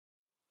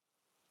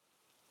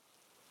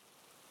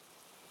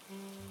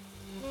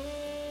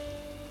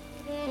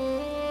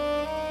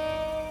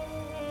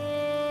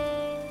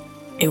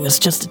It was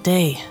just a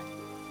day,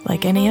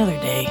 like any other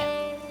day.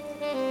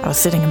 I was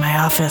sitting in my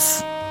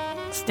office,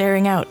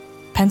 staring out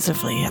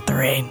pensively at the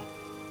rain,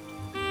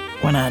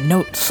 when a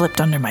note slipped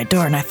under my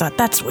door and I thought,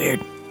 that's weird.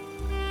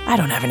 I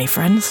don't have any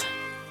friends.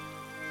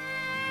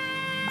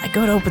 I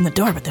go to open the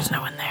door, but there's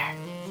no one there.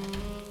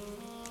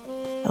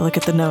 I look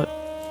at the note.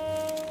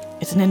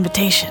 It's an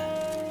invitation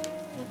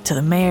to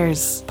the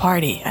mayor's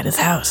party at his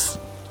house.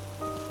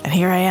 And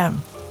here I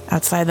am,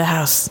 outside the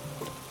house.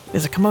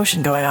 There's a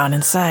commotion going on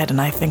inside,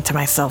 and I think to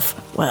myself,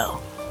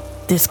 well,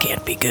 this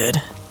can't be good.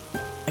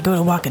 I go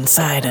to walk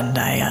inside, and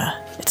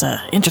it's an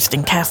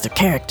interesting cast of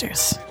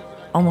characters.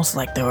 Almost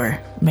like they were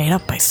made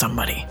up by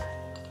somebody.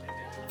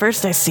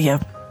 First I see a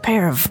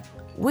pair of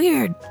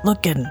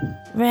weird-looking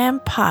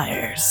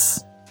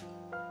vampires.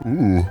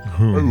 Ooh,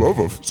 I love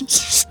a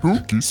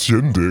spooky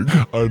shindig.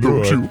 I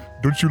know.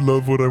 Don't you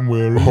love what I'm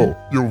wearing? Oh,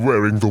 you're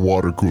wearing the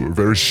water cooler.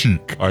 Very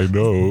chic. I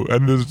know.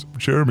 And there's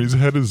Jeremy's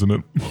head is in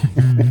it.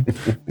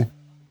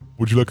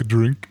 Would you like a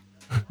drink?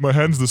 My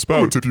hand's the I'll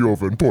spout. tip you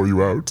over and pour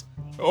you out.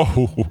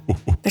 Oh.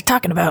 They're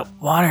talking about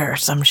water or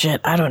some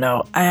shit. I don't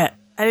know. I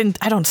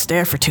don't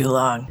stare for too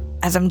long.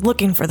 As I'm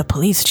looking for the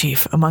police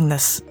chief among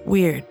this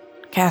weird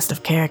cast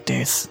of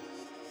characters,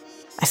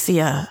 I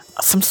see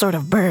some sort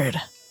of bird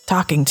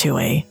talking to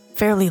a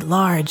fairly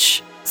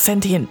large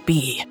sentient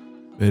bee.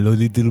 Hello,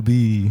 little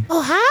bee.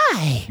 Oh,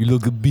 hi. You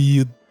look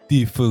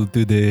beautiful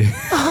today.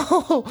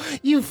 Oh,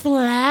 you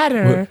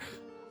flatter. What?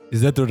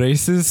 Is that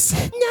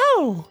racist?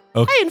 No.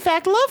 Okay. I, in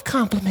fact, love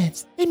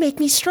compliments. They make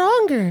me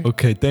stronger.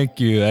 Okay, thank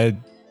you.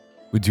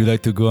 Would you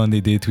like to go on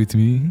a date with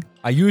me?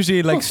 I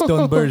usually like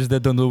stone birds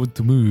that don't know what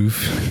to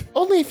move.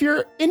 Only if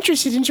you're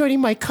interested in joining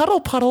my cuddle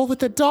puddle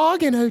with a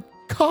dog and a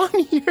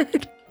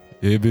conyard.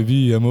 Hey,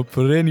 baby, I'm up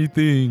for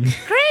anything.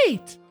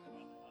 Great.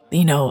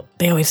 You know,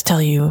 they always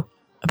tell you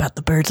about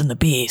the birds and the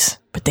bees,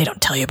 but they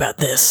don't tell you about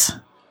this.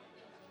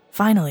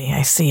 Finally,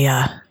 I see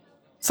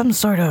some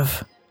sort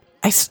of...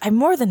 I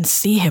more than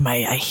see him,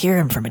 I hear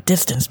him from a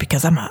distance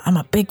because I'm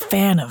a big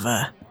fan of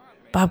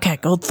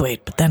Bobcat Goldthwait,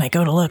 but then I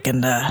go to look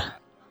and a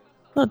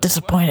little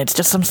disappointed. It's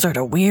just some sort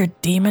of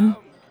weird demon.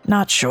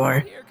 Not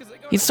sure.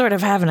 He's sort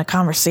of having a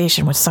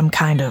conversation with some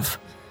kind of,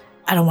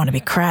 I don't want to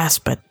be crass,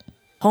 but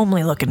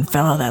homely looking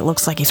fellow that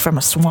looks like he's from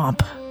a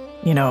swamp.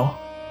 You know,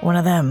 one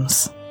of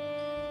thems.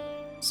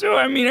 So,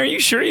 I mean, are you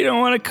sure you don't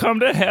want to come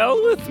to hell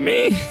with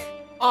me?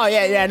 Oh,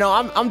 yeah, no,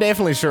 I'm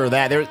definitely sure of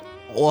that.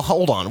 Well,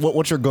 hold on.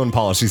 What's your gun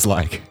policies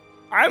like?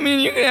 I mean,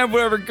 you can have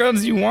whatever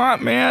guns you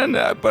want, man,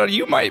 but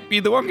you might be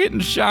the one getting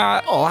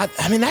shot. Oh,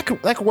 I mean, that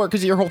could work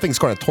because your whole thing's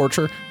kind of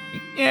torture.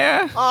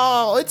 Yeah.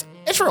 Oh,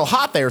 it's real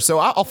hot there, so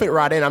I'll fit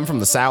right in. I'm from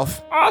the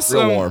south.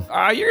 Awesome. Real warm.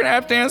 You're going to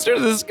have to answer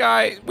to this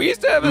guy. We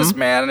used to have this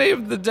man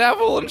named the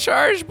Devil in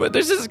charge, but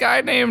there's this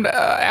guy named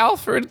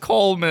Alfred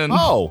Coleman.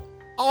 Oh,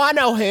 I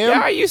know him.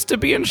 Yeah, I used to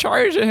be in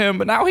charge of him,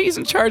 but now he's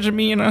in charge of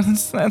me, you know.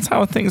 That's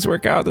how things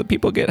work out, that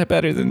people get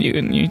better than you,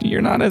 and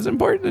you're not as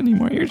important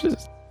anymore. You're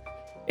just...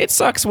 It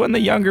sucks when the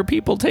younger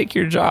people take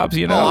your jobs,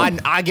 you know? Oh,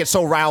 I get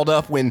so riled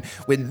up when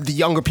the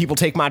younger people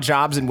take my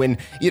jobs and when,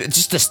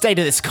 just the state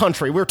of this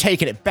country, we're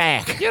taking it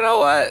back. You know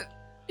what?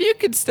 You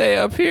can stay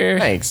up here.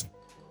 Thanks.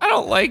 I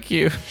don't like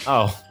you.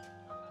 Oh,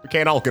 we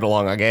can't all get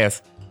along, I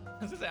guess.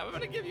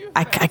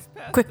 I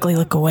quickly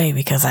look away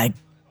because I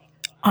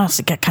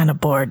honestly get kind of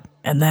bored.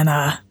 And then,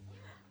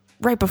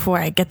 right before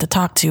I get to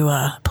talk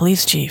to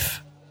police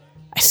chief,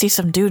 I see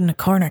some dude in the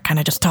corner kind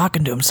of just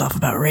talking to himself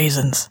about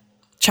raisins.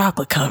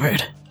 Chocolate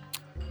covered.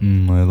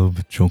 I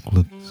love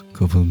chocolate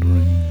covered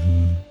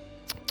raisins.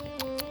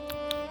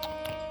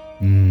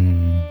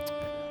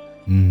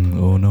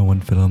 Oh, no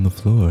one fell on the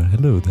floor.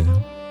 Hello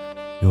there.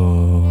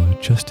 You're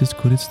just as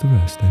good as the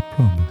rest, I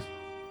promise.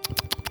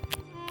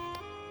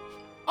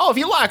 Oh, if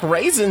you like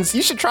raisins,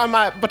 you should try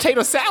my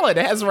potato salad.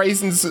 It has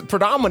raisins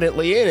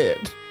predominantly in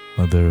it.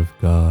 Mother of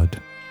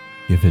God,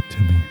 give it to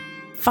me.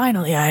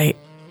 Finally, I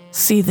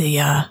see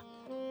the,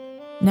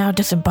 now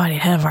disembodied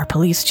head of our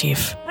police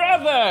chief.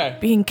 Brother!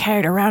 Being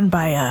carried around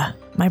by,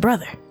 my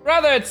brother.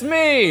 Brother, it's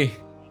me!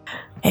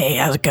 Hey,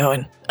 how's it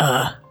going?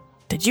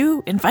 Did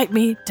you invite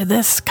me to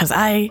this? 'Cause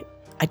I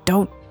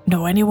don't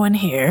know anyone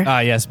here.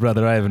 Ah, yes,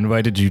 brother, I have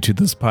invited you to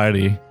this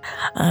party.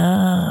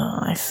 Oh,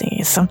 I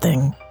see.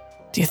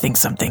 Do you think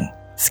something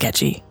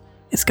sketchy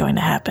is going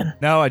to happen?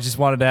 No, I just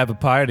wanted to have a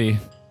party.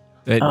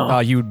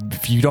 You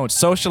don't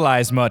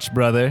socialize much,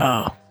 brother.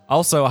 Oh.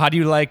 Also, how do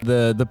you like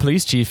the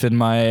police chief in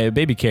my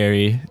baby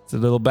carry? It's a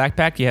little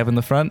backpack you have in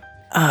the front.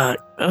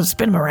 I'll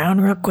spin him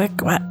around real quick.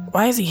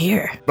 Why is he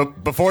here?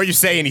 But before you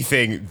say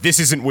anything, this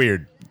isn't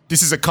weird.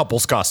 This is a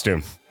couple's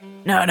costume.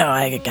 No,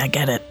 I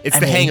get it. It's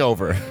the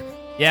hangover.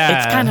 Yeah.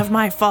 It's kind of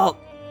my fault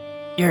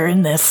you're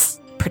in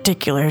this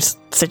particular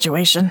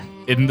situation.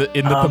 In the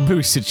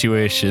papoose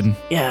situation.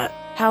 Yeah.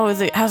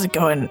 How's it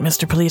going,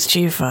 Mr. Police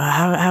Chief?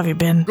 How have you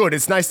been? Good,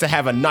 it's nice to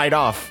have a night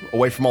off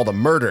away from all the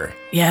murder.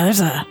 Yeah,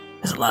 there's a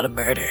lot of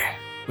murder.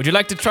 Would you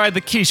like to try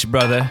the quiche,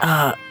 brother?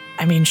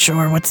 I mean,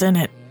 sure, what's in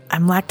it?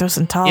 I'm lactose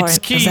intolerant. It's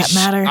quiche. Does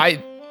that matter?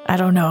 I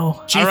don't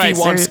know. Chiefy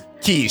wants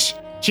quiche.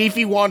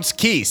 Chiefy wants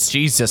quiche.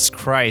 Jesus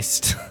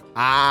Christ.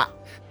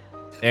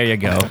 There you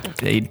go.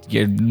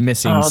 You're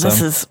missing Oh, some.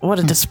 this is what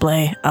a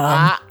display.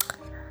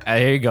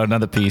 Here you go,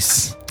 another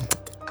piece.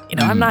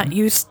 I'm not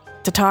used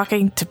to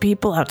talking to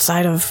people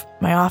outside of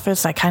my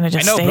office. I kind of I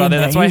just know, stay brother. in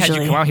there That's why usually.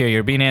 I had you come out here.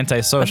 You're being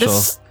antisocial.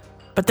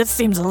 But this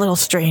seems a little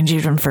strange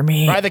even for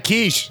me. Try the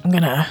quiche. I'm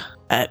gonna.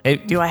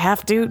 Do I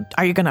have to?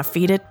 Are you gonna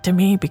feed it to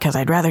me? Because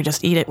I'd rather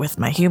just eat it with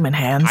my human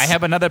hands. I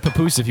have another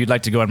papoose if you'd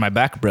like to go on my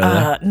back,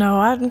 brother. No,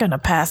 I'm gonna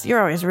pass. You're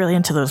always really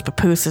into those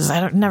papooses.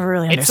 Never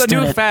really It's a understood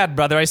new it. fad,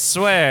 brother, I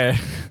swear.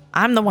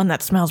 I'm the one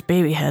that smells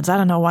baby heads. I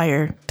don't know why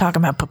you're talking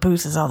about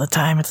papooses all the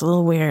time. It's a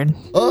little weird.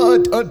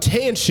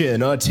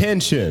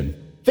 Attention.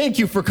 Thank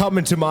you for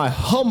coming to my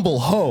humble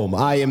home.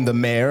 I am the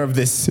mayor of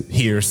this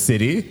here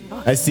city.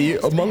 I see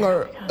among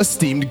our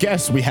esteemed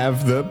guests, we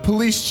have the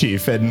police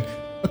chief and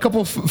a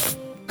couple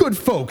good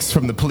folks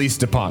from the police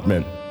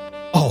department.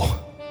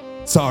 Oh,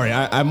 sorry,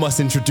 I must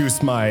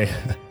introduce my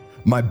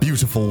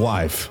beautiful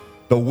wife,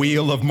 the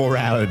wheel of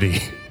morality.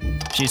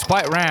 She's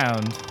quite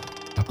round.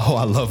 Oh,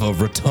 I love a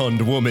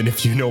rotund woman,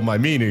 if you know my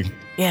meaning.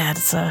 Yeah,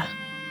 it's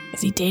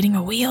is he dating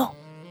a wheel?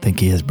 Think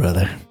he is,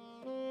 brother.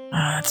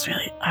 That's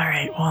really all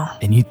right. Well,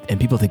 And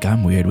people think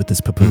I'm weird with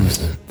this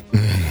papoose.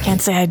 can't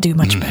say I do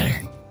much better.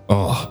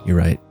 Oh, You're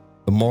right.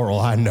 the moral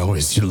I know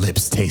is your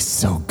lips taste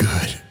so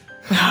good.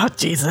 Oh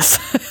Jesus!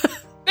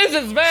 This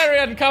is very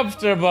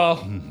uncomfortable.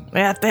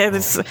 Yeah,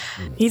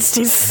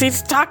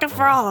 he's talking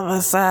for all of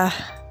us.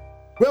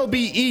 We'll be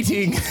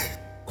eating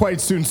quite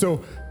soon,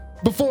 so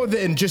before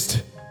then,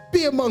 just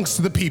be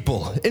amongst the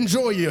people.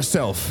 Enjoy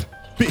yourself.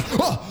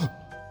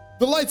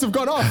 The lights have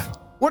gone off.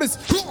 What is...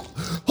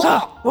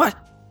 What?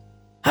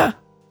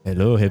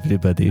 Hello,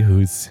 everybody.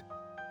 Who's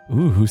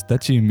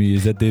touching me?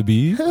 Is that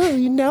Debbie? Oh,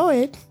 you know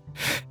it.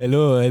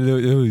 Hello.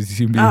 Oh, it's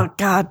me. Oh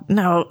God,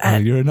 no!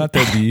 You're not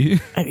Debbie.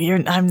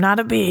 I'm not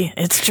a bee.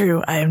 It's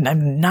true. I'm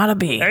not a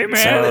bee. Hey,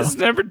 man, So- it's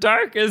never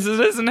dark as it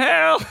is in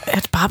hell.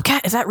 It's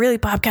Bobcat? Is that really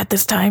Bobcat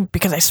this time?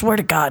 Because I swear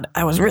to God,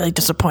 I was really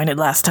disappointed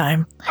last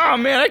time. Oh,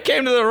 man, I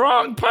came to the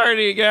wrong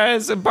party,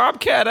 guys. And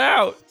Bobcat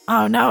out.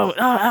 Oh no!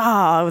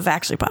 Oh, it was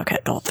actually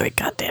Bobcat Goldthwait.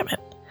 God damn it!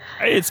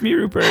 Hey, it's me,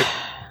 Rupert.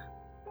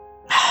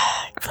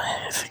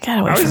 Get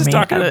away I was from just me.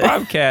 talking to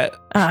Bobcat.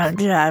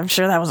 Yeah, I'm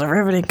sure that was a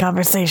riveting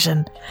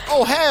conversation.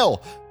 Oh,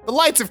 hell! The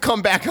lights have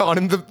come back on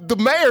and the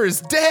mayor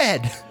is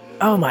dead!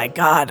 Oh my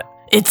God!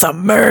 It's a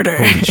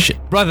murder! Shit.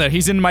 Brother,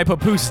 he's in my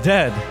papoose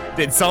dead.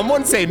 Did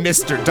someone say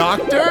Mr.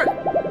 Doctor?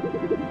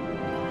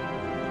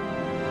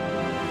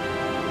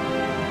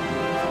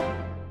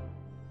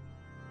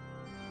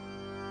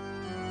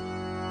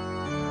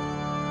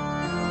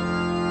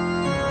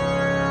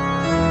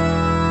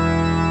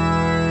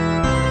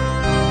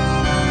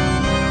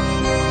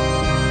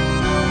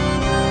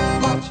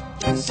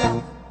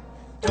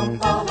 Don't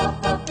fall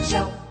off of the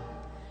shelf.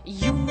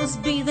 You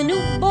must be the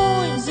new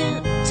boys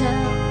in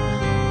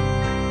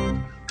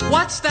town.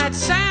 What's that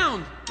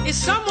sound? Is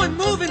someone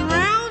moving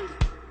round?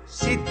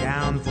 Sit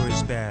down for a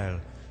spell.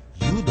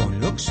 You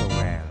don't look so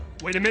well.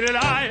 Wait a minute,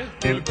 I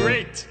feel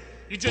great.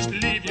 You just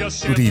leave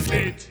yourself. Good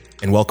evening,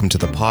 and welcome to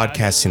the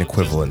podcasting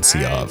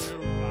equivalency of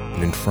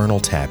an infernal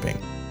tapping,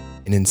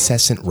 an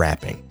incessant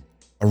rapping,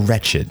 a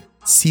wretched,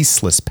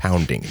 ceaseless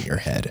pounding in your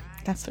head.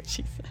 That's what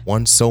she said.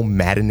 One so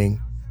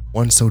maddening,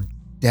 one so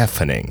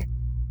deafening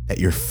that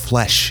your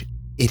flesh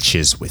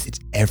itches with its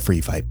every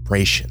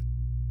vibration.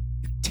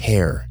 You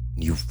tear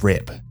and you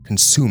rip,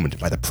 consumed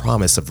by the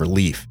promise of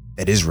relief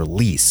that is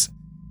release,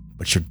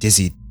 but your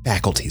dizzy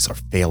faculties are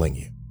failing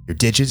you. Your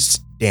digits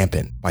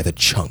dampened by the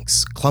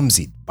chunks,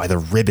 clumsy by the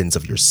ribbons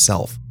of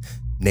yourself.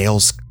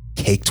 Nails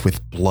caked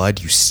with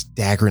blood, you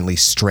staggeringly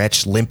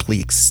stretch,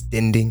 limply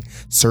extending,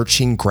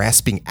 searching,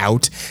 grasping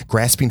out,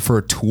 grasping for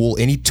a tool,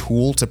 any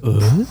tool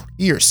to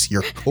pierce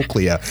your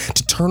cochlea,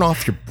 to turn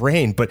off your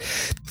brain. But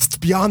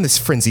beyond this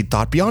frenzied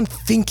thought, beyond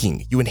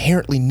thinking, you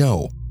inherently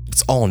know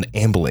it's all an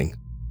ambling,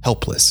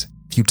 helpless,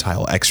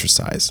 futile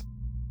exercise.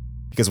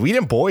 Because we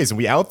them boys and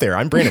we out there,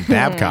 I'm Brandon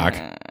Babcock.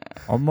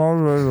 I'm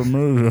already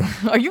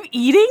amazing. Are you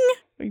eating?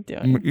 What are you doing?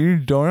 I'm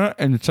eating donut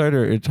and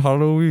cider. It's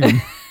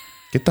Halloween.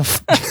 Get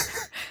the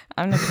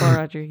I'm Nicole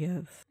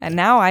Rodriguez. And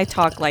now I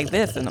talk like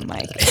this in the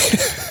mic.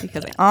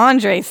 Because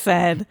Andre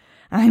said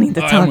I need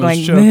to talk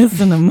like this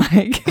in the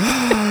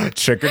mic.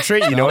 Trick or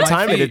treat. You know what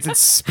time it is. It's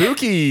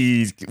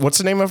spooky. What's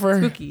the name of her?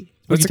 Spooky.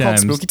 What's it called?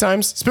 Times. Spooky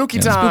Times? Spooky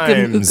Yeah.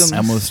 Times. I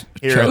almost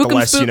Here at the Spookum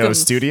West spookums.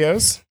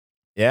 Studios.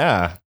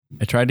 Yeah.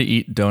 I tried to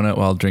eat donut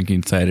while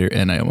drinking cider,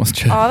 and I almost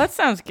choked. Oh, that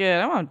sounds good.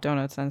 I want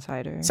donuts and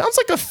cider. Sounds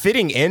like a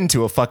fitting end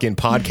to a fucking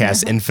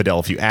podcast infidel,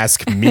 if you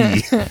ask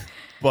me.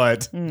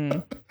 But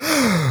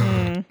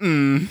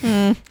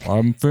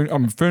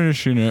I'm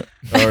finishing it.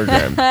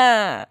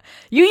 okay.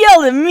 You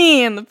yelled at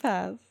me in the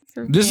past.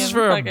 This is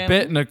for a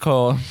bit,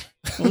 Nicole.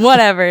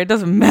 Whatever. It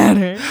doesn't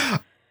matter.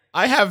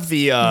 I have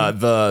the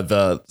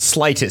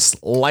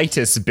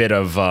lightest bit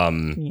of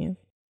Yeah.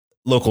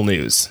 local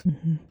news.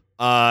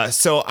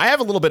 So I have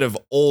a little bit of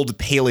old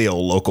paleo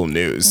local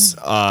news.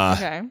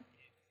 Okay.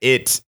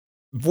 It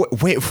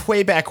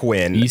way back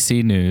when.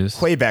 EC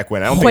News. Way back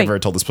when. I don't think I've ever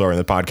told this before in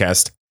the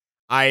podcast.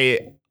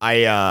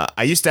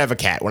 I used to have a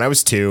cat. When I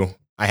was 2,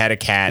 I had a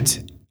cat.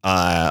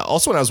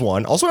 Also when I was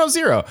 1, also when I was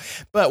 0.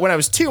 But when I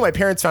was 2, my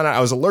parents found out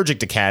I was allergic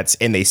to cats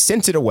and they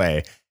sent it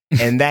away.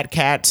 And that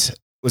cat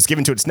was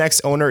given to its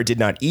next owner. It did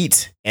not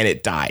eat and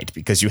it died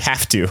because you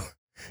have to.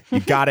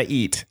 You gotta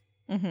eat.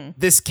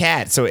 This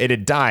cat, so it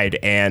had died,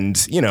 and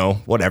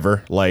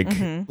whatever. Like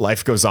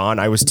life goes on.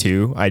 I was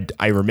 2.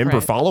 I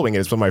remember following it.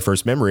 It's one of my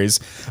first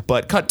memories.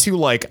 But cut to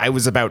like I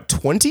was about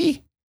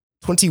 20,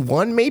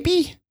 21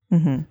 maybe.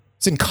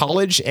 It's in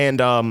college,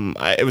 and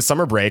it was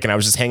summer break, and I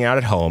was just hanging out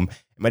at home.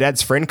 My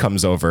dad's friend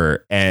comes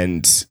over,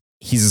 and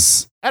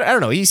I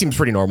don't know. He seems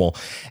pretty normal.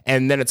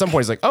 And then at some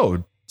point, he's like, "Oh,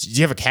 do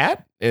you have a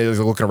cat?" And he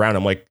was looking around.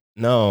 I'm like,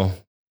 "No,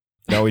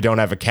 we don't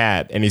have a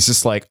cat." And he's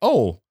just like,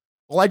 "Oh.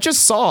 Well, I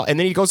just saw," and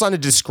then he goes on to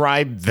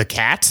describe the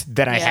cat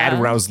that I had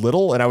when I was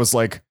little, and I was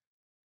like,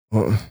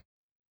 no,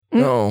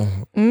 we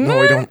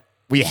don't.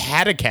 We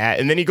had a cat,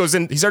 and then he goes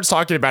in. He starts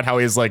talking about how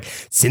he has like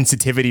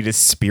sensitivity to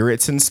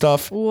spirits and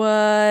stuff.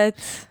 What?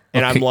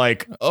 And I'm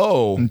like,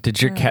 oh.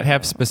 Did your cat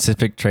have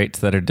specific traits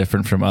that are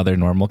different from other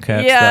normal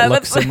cats that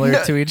look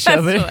similar to each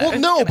other? Well,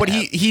 no, but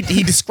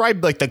he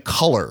described like the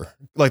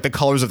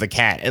colors of the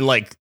cat, and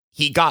like.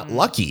 He got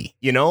lucky,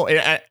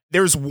 And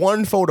there's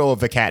one photo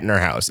of the cat in our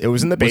house. It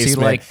was in the basement.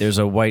 Was he like, there's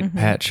a white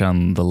patch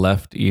on the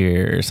left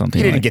ear or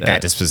something? He didn't get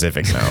that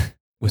specific, no.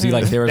 Was he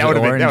like there was an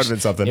orange? That would have been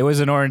something. It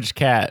was an orange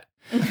cat.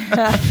 I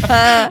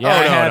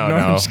had an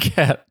orange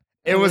cat.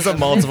 It was a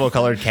multiple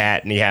colored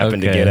cat, and he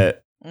happened to get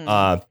it.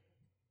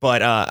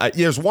 But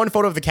there's one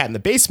photo of the cat in the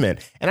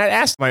basement, and I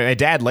asked my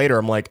dad later.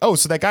 I'm like, "Oh,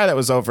 so that guy that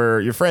was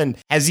over, your friend,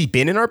 has he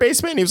been in our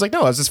basement?" And he was like, "No,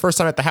 it was his first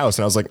time at the house."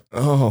 And I was like,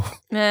 "Oh,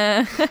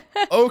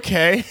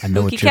 okay." I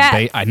know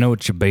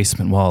what your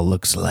basement wall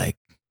looks like.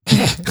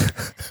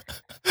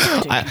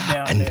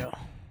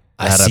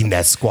 I seen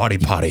that squatty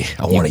potty.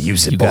 I want to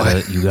use it,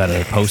 boy. You got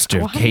a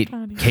poster of Kate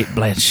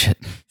Blanchett.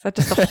 Is that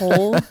just a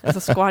hole? Is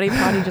a squatty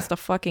potty just a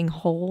fucking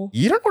hole?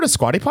 You don't know what a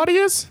squatty potty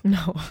is?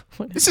 No.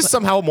 This is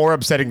somehow more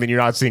upsetting than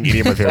you're not seeing any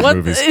of my favorite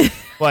movies.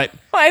 But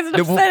why is it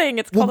upsetting?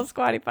 It's called a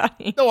squatty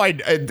potty. No,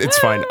 it's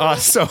fine. I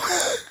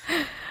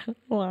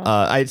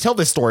tell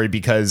this story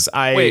because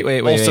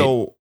wait.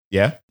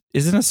 Yeah?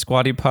 Isn't a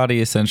squatty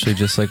potty essentially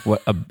just like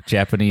what a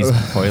Japanese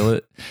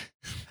toilet?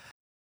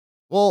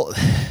 Well,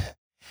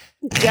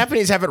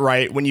 Japanese have it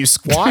right. When you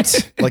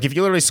squat, like if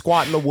you literally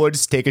squat in the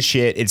woods, take a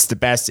shit, it's the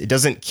best. It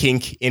doesn't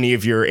kink any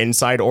of your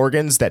inside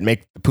organs that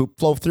make the poop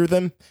flow through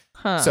them.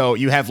 So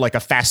you have like a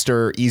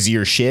faster,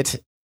 easier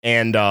shit.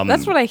 And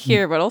that's what I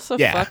hear, but also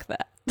fuck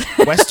that.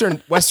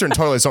 Western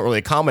toilets don't really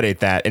accommodate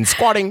that. And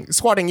squatting,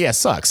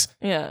 sucks.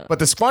 Yeah. But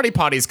the squatty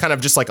potty is kind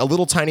of just like a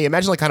little tiny,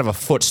 imagine like kind of a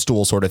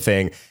footstool sort of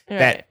thing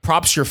that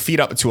props your feet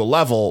up to a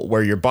level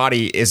where your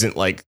body isn't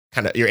like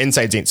kind of, your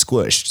insides ain't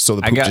squished. So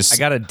the poop I got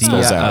a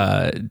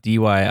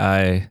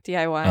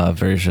DIY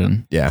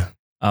version. Yeah.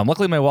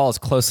 Luckily my wall is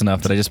close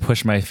enough that I just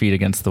push my feet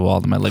against the wall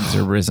and my legs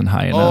are risen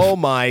high enough. Oh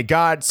my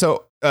God.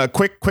 So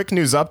quick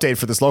news update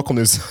for this local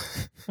news.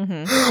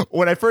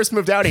 When I first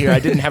moved out here, I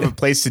didn't have a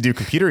place to do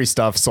computery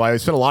stuff, so I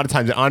spent a lot of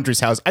time at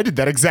Andre's house. I did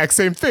that exact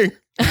same thing.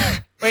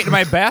 Wait, in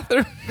my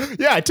bathroom?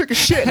 Yeah, I took a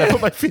shit and I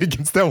put my feet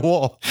against that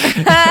wall.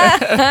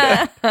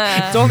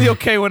 It's only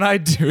okay when I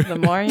do it. The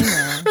more you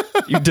know.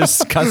 You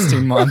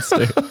disgusting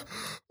monster.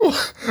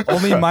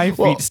 Only my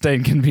feet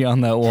stain can be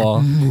on that wall.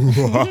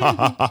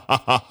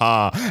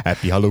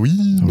 Happy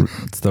Halloween.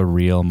 It's the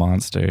real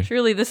monster.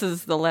 Truly, this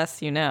is the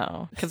less you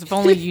know. Because if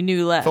only you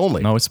knew less.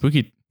 No, it's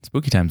spooky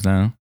times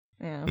now.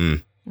 Yeah.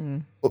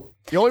 Well,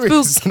 the only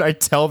reason I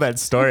tell that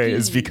story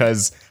is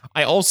because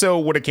I also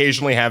would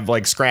occasionally have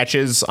like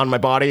scratches on my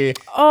body.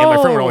 And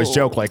my friend would always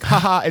joke like,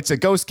 haha, it's a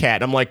ghost cat.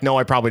 And I'm like, no,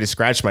 I probably just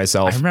scratched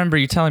myself. I remember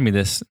you telling me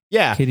this.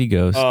 Yeah. Kitty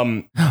ghost.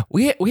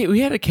 We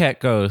had a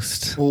cat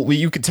ghost. Well,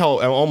 you could tell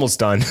I'm almost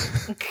done.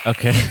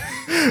 Okay.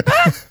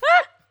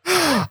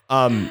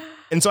 And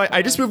so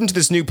I just moved into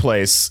this new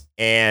place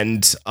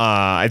and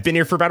I've been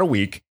here for about a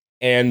week.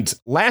 And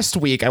last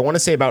week, I want to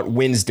say about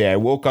Wednesday, I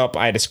woke up,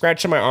 I had a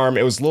scratch on my arm.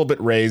 It was a little bit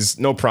raised,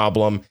 no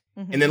problem.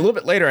 And then a little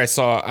bit later, I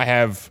saw I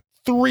have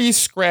 3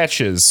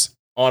 scratches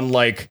on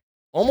like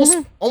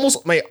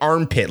almost my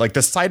armpit, like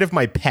the side of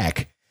my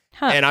pec.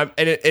 And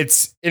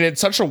it's in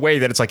such a way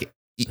that it's like,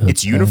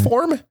 it's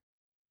uniform.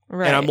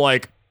 Right. And I'm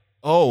like,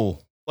 oh,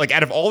 like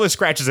out of all the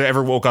scratches I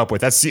ever woke up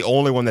with, that's the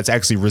only one that's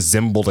actually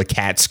resembled a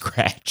cat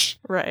scratch.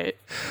 Right.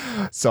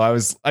 So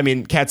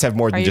cats have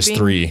more than just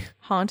 3.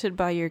 Haunted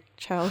by your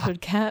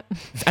childhood cat?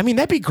 I mean,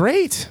 that'd be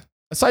great.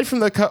 Aside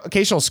from the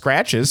occasional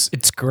scratches.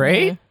 It's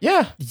great?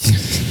 Yeah.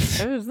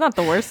 It's not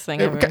the worst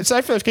thing ever.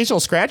 Aside from the occasional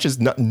scratches,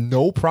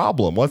 no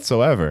problem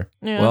whatsoever.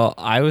 Yeah. Well,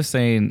 I was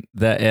saying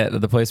that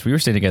at the place we were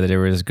staying together, there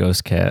was a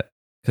ghost cat.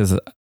 Because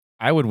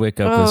I would wake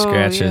up with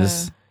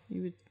scratches.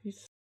 Yeah.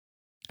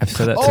 I've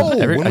said that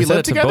to when we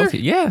lived together? Both.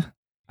 Yeah.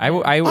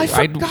 I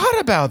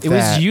forgot about that. It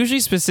was usually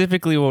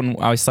specifically when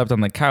I slept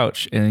on the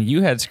couch, and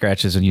you had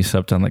scratches when you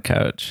slept on the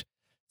couch.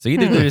 So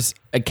either there's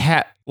a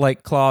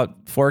cat-like clawed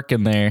fork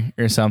in there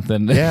or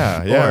something.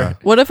 Yeah, yeah.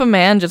 What if a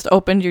man just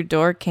opened your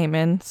door, came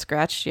in,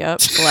 scratched you up,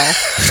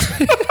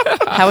 left?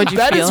 How would you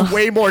That feel? is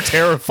way more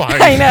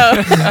terrifying. I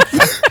know.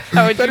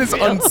 How would That you is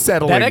feel?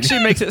 unsettling. That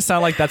actually makes it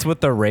sound like that's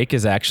what the rake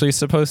is actually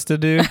supposed to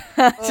do.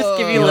 Just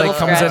give He you little like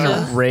comes in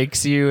scratches. and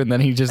rakes you, and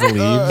then he just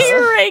leaves. He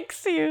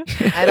rakes you.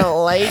 I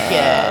don't like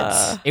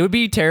it. It would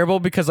be terrible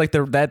because like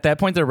at that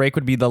point the rake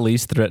would be the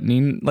least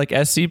threatening like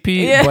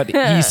SCP, Yeah. but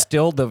he's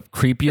still the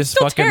creepiest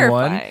Still fucking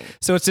one. terrifying.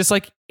 So it's just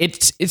like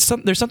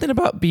there's something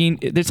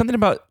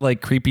about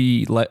like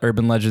creepy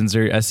urban legends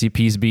or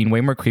SCPs being way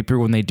more creepier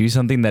when they do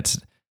something that's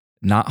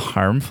not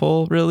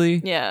harmful,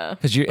 really. Yeah.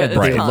 Because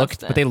but it's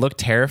they look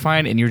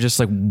terrifying, and you're just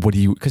like, what do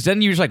you? Because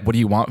then you're just like, what do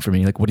you want from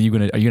me? Like, are you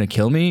gonna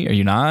kill me? Are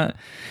you not?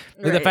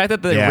 Like, the fact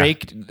that the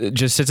rake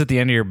just sits at the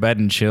end of your bed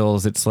and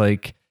chills, it's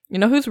like, You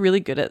know who's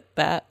really good at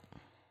that?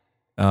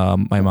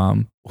 my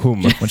mom.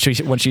 Whom?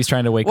 when she's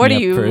trying to wake What me are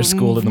up you, for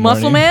school in the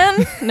Muscle morning.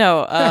 Man?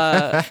 No,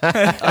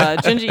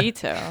 Junji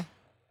Ito.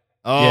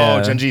 Oh,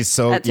 Yeah. Junji's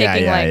so At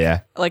taking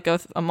yeah. like a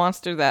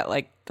monster that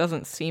like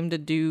doesn't seem to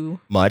do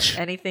Much.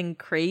 anything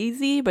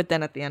crazy, but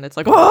then at the end it's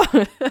like, oh,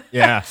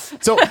 Yeah.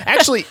 So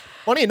actually,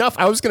 funny enough,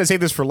 I was going to save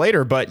this for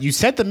later, but you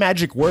said the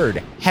magic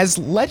word. Has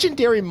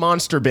legendary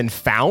monster been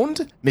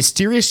found?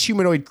 Mysterious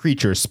humanoid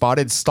creature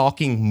spotted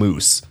stalking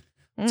moose.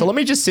 So let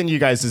me just send you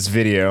guys this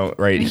video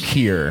right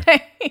here.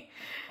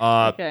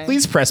 Okay.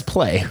 Please press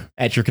play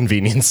at your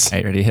convenience.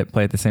 I already hit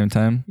play at the same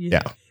time.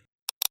 Yeah.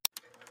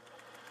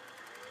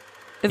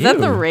 Is that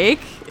the Ew. rake?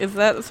 Is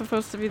that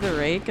supposed to be the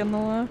rake on the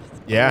left?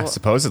 Yeah, Oh,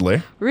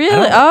 supposedly. really? I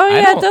don't- Oh I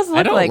yeah, don't- it does look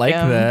I don't like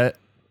him. that.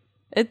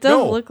 It does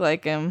No. look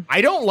like him.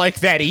 I don't like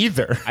that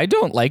either. I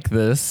don't like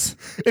this.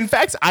 In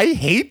fact, I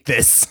hate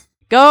this.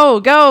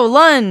 Go,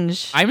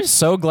 lunge. I'm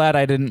so glad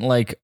I didn't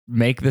like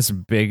make this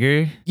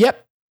bigger.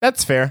 Yep,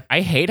 that's fair.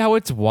 I hate how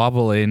it's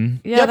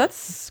wobbling. Yeah, Yep.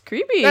 that's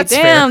creepy. That's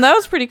Damn, fair. that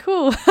was pretty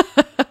cool.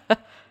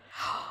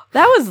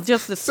 That was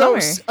just this So,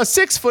 summer. a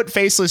 6-foot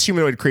faceless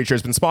humanoid creature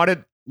has been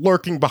spotted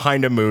lurking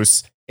behind a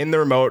moose in the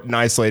remote and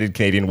isolated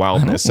Canadian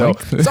wilderness. So,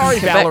 like this. sorry,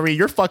 Valerie,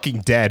 you're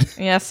fucking dead.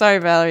 Yeah, sorry,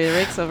 Valerie. The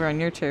rake's over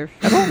on your turf.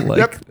 I don't like.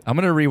 Yep. I'm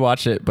gonna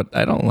rewatch it, but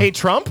I don't like. Hey,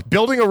 Trump,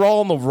 building a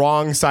wall on the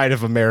wrong side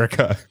of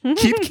America.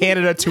 Keep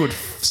Canada to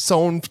its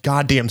own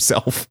goddamn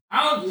self.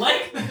 I don't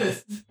like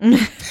this. I'm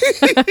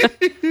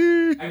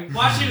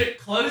watching it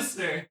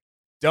closer.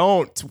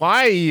 Don't.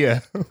 Why?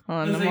 Hold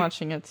on, I'm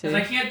watching it too.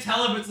 can't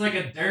tell if it's like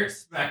a dirt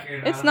speck or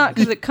not. It's not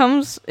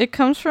because it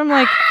comes from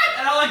like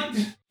I don't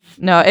like.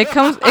 no, it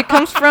comes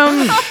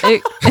from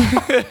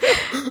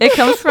it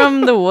comes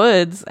from the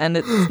woods and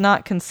it's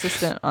not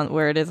consistent on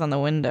where it is on the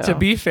window. To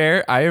be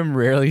fair, I am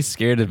rarely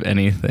scared of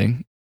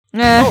anything,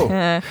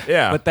 Yeah.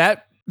 but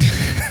that.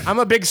 I'm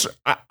a big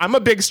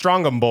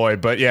strongum boy,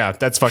 but yeah,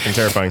 that's fucking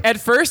terrifying. At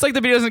first, like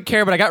the video doesn't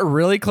care, but I got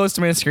really close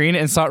to my screen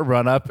and saw it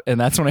run up, and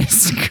that's when I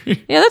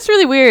screamed. Yeah, that's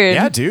really weird.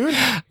 Yeah, dude.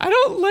 I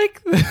don't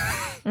like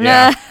this.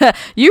 Nah,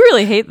 you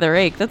really hate the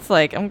rake. That's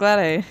like I'm glad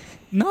I.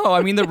 No,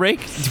 I mean the rake.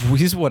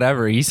 He's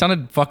whatever. He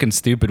sounded fucking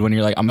stupid when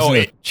you're like, I'm just Oh,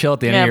 gonna it- chill at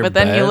the end of Yeah, your but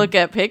then you bed. look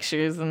at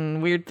pictures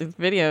and weird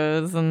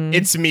videos and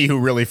It's me who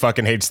really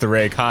fucking hates the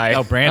rake. Hi.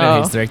 Oh, Brandon Oh.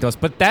 hates the rake the most.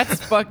 But that's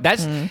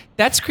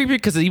that's creepy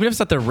because even if it's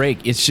not the rake,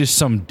 it's just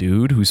some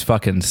dude who's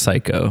fucking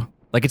psycho.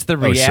 Like it's the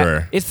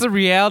sure. It's the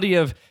reality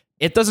of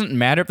it doesn't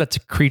matter if that's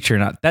a creature or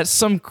not. That's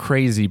some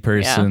crazy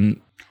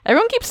person.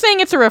 everyone keeps saying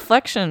it's a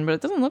reflection, but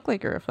it doesn't look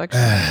like a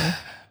reflection.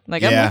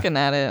 Like I'm Yeah. looking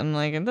at it, I'm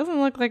like, it doesn't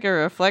look like a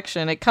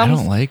reflection. It I comes.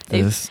 don't like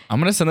this. I'm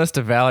gonna send this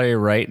to Valerie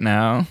right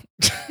now.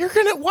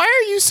 Why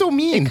are you so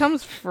mean? It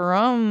comes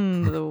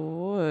from the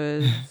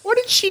woods, What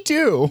did she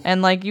do?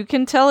 and like you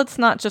can tell it's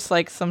not just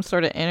like some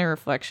sort of inner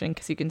reflection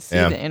because you can see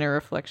Yeah. the inner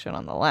reflection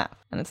on the left,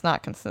 and it's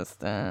not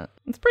consistent.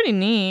 It's pretty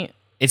neat.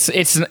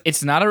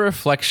 It's not a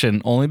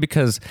reflection only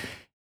because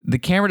the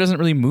camera doesn't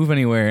really move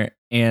anywhere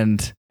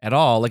and at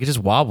all. Like it just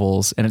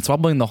wobbles and it's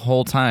wobbling the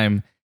whole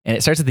time. And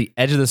it starts at the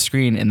edge of the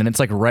screen, and then it's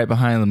like right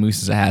behind the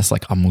moose's ass.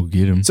 Like I'm gonna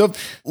get him. So,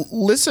 if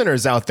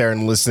listeners out there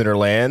in listener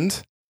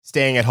land,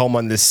 staying at home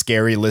on this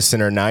scary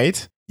listener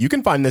night, you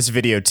can find this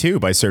video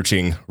too by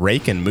searching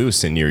Rake and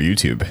Moose in your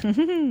YouTube.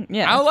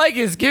 Yeah. I don't like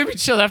it. It's giving me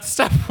chills. I have to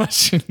stop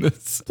watching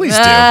this. Please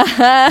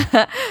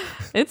do.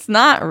 It's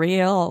not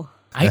real.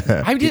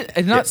 I'm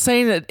not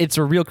saying that it's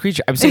a real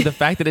creature. I'm saying the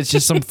fact that it's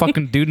just some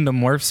fucking dude in a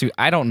morph suit.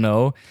 I don't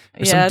know. Or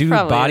Yeah, some it dude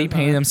probably body is,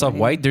 painting himself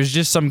honestly. white. There's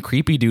just some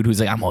creepy dude who's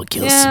like, I'm gonna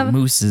kill Yeah, some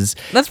mooses.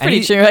 That's And pretty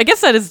he- true. I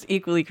guess that is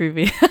equally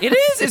creepy. It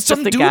is. It's some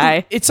just a dude.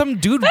 guy. It's some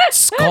dude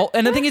skull.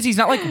 And the thing is, he's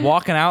not like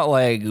walking out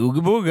like ooga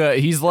booga.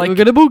 He's like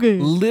Ooga booga.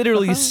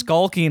 literally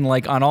skulking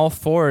like on all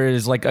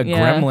fours, like a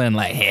Yeah. gremlin.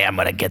 Like, hey, I'm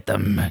gonna get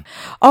them.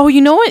 Oh,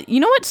 you know what? You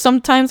know what?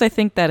 Sometimes I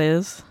think that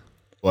is.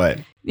 What?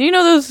 You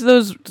know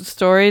those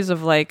stories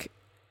of like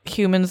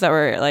humans that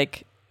were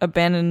like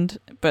abandoned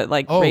but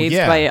like Oh, raised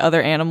yeah. by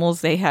other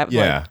animals. They have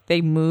Yeah. like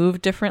they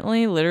move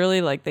differently.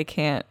 Literally, like they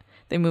can't.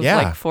 They move Yeah,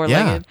 like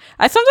four-legged.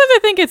 Sometimes I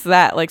think it's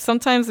that. Like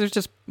sometimes there's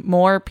just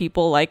more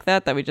people like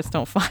that we just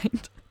don't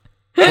find.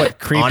 What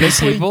creepy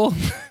Honestly? people?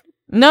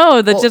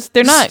 No, they're Well,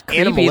 not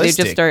creepy. They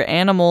animalistic. just are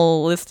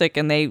animalistic,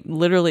 and they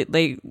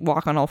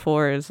walk on all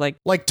fours. Like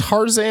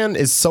Tarzan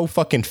is so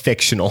fucking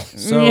fictional.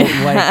 So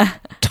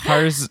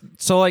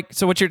like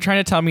So what you're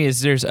trying to tell me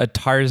is there's a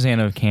Tarzan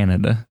of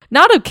Canada.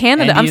 not of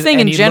Canada. I'm saying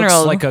in he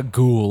general. looks like a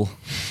ghoul.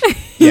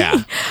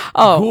 Yeah.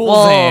 oh,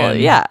 well,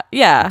 Ghoulzan.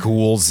 yeah.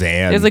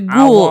 Ghoulzan. There's a I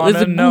ghoul. wanna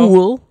There's a know.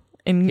 ghoul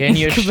in Can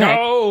you Quebec.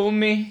 show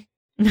me?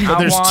 I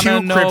there's wanna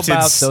two know about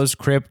cryptids. those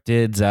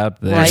cryptids up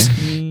there. Like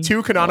me.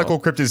 Two canonical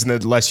cryptids in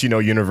the Less You Know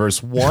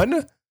universe.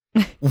 One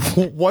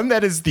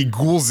that is the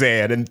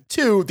Ghoulzan, and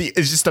two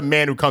is just a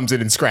man who comes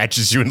in and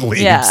scratches you and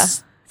leaves. Yeah.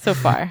 So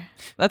far,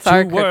 that's Two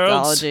our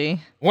worlds. cryptology.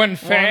 One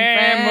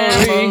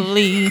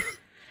family.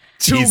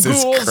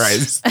 Jesus ghouls.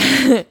 Christ.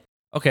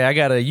 Okay, I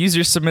got a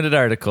user submitted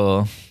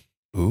article.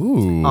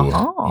 Ooh.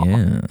 Oh.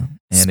 Yeah.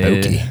 And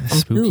Spooky.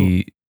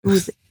 Spooky. Who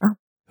is it from?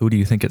 Who do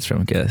you think it's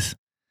from? Guess.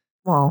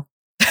 Well,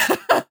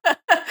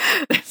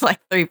 There's like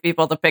 3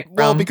 people to pick from.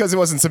 Well, because it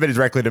wasn't submitted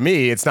directly to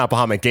me, it's not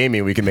Bahamut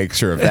Gaming. We can make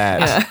sure of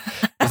that.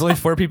 There's only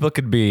 4 people it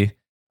could be.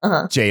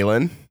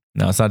 Jalen.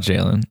 No, it's not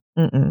Jalen.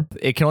 mm-mm.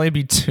 It can only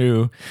be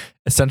 2,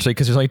 essentially,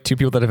 because there's only 2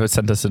 people that have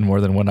sent us in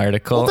more than one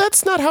article. Well,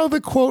 that's not how the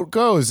quote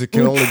goes. It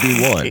can only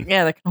be one.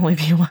 Yeah, there can only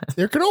be one.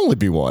 There can only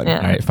be one. Yeah.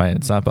 All right, fine.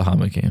 It's not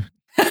Bahamut Gaming.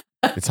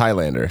 It's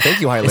Highlander. Thank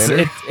you,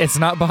 Highlander. It's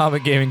not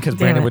Bahamut Gaming because Damn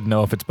Brandon it. would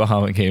know if it's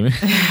Bahamut Gaming.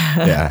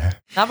 Yeah.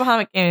 Not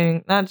Bahamut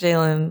Gaming, not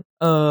Jalen.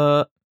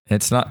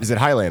 It's not. Is it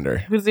Highlander?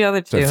 Who's the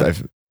other two?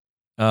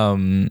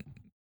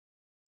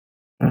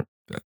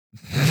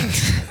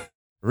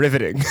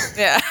 Riveting.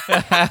 Yeah.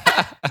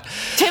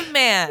 Tim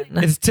Man.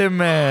 It's Tim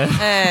Man.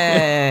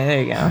 Hey,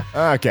 there you go.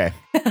 Okay.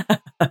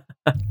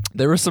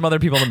 There were some other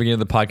people in the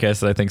beginning of the podcast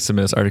that I think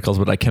submitted us articles,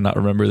 but I cannot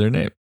remember their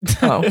name.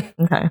 Oh, okay.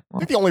 I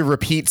think the only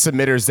repeat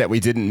submitters that we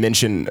didn't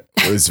mention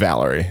was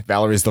Valerie.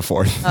 Valerie's the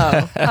 4th.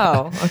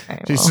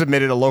 Okay. She well.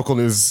 submitted a local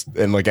news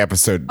and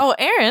episode. Oh,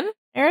 Aaron.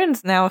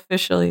 Aaron's now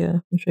officially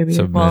a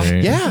contributor.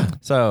 Submitter. Yeah.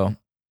 So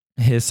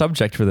his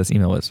subject for this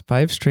email was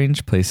 5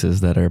 strange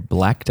places that are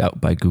blacked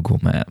out by Google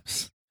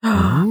Maps.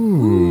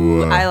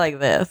 Ooh. I like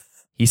this.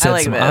 He said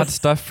like some this. odd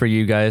stuff for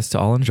you guys to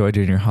all enjoy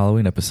during your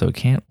Halloween episode.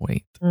 Can't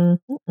wait.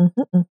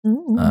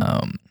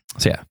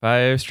 So yeah,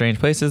 5 strange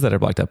places that are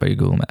blocked out by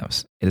Google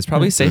Maps. It is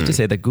probably safe to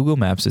say that Google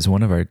Maps is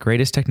one of our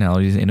greatest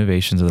technologies and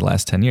innovations of the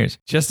last 10 years.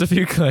 Just a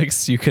few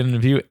clicks, you can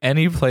view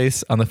any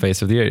place on the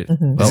face of the earth.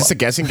 Is this a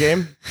guessing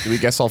game? Do we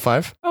guess all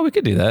 5? Oh, we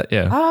could do that.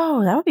 Yeah.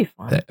 Oh, that would be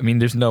fun. I mean,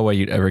 there's no way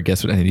you'd ever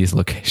guess what any of these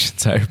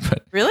locations are,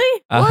 but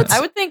Really? What? I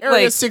would think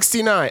Area like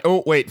 69.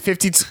 Oh, wait.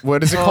 50.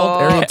 What is it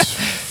called? Oh. Area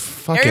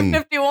Area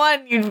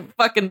 51, you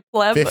fucking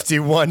pleb.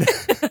 51.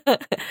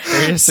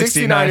 Area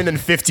 69 and then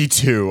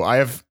 52.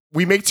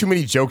 We make too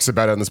many jokes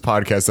about it on this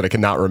podcast that I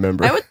cannot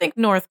remember. I would think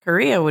North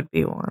Korea would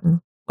be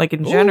one. Like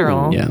in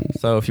general. yeah.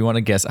 So if you want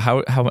to guess,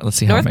 how let's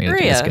see how North am I going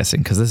to do this Korea.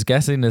 guessing? Because this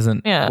guessing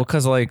isn't. Yeah. Well,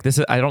 because this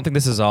is. I don't think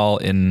this is all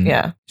in.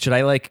 Yeah. Should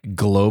I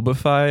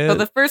globify it? So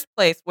the first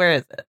place, where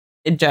is it?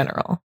 In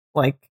general.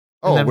 Like.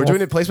 Oh, and we're then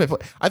doing it place by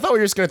place. I thought we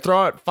were just going to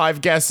throw out 5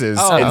 guesses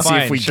Oh, and see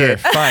fine, if we sure, get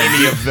fine.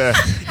 any of the.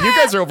 You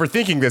guys are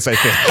overthinking this, I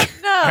think.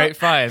 No. All right,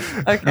 fine.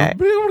 Okay.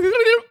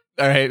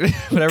 All right,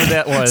 whatever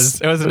that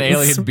was. It was an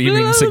alien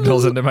beaming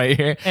signals into my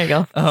ear. There you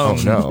go. Oh,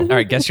 no. All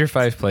right, guess your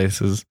 5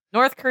 places.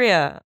 North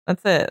Korea.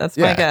 That's it. That's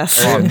my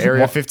guess.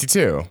 Area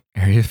 52.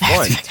 Area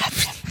 1.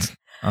 50.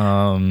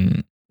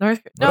 North.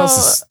 What No. else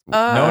is-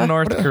 No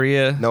North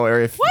Korea. No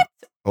area. What?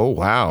 Oh,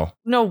 wow.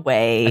 No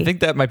way. I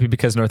think that might be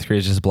because North Korea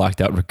is just blocked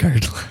out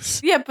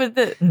regardless. Yeah, but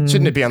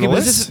Shouldn't it be on the Okay,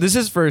 but list? this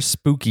is for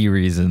spooky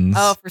reasons.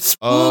 Oh, for spooky.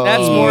 Oh.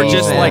 That's more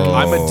just like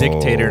I'm a Oh.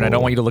 dictator and I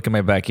don't want you to look in my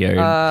backyard.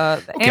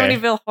 The Okay.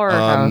 Amityville Horror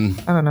House.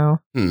 I don't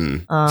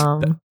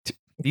know.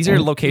 These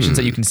are locations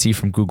that you can see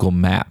from Google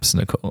Maps,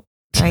 Nicole.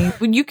 Well,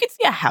 you could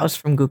see a house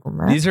from Google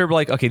Maps. These are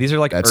That's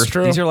Earth.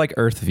 true. These are like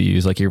Earth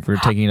views. Like we're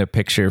taking a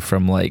picture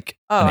from like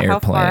an how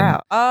airplane. far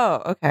out?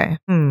 Oh, okay.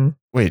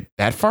 Wait,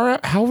 that far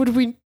out? How would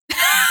we?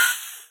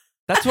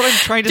 That's what I'm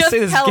trying to Just say.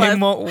 This tell game us.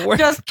 won't work.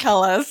 Just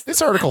tell us.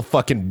 This article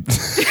fucking.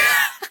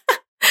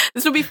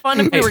 This would be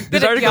fun if we were good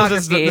this at article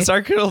geography. this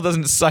article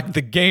doesn't suck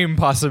the game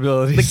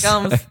possibilities. The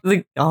gums.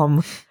 The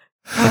gum.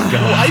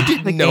 I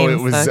didn't The know it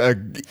game was sucks.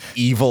 a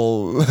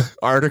evil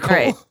article.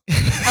 Right.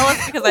 Tell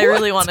us because I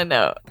really want to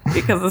know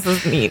because this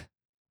is neat.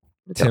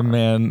 Tim,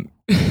 man,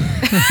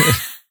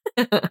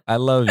 I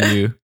love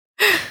you.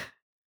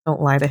 Don't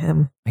lie to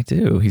him. I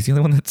do. He's the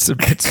only one that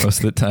submits most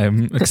of the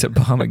time, except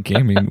Bahamut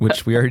Gaming,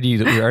 which we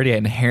already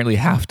inherently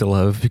have to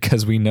love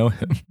because we know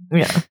him.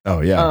 Yeah.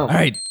 Oh yeah. All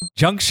right,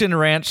 Junction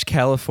Ranch,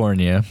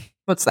 California.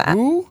 What's that?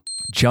 Who?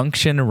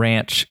 Junction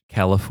Ranch,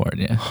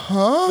 California.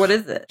 Huh? What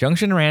is it?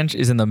 Junction Ranch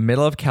is in the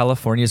middle of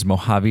California's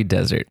Mojave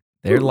Desert.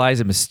 There lies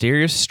a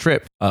mysterious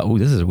strip.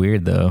 This is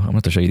weird though. I'm going to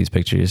have to show you these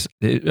pictures.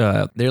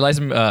 There lies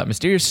a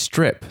mysterious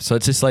strip. So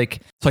it's just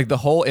like the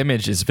whole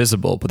image is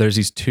visible, but there's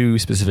these 2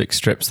 specific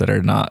strips that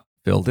are not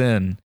filled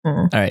in. Hmm.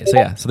 All right,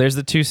 so there's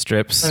the two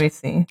strips Let me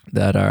see.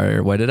 that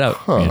are whited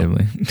out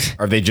randomly.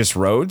 Are they just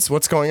roads?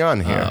 What's going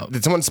on here?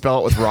 Did someone spell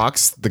it with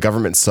rocks? The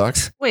government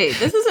sucks. Wait,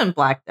 this isn't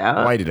blacked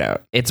out. White it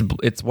out.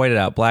 It's whited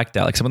out, blacked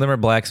out. Like some of them are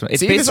black. It's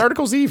See, this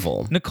article's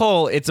evil.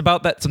 Nicole, it's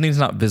about that something's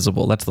not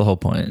visible. That's the whole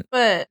point.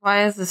 But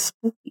why is this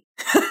spooky?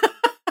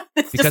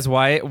 Because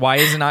why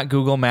is it not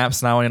Google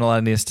Maps now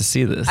allowing us to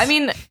see this? I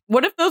mean,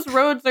 what if those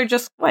roads are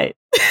just white?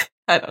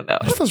 I don't know.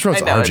 What if those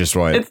roads I know are just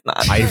white? It's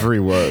not. Ivory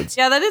woods.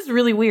 Yeah, that is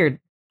really weird.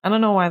 I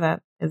don't know why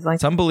that is like.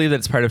 Some believe that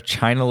it's part of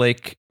China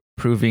Lake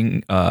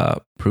proving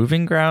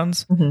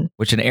grounds,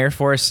 which an Air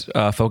Force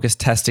focused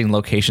testing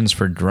locations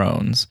for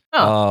drones.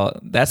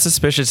 That's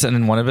suspicious and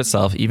in one of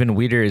itself. Even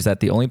weirder is that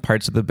the only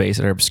parts of the base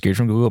that are obscured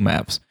from Google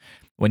Maps.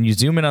 When you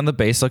zoom in on the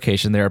base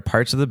location, there are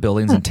parts of the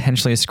buildings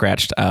intentionally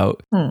scratched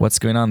out. What's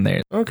going on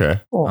there? Okay.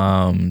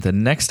 The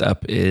next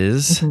up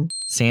is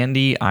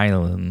Sandy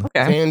Island.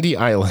 Okay. Sandy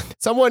Island.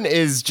 Someone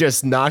is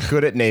just not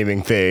good at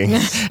naming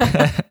things.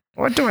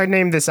 What do I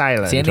name this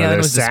island? Sandy Island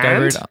was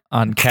discovered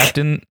on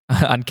Captain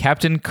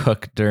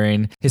Cook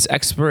during his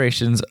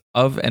explorations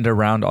of and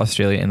around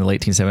Australia in the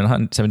late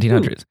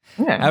 1700s.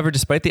 Yeah. However,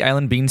 despite the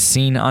island being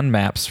seen on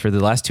maps for the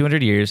last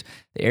 200 years,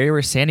 the area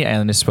where Sandy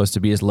Island is supposed to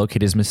be is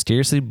located is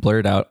mysteriously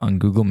blurred out on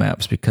Google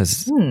Maps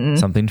because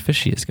something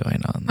fishy is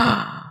going on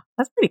there.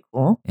 That's pretty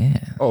cool.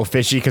 Yeah. Oh,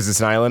 fishy because it's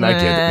an island? I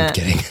get it. I'm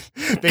kidding.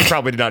 They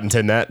probably did not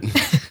intend that.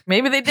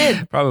 Maybe they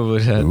did.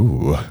 Probably did.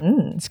 Ooh.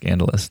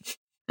 Scandalous.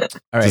 All This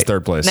is right.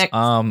 third place. Next.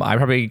 I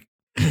probably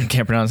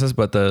can't pronounce this,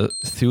 but the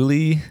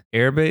Thule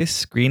Air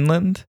Base,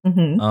 Greenland.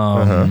 During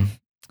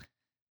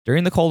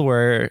the Cold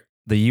War,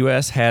 the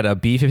U.S. had a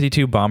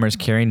B-52 bombers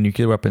carrying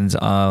nuclear weapons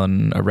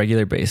on a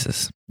regular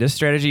basis. This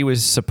strategy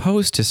was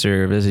supposed to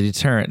serve as a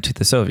deterrent to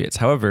the Soviets.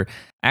 However,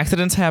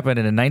 accidents happened,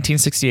 and in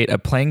 1968, a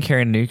plane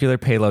carrying a nuclear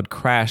payload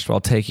crashed while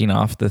taking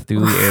off the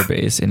Thule Air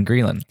Base in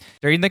Greenland.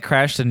 During the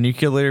crash, the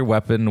nuclear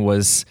weapon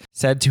was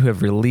said to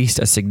have released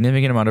a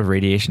significant amount of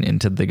radiation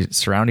into the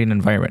surrounding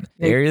environment.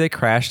 The area that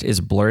crashed is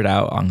blurred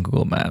out on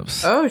Google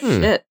Maps. Oh,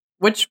 shit.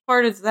 Which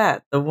part is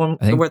that? The one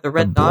where the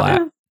red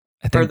dot is?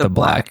 I think the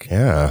black.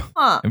 Yeah.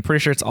 Huh. I'm pretty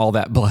sure it's all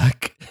that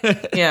black.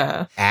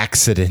 Yeah.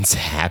 Accidents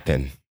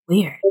happen.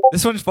 Weird.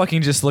 This one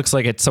fucking just looks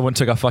like someone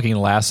took a fucking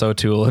lasso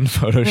tool in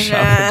Photoshop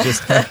and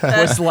just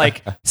was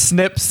like,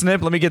 snip,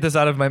 let me get this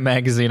out of my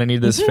magazine. I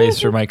need this face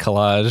for my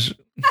collage.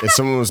 If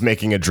someone was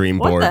making a dream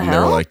What board the and they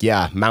were hell? like,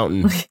 yeah,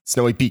 mountain,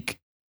 snowy peak.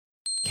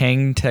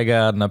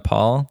 Kangtega,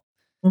 Nepal.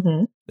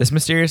 This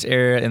mysterious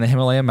area in the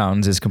Himalaya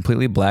mountains is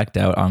completely blacked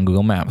out on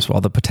Google Maps. While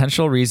the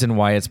potential reason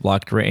why it's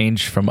blocked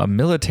range from a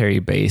military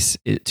base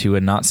to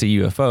a Nazi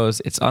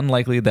UFOs, it's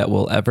unlikely that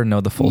we'll ever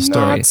know the full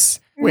story.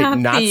 Wait,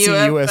 Nazi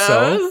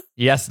USO?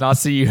 Yes,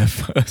 Nazi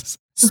UFOs.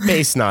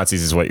 Space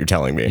Nazis is what you're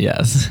telling me.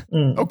 Yes.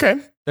 Okay.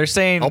 They're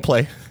saying... I'll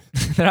play.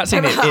 They're not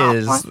saying it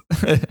is.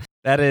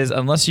 That is,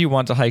 unless you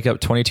want to hike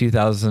up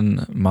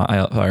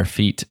 22,000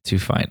 feet to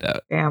find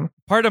out. Damn.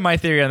 Part of my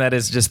theory on that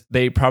is just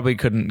they probably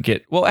couldn't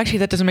get... Well, actually,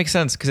 that doesn't make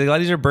sense because a lot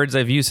of these are bird's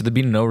eye views, so there'd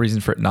be no reason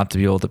for it not to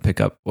be able to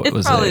pick up what It's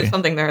was probably there.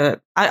 something there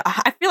that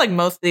I feel like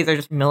most of these are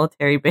just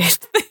military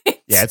based things.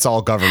 Yeah, it's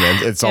all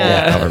government. It's all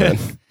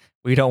government.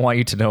 We don't want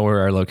you to know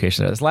where our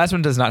location is. Last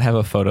one does not have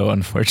a photo,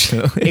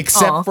 unfortunately.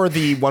 Except for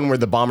the one where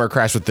the bomber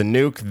crashed with the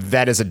nuke.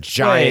 That is a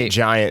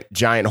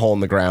giant hole in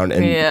the ground,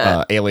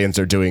 and aliens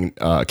are doing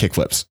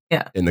kickflips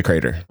in the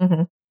crater.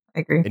 I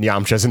agree. And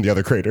Yamcha's in the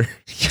other crater.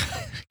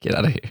 Get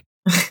out of here.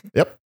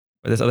 Yep.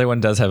 But this other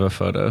one does have a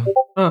photo.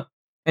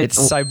 It's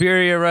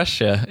Siberia,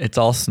 Russia. It's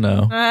all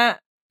snow.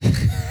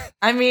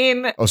 I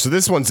mean... Oh, so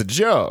this one's a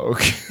joke.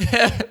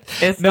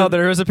 No,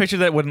 there was a picture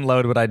that wouldn't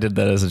load, but I did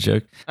that as a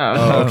joke.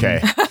 Oh,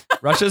 okay.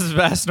 Russia's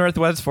vast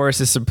northwest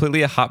forest is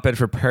completely a hotbed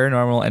for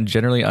paranormal and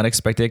generally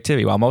unexpected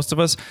activity. While most of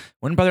us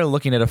wouldn't bother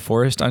looking at a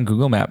forest on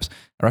Google Maps,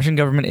 the Russian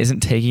government isn't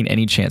taking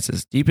any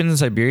chances. Deep in the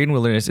Siberian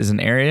wilderness is an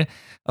area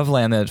of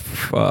land that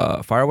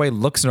far away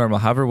looks normal.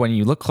 However, when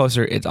you look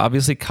closer, it's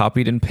obviously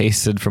copied and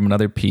pasted from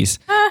another piece.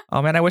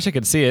 Oh man, I wish I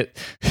could see it.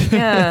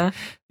 Yeah.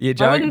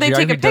 Why wouldn't they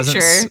take a doesn't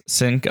picture?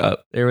 sync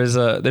up. There's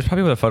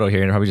probably a photo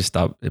here and it probably just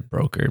stopped. It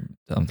broke or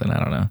something. I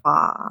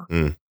don't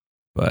know.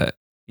 But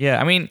yeah,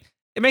 I mean,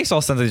 it makes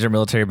all sense that these are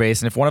military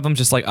based. And if one of them's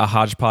just like a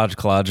hodgepodge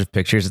collage of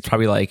pictures, it's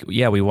probably like,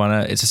 yeah,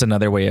 it's just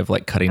another way of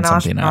like cutting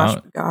something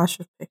out. Gosh,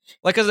 of pictures.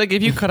 Like, cause like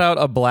if you cut out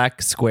a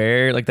black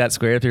square, like that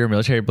square if you're a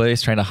military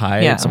base trying to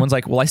hide, someone's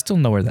like, well, I still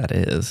know where that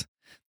is.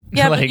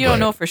 Yeah, Like, but you don't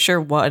know for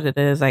sure what it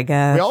is, I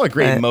guess. We all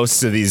agree but-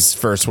 most of these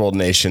first world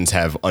nations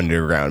have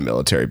underground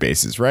military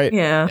bases, right?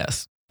 Yeah.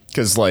 Yes.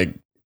 Because, like,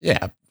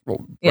 yeah.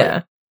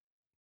 Yeah.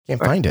 Can't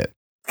find it.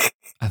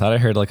 I thought I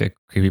heard like a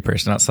creepy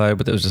person outside,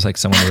 but it was just like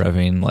someone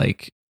revving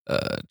like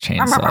a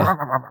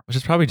chainsaw, which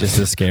is probably just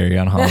as scary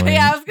on Halloween.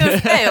 Yeah, I was going to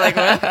say, like,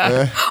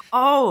 what?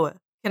 Oh,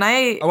 can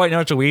I... Oh, wait, no,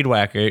 it's a weed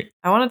whacker.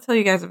 I want to tell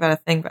you guys about a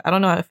thing, but I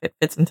don't know if it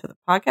fits into the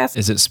podcast.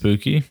 Is it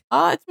spooky?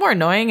 It's more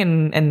annoying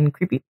and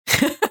creepy.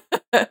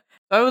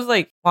 So I was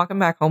like walking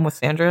back home with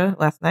Sandra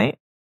last night,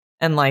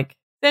 and like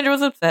Sandra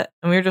was upset,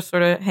 and we were just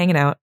sort of hanging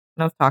out,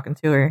 and I was talking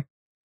to her,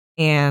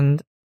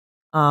 and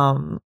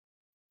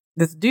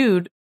this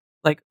dude,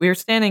 like, we were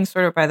standing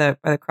sort of by the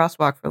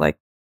crosswalk for like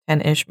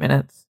 10-ish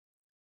minutes.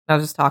 I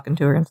was just talking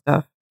to her and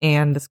stuff,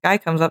 and this guy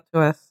comes up to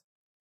us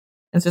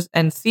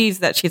and sees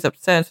that she's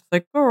upset. She's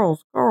like,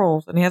 girls,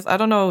 and he has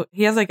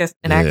like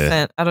an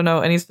accent, I don't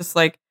know, and he's just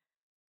like,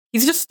 he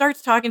just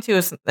starts talking to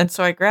us, and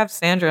so I grab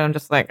Sandra and I'm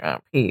just like, oh,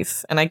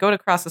 peace, and I go to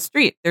cross the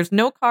street. There's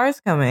no cars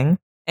coming,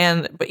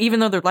 but even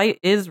though the light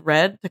is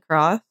red to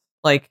cross,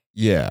 like,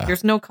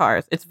 there's no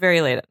cars. It's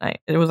very late at night.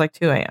 It was like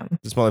 2 a.m.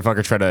 This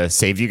motherfucker tried to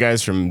save you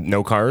guys from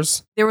no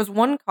cars? There was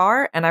one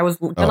car, and I was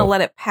gonna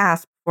let it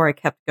pass before I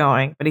kept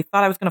going, but he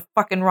thought I was gonna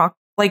fucking rock.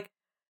 Like,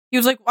 he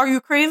was like, "Are you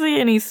crazy?"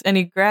 And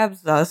he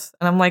grabs us,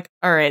 and I'm like,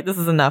 "All right, this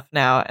is enough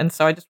now." And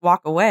so I just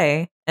walk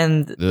away,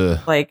 and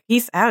like,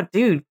 peace out,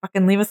 dude.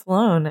 Fucking leave us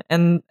alone.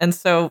 And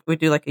so we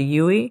do like a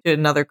U-turn to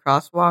another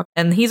crosswalk,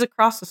 and he's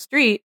across the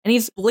street, and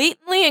he's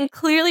blatantly and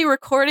clearly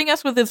recording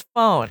us with his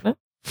phone.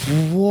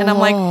 And I'm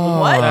like,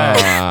 what?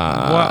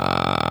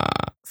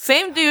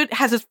 Same dude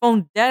has his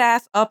phone dead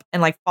ass up and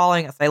like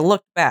following us. I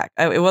looked back.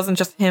 It wasn't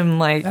just him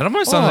like. That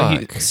almost sounds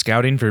like he's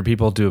scouting for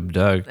people to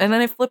abduct. And then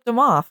I flipped him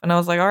off, and I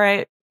was like, all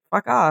right,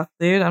 fuck off,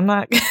 dude. I'm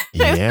not.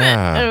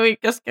 Yeah. And we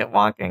just kept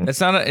walking.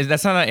 That's not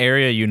an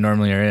area you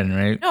normally are in,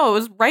 right? No, it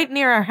was right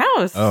near our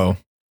house. Oh.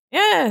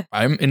 Yeah.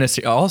 I'm in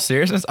all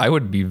seriousness, I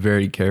would be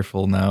very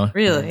careful now.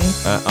 Really?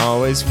 I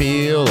always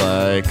feel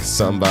like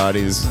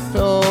somebody's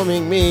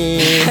filming me.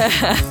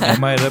 They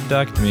might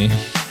abduct me.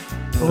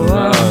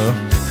 Whoa.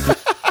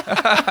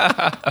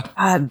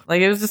 God,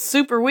 like, it was just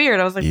super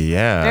weird. I was like,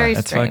 very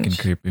that's strange.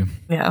 fucking creepy.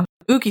 Yeah.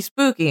 Ookie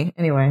spooky.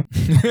 Anyway.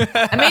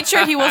 I made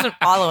sure he wasn't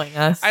following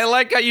us. I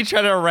like how you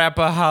try to wrap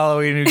a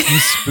Halloween ookie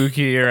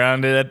spooky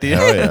around it at the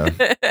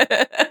end.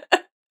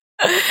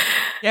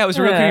 Yeah, it was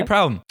a real creepy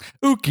problem.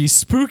 Ookie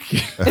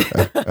spooky.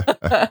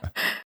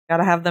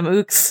 Gotta have them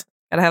ooks.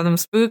 Gotta have them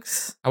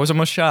spooks. I was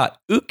almost shot.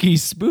 Ookie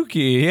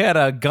spooky. He had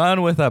a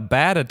gun with a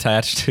bat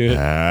attached to it.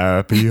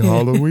 Happy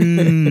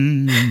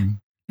Halloween.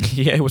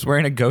 Yeah, he was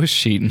wearing a ghost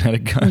sheet and had a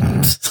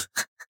gun.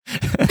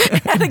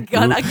 Had a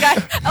gun. A guy.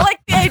 I like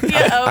the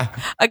idea of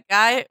a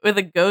guy with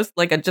a ghost,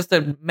 like just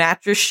a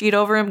mattress sheet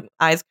over him,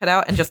 eyes cut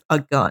out, and just a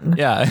gun.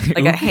 Yeah,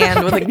 like a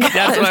hand with a gun.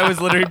 That's what I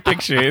was literally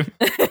picturing.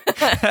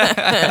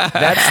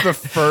 That's the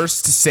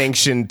first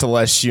sanctioned to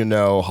let you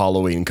know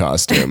Halloween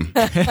costume.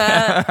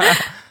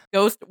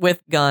 Ghost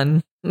with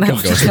gun.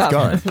 Ghost with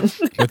gun.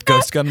 With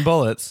ghost gun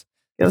bullets.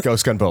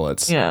 Ghost gun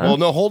bullets. Yeah. Well,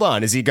 no, hold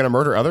on. Is he going to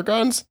murder other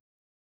guns?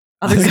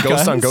 Other Ghost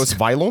guns? on ghost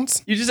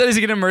violence? You just said, is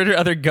he going to murder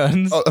other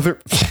guns? Oh,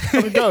 other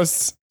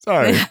ghosts.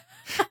 Sorry.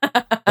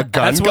 A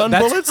gun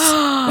bullets?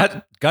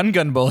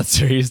 Gun bullets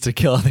are used to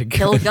kill other guns.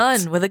 Kill a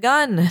gun with a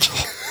gun.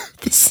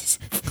 This is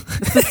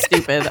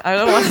stupid. I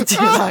don't want to do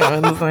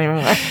this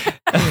anymore.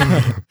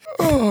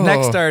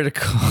 Next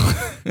article.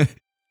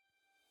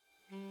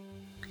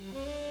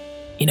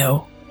 You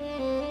know,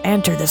 I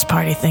enter this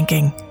party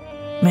thinking,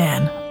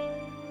 man,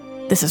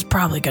 this is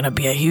probably going to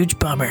be a huge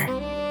bummer.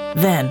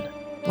 Then,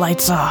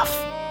 lights off.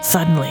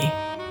 Suddenly,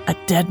 a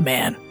dead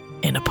man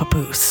in a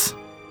papoose.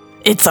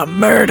 It's a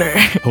murder.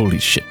 Holy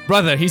shit.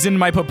 Brother, he's in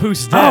my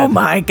papoose dead. Oh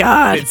my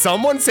God. Did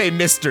someone say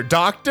Mr.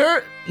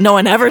 Doctor? No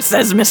one ever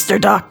says Mr.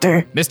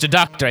 Doctor. Mr.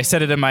 Doctor, I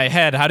said it in my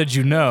head. How did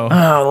you know?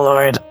 Oh,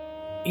 Lord.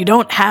 You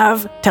don't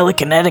have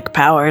telekinetic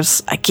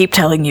powers. I keep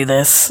telling you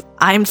this.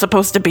 I'm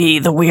supposed to be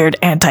the weird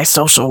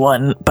antisocial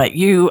one, but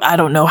I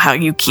don't know how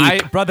you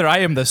keep... Brother, I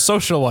am the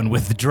social one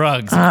with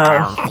drugs. Oh,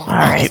 all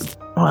right.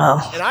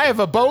 Well... And I have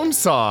a bone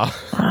saw.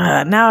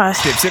 Now...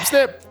 Snip, snip,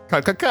 snip.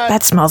 Cut, cut, cut.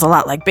 That smells a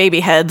lot like baby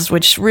heads,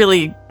 which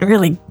really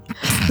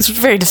is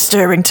very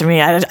disturbing to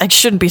me. I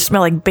shouldn't be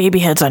smelling baby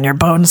heads on your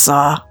bone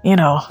saw, you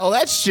know. Oh,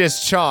 that's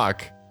just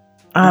chalk.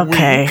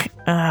 Okay.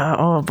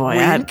 Oh, boy.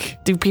 Wink.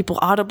 Do people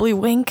audibly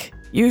wink?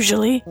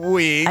 Usually?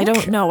 Wink. I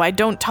don't know. I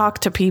don't talk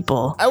to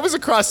people. I was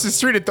across the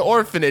street at the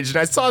orphanage, and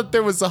I saw that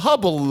there was a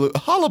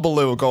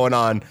hullabaloo going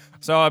on.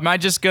 So am I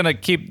just going to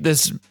keep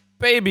this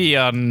baby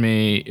on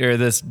me, or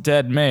this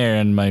dead mare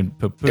in my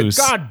papoose?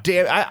 God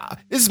damn,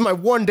 this is my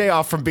one day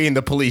off from being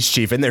the police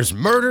chief, and there's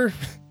murder?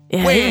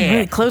 Yeah, you're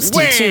really close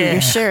to you,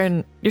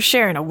 too. You're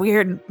sharing a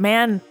weird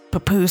man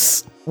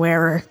papoose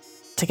wearer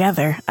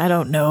together. I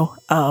don't know.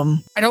 I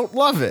don't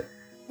love it.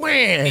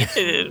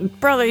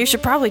 Brother, you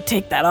should probably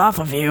take that off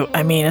of you.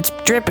 I mean, it's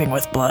dripping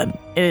with blood.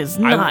 It is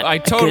not I a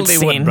good totally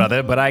scene. would,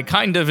 brother, but I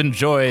kind of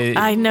enjoy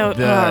I know,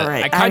 all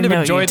right. I kind of know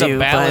enjoy you the do,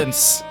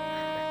 balance.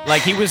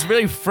 Like, he was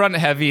really front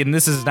heavy, and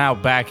this is now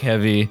back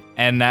heavy,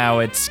 and now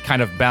it's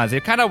kind of balanced.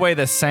 They kind of weigh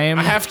the same.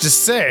 I have to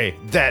say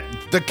that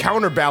the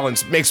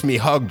counterbalance makes me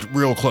hugged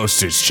real close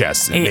to his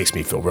chest. It makes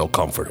me feel real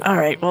comfortable. All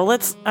right, well,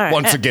 let's... All right.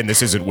 Once again,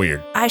 this isn't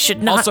weird. I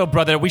should not... Also,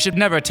 brother, we should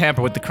never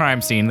tamper with the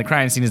crime scene. The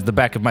crime scene is the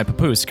back of my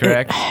papoose,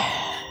 correct?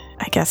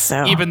 I guess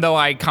so. Even though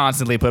I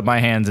constantly put my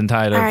hands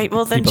inside of All right,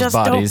 well then people's just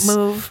bodies. don't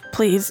move,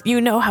 please. You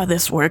know how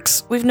this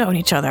works. We've known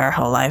each other our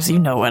whole lives. You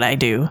know what I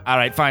do. All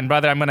right, fine,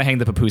 brother. I'm gonna hang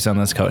the papoose on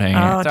this coat hanger.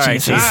 Oh, It's all right,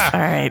 Jesus. Chief.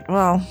 All right,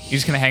 well. You're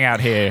just gonna hang out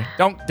here.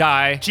 Don't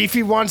die.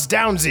 Chiefy wants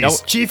downsies.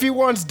 Nope. Chiefy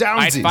wants All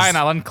right, downsies. fine.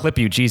 I'll unclip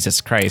you.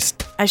 Jesus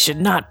Christ. I should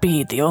not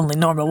be the only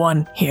normal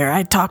one here.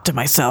 I talk to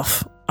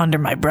myself under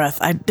my breath.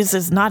 This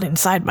is not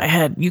inside my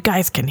head. You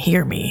guys can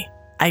hear me.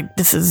 I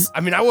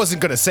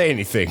wasn't gonna say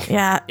anything.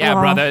 Yeah, Yeah,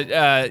 well,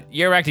 brother.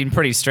 You're acting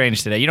pretty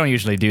strange today. You don't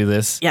usually do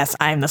this. Yes,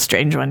 I'm the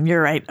strange one.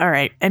 You're right. All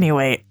right.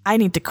 Anyway, I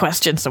need to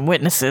question some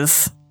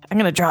witnesses. I'm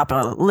going to drop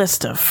a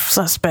list of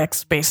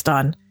suspects based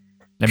on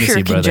Let me pure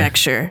see, brother.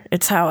 conjecture.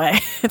 It's how I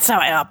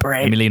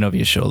operate. Let me lean over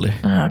your shoulder.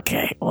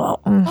 Okay.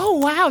 Well. Oh,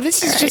 wow.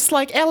 This is just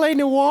like L.A.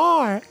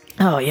 Noire.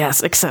 Oh,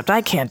 yes, except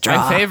I can't draw.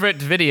 My favorite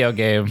video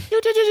game.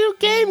 You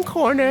game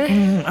corner.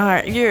 All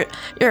right,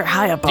 you're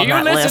high up on Do you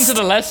that listen list. to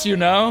the less you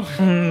know?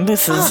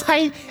 This is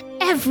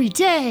every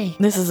day.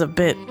 This is a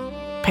bit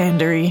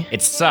pandery.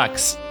 It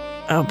sucks.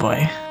 Oh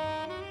boy.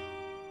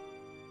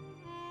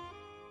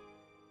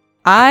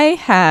 I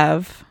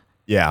have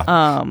Yeah.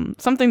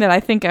 something that I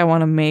think I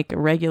want to make a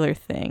regular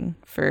thing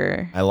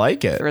for. I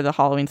like it. For the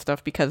Halloween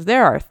stuff, because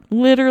there are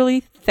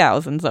literally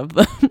thousands of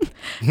them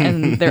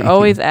and they're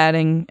always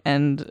adding,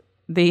 and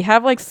they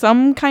have like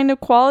some kind of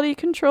quality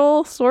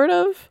control sort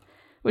of,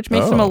 which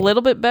makes them a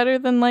little bit better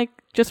than like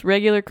just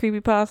regular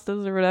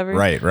creepypastas or whatever.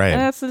 Right.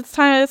 And it's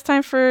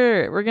time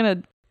for, we're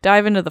going to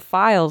dive into the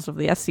files of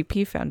the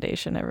SCP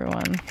Foundation,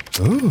 everyone.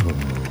 Ooh. So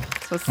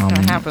what's going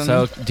to happen?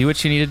 So do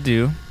what you need to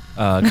do.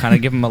 Kind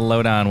of give them a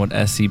lowdown what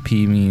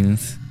SCP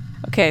means.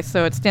 Okay,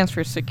 so it stands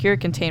for Secure,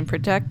 Contain,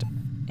 Protect,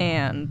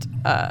 and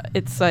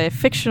it's a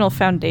fictional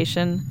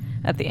foundation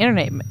that the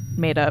internet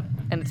made up,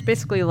 and it's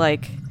basically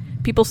like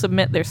people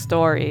submit their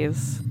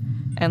stories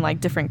and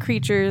like different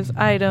creatures,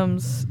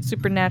 items,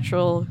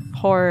 supernatural,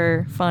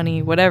 horror,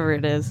 funny, whatever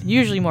it is,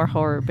 usually more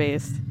horror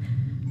based.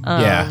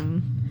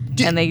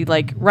 And they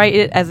like write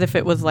it as if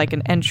it was like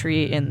an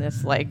entry in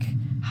this like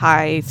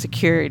high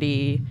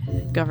security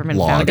government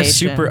Like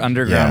foundation. a super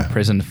underground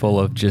prison full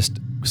of just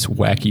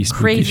wacky,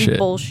 spooky crazy shit.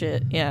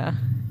 bullshit. Yeah.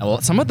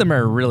 Well, some of them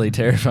are really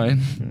terrifying.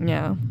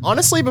 Yeah.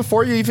 Honestly,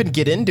 before you even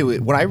get into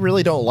it, what I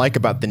really don't like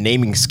about the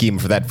naming scheme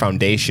for that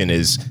foundation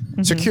is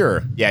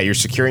secure. Yeah, you're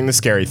securing the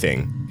scary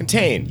thing.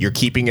 Contain, you're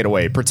keeping it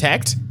away.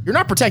 Protect, you're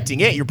not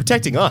protecting it, you're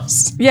protecting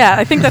us. Yeah,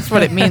 I think that's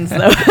what it means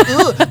though.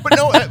 But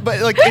no,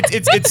 but like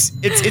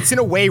it's in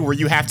a way where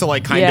you have to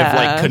like kind of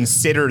like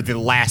consider the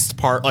last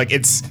part. Like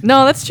it's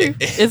No, that's true.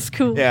 It's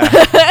cool. Yeah.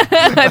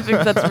 I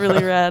think that's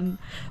really rad.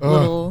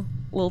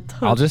 Little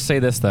touch. I'll just say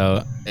this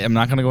though. I'm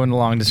not going to go into a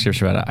long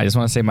description about it. I just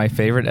want to say my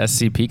favorite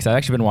SCP, because I've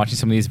actually been watching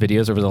some of these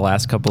videos over the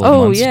last couple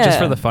of months just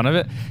for the fun of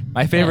it.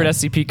 My favorite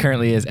SCP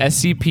currently is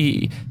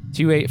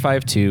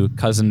SCP-2852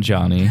 Cousin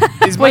Johnny.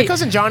 Is my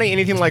cousin Johnny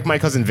anything like my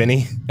cousin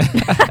Vinny?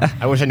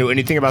 I wish I knew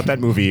anything about that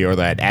movie or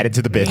that added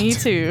to the bit. Me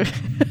too.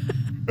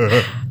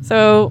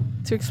 So,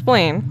 to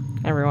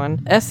explain, everyone,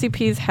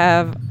 SCPs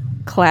have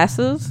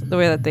classes, the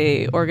way that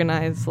they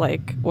organize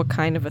like what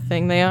kind of a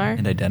thing they are.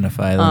 And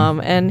identify them.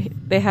 And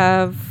they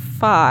have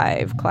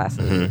 5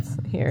 classes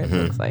here, it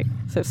looks like.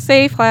 So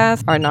safe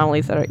class are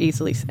anomalies that are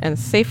easily and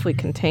safely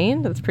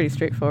contained. That's pretty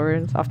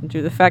straightforward. It's often due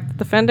to the fact that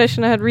the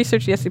Foundation had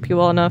researched the SCP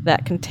well enough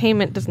that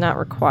containment does not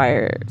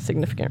require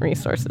significant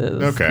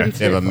resources. Okay.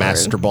 They have a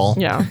master ball.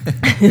 Yeah.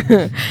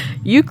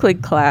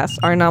 Euclid class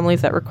are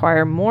anomalies that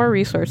require more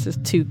resources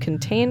to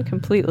contain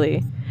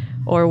completely,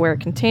 or where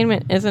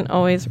containment isn't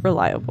always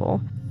reliable.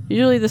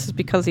 Usually this is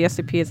because the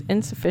SCP is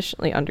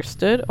insufficiently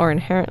understood or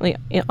inherently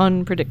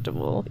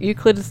unpredictable.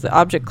 Euclid is the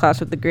object class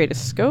with the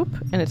greatest scope,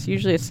 and it's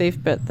usually a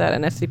safe bet that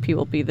an SCP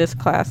will be this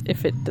class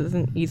if it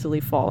doesn't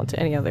easily fall into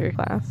any other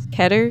class.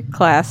 Keter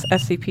class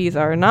SCPs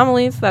are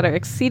anomalies that are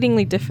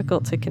exceedingly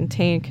difficult to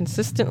contain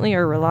consistently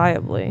or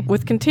reliably,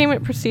 with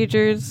containment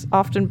procedures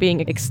often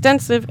being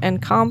extensive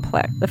and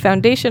complex. The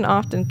Foundation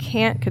often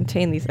can't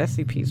contain these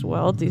SCPs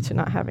well due to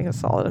not having a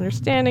solid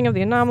understanding of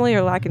the anomaly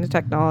or lacking the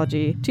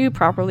technology to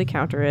properly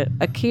counter it.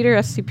 A Keter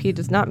SCP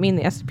does not mean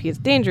the SCP is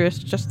dangerous,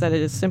 just that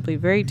it is simply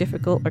very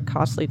difficult or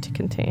costly to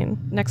contain.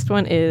 Next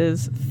one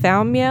is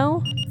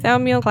Thaumiel.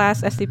 Thaumiel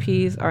class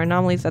SCPs are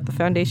anomalies that the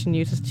Foundation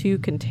uses to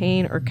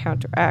contain or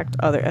counteract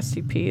other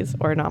SCPs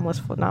or anomalous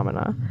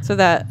phenomena. So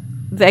that,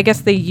 I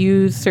guess they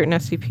use certain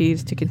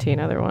SCPs to contain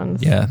other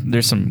ones. Yeah,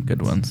 there's some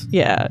good ones.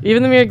 Yeah,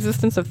 even the mere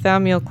existence of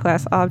Thaumiel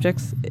class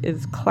objects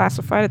is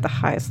classified at the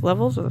highest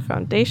levels of the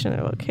Foundation.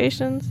 Their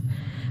locations,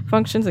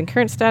 functions, and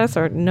current status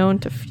are known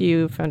to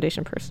few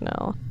Foundation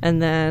personnel.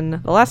 And then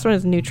the last one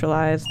is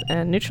neutralized.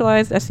 And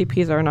neutralized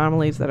SCPs are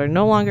anomalies that are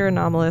no longer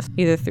anomalous,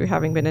 either through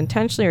having been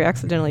intentionally or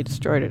accidentally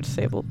destroyed or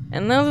disabled.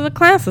 And those are the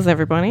classes,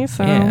 everybody.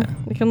 So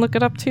you can look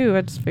it up too.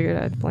 I just figured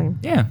I'd blame.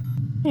 Yeah.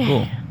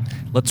 Cool.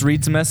 Let's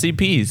read some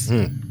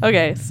SCPs.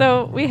 Okay,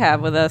 so we have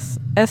with us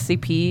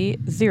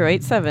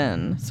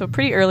SCP-087. So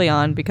pretty early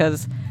on,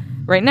 because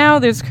Right now,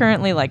 there's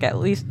currently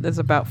there's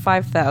about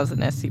 5,000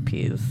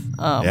 SCPs.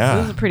 So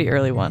this is a pretty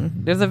early one.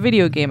 There's a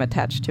video game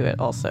attached to it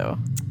also,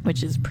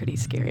 which is pretty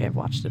scary. I've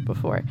watched it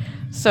before.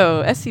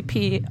 So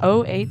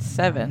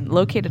SCP-087,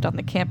 located on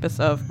the campus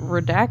of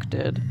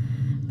Redacted.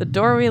 The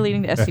doorway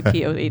leading to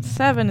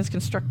SCP-087 is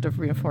constructed of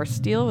reinforced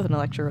steel with an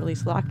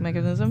electro-release lock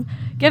mechanism.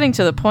 Getting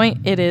to the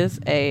point, it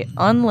is a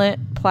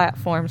unlit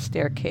platform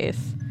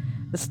staircase.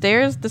 The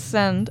stairs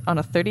descend on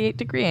a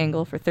 38-degree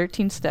angle for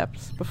 13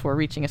 steps before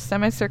reaching a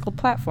semicircle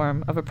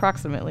platform of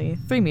approximately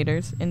 3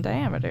 meters in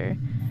diameter.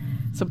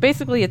 So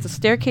basically, it's a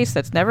staircase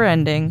that's never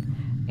ending,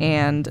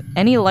 and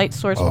any light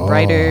source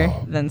brighter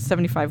than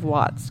 75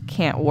 watts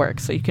can't work.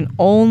 So you can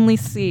only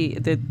see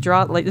the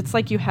draw. It's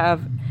like you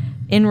have,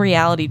 in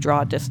reality,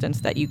 draw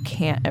distance that you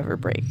can't ever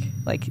break.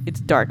 Like, it's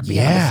dark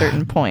beyond a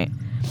certain point.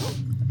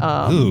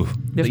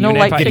 There's no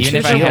light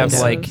fixtures.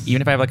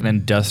 Even if I have an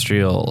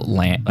industrial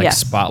lamp,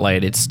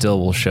 spotlight, it still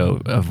will show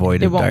a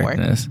void of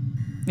darkness.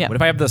 Yeah. What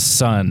if I have the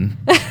sun?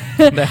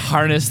 They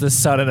harness the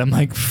sun, and I'm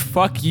like,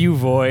 "Fuck you,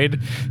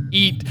 void,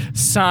 eat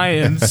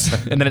science,"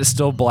 and then it's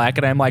still black,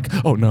 and I'm like,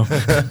 "Oh no,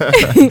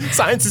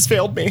 science has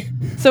failed me."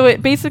 So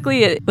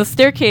the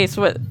staircase.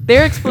 What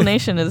their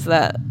explanation is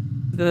that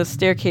the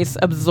staircase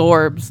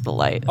absorbs the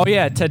light. Oh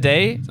yeah,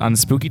 today on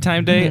Spooky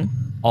Time Day,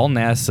 all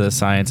NASA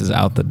science is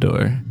out the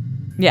door.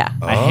 Yeah.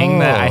 I hang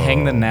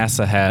the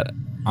NASA hat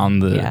on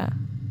the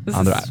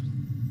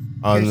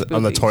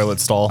on the toilet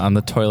stall. On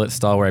the toilet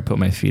stall where I put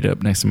my feet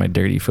up next to my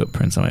dirty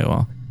footprints on my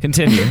wall.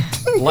 Continue.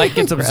 Light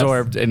gets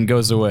absorbed and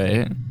goes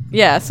away.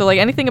 Yeah, so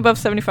anything above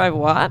 75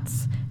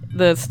 watts,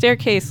 the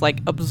staircase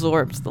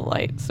absorbs the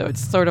light. So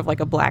it's sort of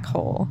like a black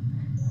hole.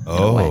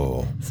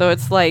 Oh. So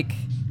it's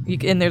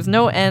and there's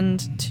no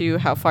end to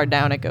how far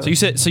down it goes.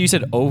 So you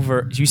said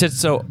over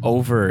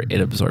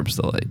it absorbs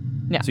the light.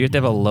 Yeah. So you have to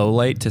have a low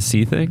light to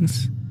see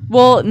things?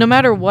 Well, no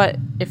matter what,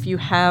 if you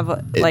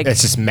have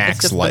it's just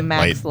max light. The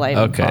max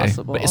light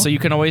possible. So you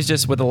can always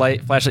just with a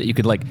flashlight you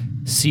could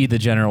see the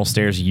general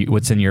stairs,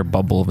 what's in your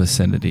bubble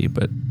vicinity.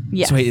 But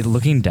yes. So wait,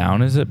 looking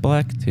down, is it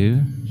black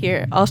too?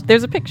 Here,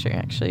 there's a picture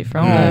actually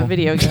from the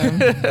video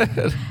game,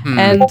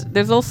 and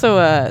there's also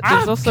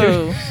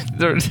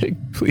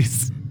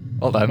Please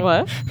hold on.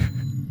 What?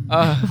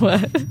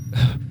 What?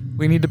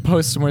 We need to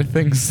post some more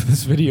things so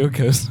this video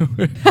goes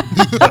somewhere.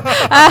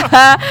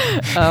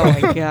 Oh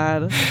my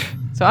god.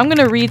 So I'm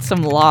going to read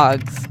some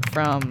logs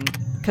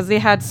because they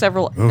had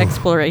several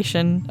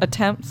exploration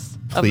attempts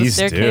of the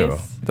staircase. Do.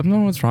 I don't know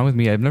what's wrong with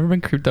me. I've never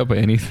been creeped out by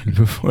anything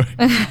before.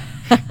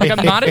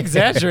 I'm not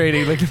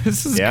exaggerating.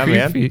 This is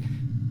creepy. Man.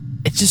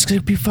 It's just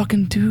gonna be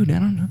fucking dude. I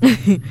don't know.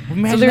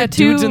 Imagine that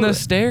dude's in the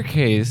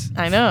staircase.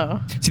 I know.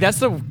 See, that's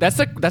the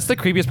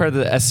creepiest part of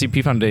the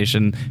SCP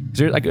Foundation.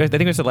 I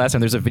think we said last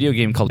time. There's a video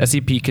game called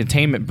SCP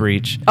Containment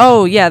Breach.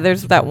 Oh yeah,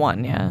 there's that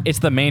one. Yeah. It's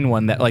the main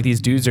one that these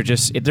dudes are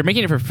they're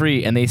making it for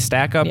free and they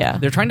stack up. Yeah.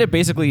 They're trying to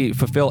basically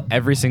fulfill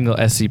every single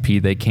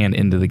SCP they can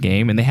into the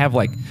game, and they have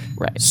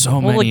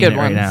so many good in it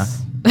right ones. now.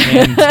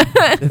 And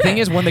the thing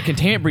is, when the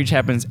containment breach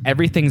happens,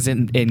 everyth's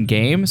in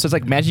game. So it's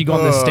imagine you go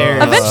on the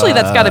stairs. Eventually,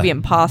 that's got to be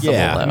impossible.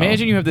 Yeah. Though.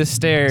 Imagine you have the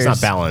stairs.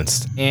 It's not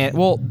balanced. And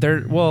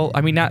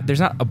there's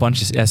not a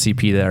bunch of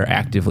SCP that are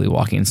actively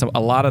walking. So a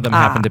lot of them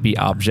happen to be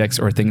objects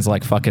or things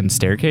like fucking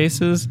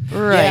staircases.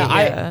 Right.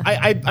 Yeah.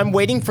 I'm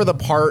waiting for the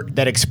part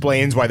that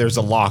explains why there's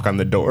a lock on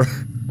the door.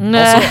 Nah.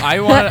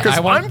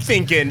 Also, I'm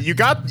thinking you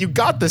got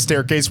the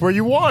staircase where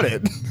you want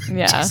it.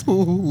 Yeah. Just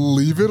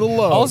leave it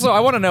alone. Also,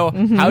 I want to know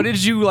how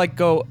did you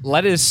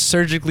let us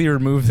surgically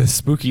remove the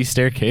spooky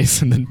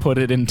staircase and then put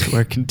it into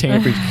our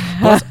containment breach?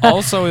 Let's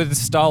also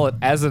install it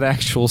as an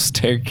actual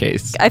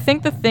staircase. I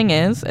think the thing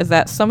is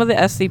that some of the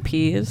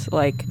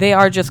SCPs they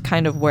are just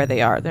kind of where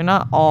they are. They're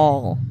not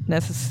all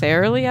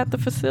necessarily at the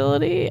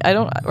facility.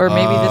 Or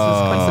maybe this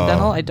is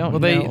coincidental. I don't know.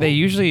 Well, they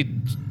usually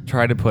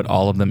try to put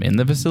all of them in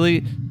the facility.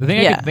 The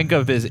thing I could think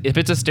of is if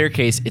it's a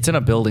staircase, it's in a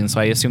building, so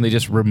I assume they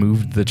just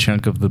removed the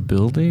chunk of the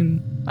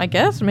building. I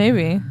guess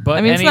maybe.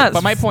 But it's not.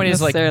 But my point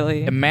is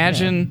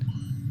imagine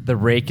the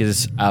rake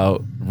is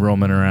out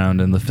roaming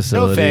around in the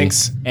facility. No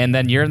thanks. And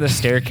then you're in the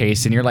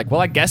staircase and you're like,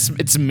 well, I guess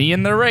it's me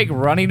and the rake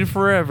running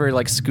forever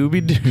like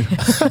Scooby-Doo.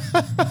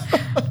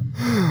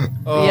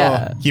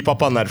 Yeah. Keep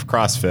up on that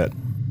CrossFit.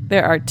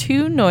 There are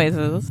 2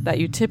 noises that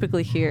you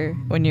typically hear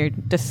when you're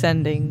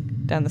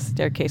descending down the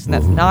staircase, and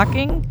that's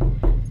knocking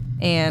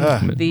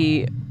and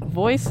the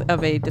voice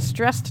of a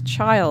distressed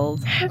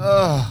child.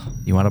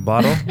 You want a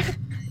bottle?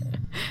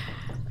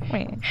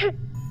 Wait.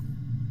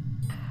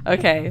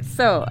 Okay,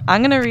 so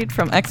I'm going to read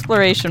from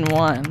Exploration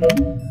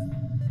 1.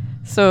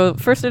 So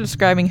first they're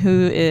describing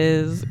who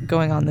is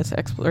going on this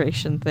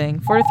exploration thing.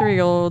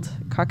 43-year-old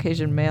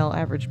Caucasian male,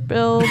 average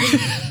build.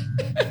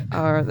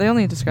 They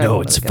only describe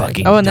No, it's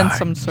fucking and then dark.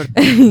 some sort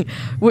of...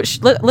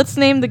 let's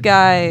name the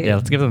guy... Yeah,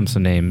 let's give them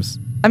some names.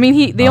 I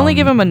mean, they only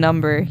give him a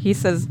number. He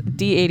says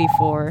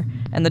D84.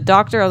 And the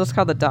doctor, I'll just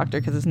call the doctor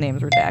because his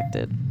name's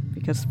redacted.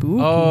 because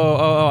spooky.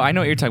 Oh, I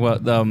know what you're talking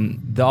about.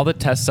 All the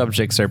test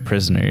subjects are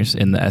prisoners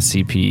in the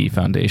SCP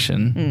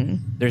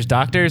Foundation. There's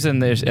doctors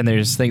and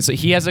there's things. So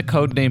he has a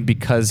code name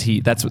because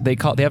that's what they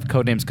have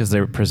code names because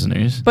they're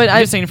prisoners. But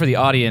I'm just saying for the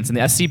audience, in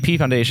the SCP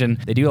Foundation,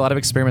 they do a lot of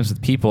experiments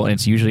with people, and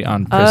it's usually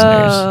on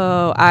prisoners.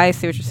 Oh, I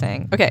see what you're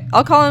saying. Okay,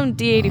 I'll call him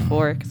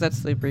D84 because that's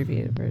the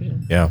abbreviated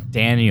version. Yeah.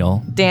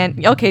 Daniel.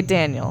 Okay,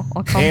 Daniel.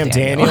 I'll call him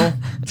Daniel.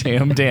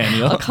 Damn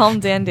Daniel. I'll call him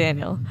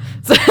Daniel.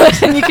 So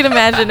and you can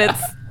imagine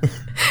it's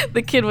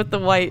the kid with the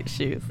white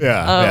shoes.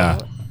 Yeah.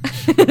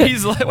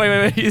 He's like,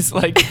 wait. He's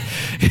like,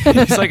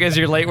 is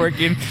your light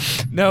working?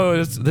 No,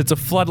 it's a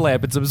flood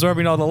lamp. It's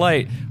absorbing all the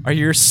light. Are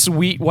your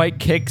sweet white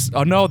kicks?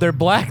 Oh no, they're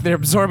black. They're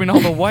absorbing all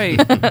the white.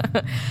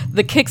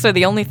 The kicks are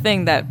the only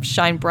thing that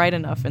shine bright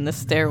enough in the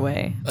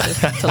stairway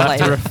to light.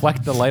 To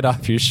reflect the light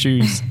off your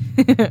shoes.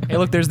 Hey,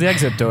 look, there's the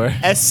exit door.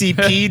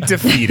 SCP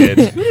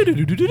defeated.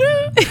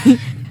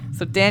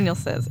 So Daniel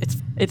says,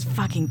 it's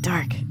fucking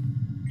dark.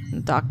 And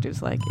the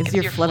doctor's like, is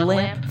your flood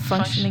lamp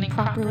functioning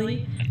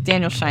properly?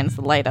 Daniel shines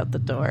the light out the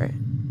door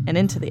and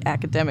into the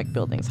academic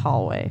building's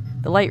hallway.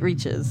 The light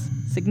reaches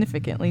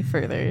significantly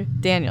further.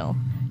 Daniel,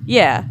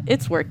 yeah,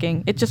 it's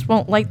working. It just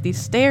won't light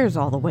these stairs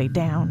all the way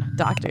down.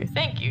 Doctor,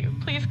 thank you.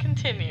 Please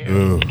continue.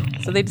 Ooh.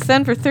 So they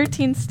descend for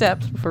 13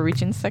 steps before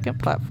reaching the second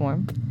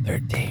platform.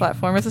 13.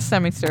 Platform is a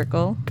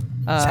semicircle.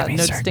 No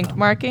distinct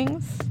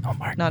markings. No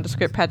markings.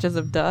 Nondescript patches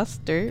of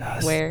dust, dirt,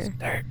 wear.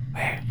 Where?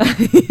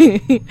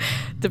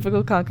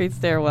 Typical concrete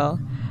stairwell.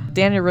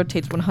 Daniel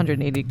rotates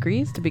 180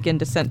 degrees to begin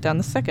descent down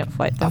the second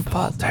flight, then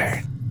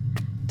pauses.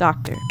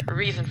 Doctor,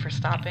 reason for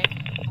stopping?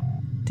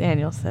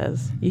 Daniel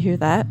says, you hear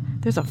that?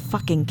 There's a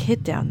fucking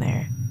kid down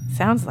there.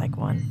 Sounds like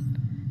one.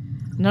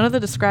 None of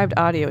the described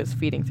audio is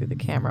feeding through the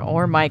camera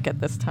or mic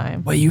at this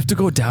time. Wait, you have to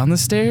go down the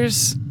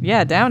stairs?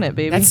 Yeah, down it,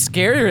 baby. That's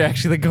scarier,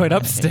 actually, than going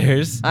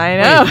upstairs. I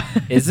know.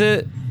 Wait, is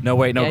it? No,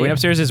 wait, no. Yeah, Going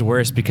upstairs is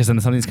worse because then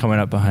something's coming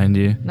up behind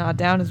you. Nah,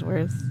 down is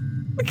worse.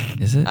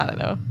 Is it? I don't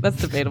know. That's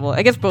debatable.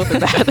 I guess both are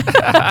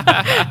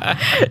bad.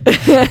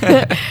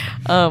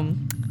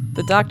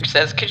 The doctor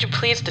says, could you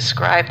please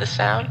describe the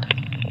sound?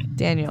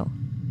 Daniel,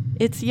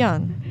 it's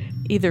young,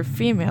 either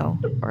female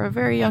or a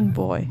very young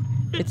boy.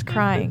 It's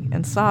crying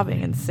and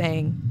sobbing and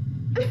saying,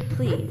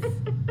 Please.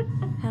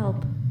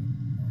 Help.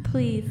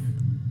 Please.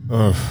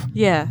 Ugh.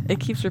 yeah, it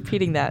keeps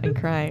repeating that and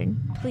crying.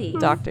 Please.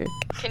 Doctor,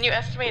 can you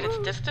estimate its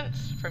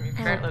distance from your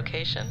current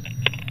location?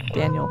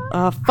 Daniel,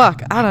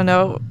 fuck, I don't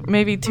know,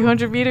 maybe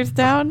 200 meters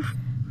down?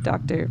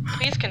 Doctor,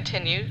 please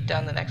continue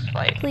down the next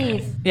flight.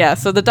 Please. Yeah,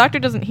 so the doctor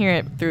doesn't hear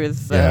it through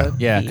his Yeah,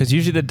 feed. because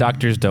usually the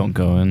doctors don't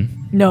go in.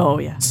 No,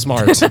 yeah.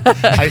 Smart.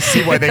 I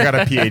see why they got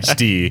a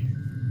PhD.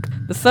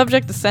 The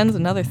subject descends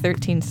another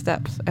 13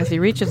 steps. As he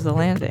reaches the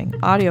landing,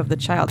 audio of the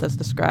child as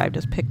described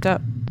is picked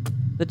up.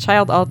 The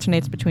child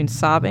alternates between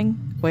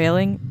sobbing,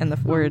 wailing, and the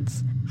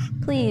words,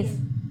 Please.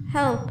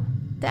 Help.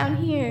 Down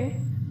here.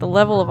 The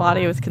level of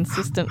audio is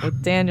consistent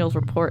with Daniel's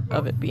report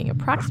of it being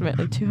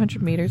approximately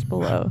 200 meters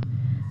below.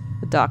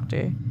 The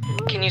doctor,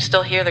 can you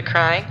still hear the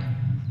crying?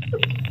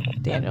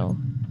 Daniel,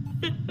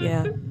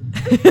 yeah.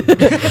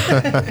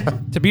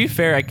 To be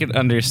fair, I can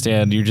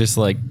understand you're just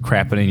like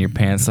crapping in your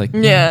pants, like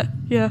Yeah.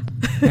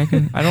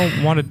 I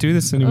don't want to do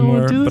this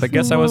anymore. But I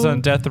guess I was on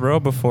death row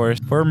before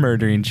for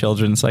murdering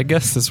children, so I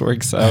guess this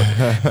works out.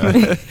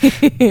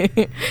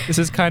 This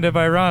is kind of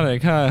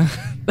ironic, huh?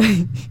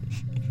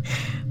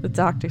 The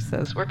doctor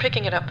says, we're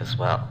picking it up as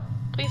well.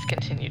 Please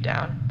continue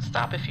down.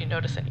 Stop if you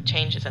notice any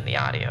changes in the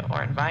audio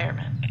or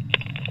environment.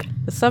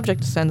 The subject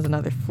descends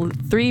another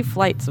 3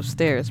 flights of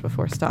stairs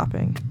before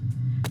stopping.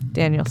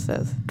 Daniel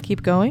says,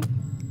 keep going?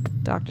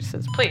 Doctor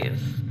says,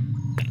 please.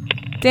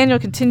 Daniel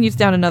continues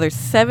down another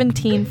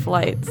 17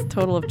 flights,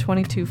 total of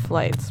 22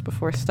 flights,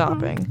 before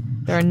stopping.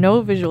 There are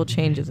no visual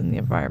changes in the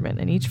environment,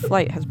 and each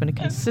flight has been a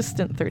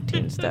consistent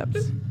 13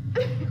 steps.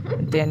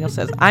 And Daniel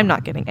says, I'm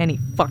not getting any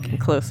fucking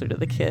closer to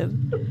the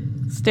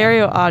kid.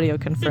 Stereo audio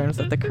confirms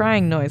that the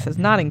crying noise has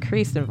not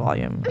increased in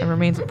volume and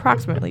remains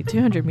approximately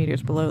 200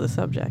 meters below the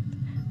subject.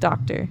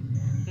 Doctor,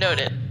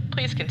 noted.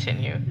 Please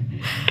continue.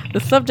 The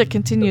subject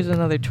continues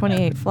another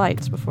 28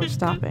 flights before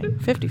stopping,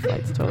 50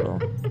 flights total.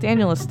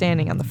 Daniel is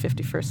standing on the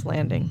 51st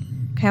landing,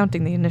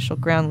 counting the initial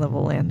ground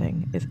level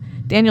landing.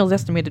 Daniel is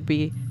estimated to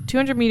be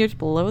 200 meters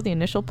below the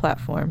initial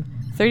platform.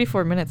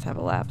 34 minutes have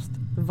elapsed.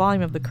 The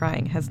volume of the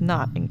crying has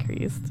not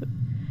increased.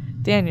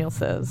 Daniel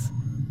says,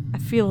 I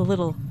feel a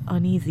little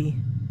uneasy.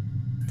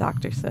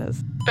 Doctor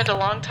says, spent a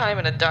long time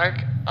in a dark,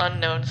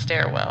 unknown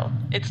stairwell.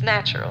 It's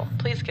natural.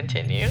 Please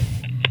continue.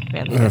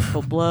 Man, they're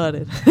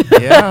full-blooded.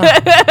 Yeah,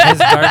 as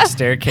dark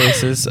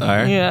staircases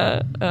are.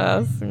 Yeah.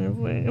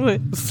 Seriously.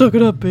 Suck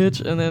it up,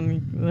 bitch. And then...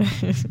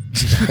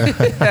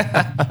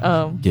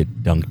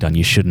 Get dunked on.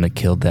 You shouldn't have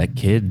killed that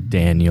kid,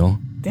 Daniel.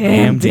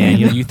 Damn,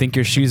 Daniel. You think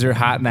your shoes are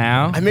hot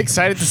now? I'm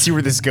excited to see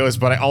where this goes,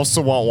 but I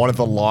also want one of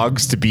the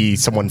logs to be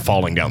someone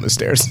falling down the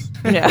stairs.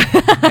 Yeah.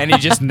 And it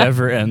just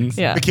never ends.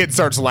 Yeah. The kid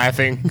starts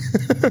laughing.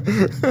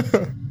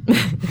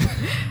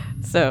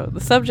 So, the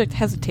subject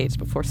hesitates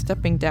before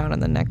stepping down on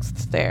the next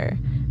stair.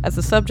 As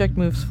the subject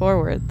moves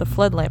forward, the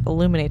floodlamp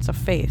illuminates a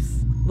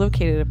face,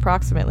 located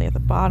approximately at the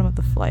bottom of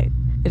the flight.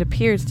 It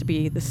appears to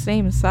be the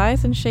same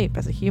size and shape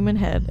as a human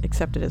head,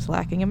 except it is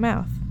lacking a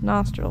mouth,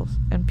 nostrils,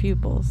 and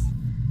pupils.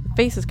 The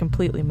face is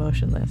completely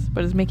motionless,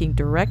 but is making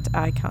direct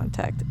eye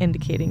contact,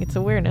 indicating its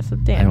awareness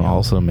of Daniel. I'm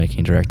also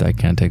making direct eye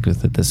contact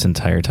with it this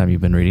entire time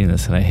you've been reading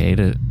this, and I hate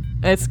it.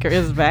 It's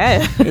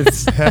bad.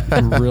 It's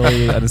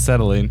really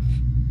unsettling.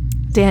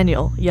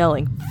 Daniel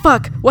yelling,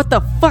 "Fuck! What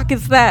the fuck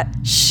is that?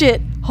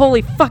 Shit!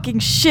 Holy fucking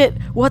shit!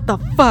 What the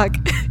fuck?"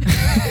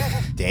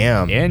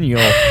 Damn. Daniel.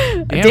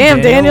 Damn,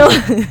 Daniel.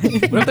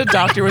 What if the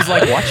doctor was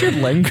like, watch your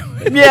language?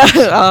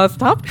 Yeah,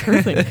 stop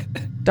cursing.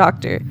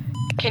 Doctor,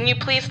 can you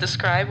please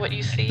describe what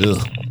you see?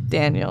 Ugh.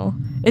 Daniel,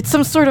 it's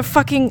some sort of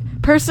fucking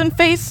person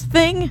face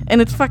thing, and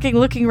it's fucking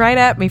looking right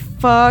at me.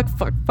 Fuck,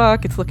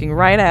 it's looking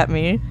right at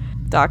me.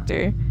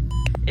 Doctor,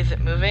 is it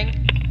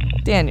moving?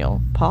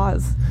 Daniel,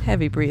 pause,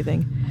 heavy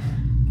breathing.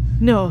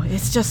 No,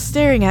 it's just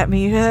staring at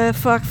me.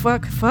 Fuck,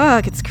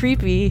 it's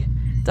creepy.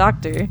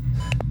 Doctor,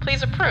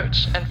 please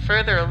approach and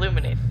further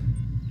illuminate.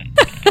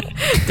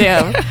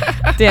 Damn.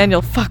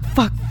 Daniel, fuck.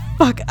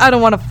 I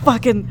don't want to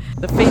fucking...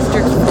 The face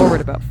jerks forward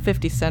about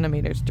 50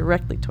 centimeters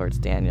directly towards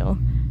Daniel.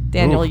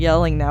 Daniel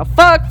yelling now,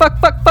 fuck.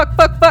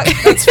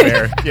 That's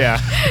fair, yeah.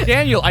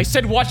 Daniel, I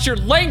said watch your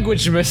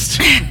language,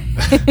 mister.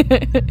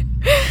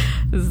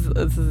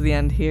 This is the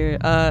end here.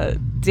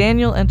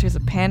 Daniel enters a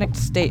panicked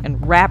state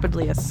and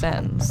rapidly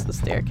ascends the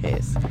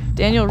staircase.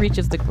 Daniel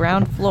reaches the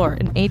ground floor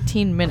in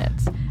 18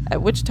 minutes,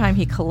 at which time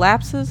he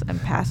collapses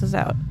and passes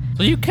out.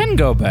 So you can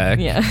go back.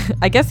 Yeah,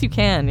 I guess you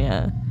can,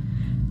 yeah.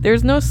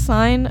 There's no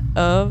sign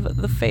of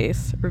the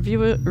face.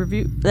 Review of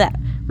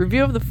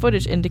the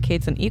footage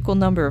indicates an equal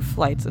number of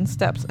flights and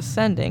steps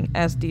ascending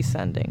as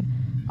descending.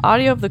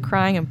 Audio of the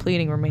crying and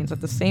pleading remains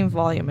at the same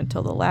volume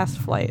until the last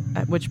flight,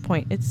 at which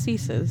point it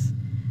ceases.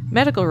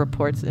 Medical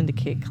reports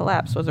indicate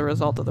collapse was a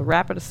result of the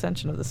rapid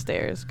ascension of the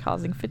stairs,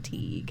 causing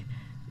fatigue.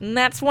 And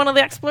that's one of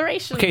the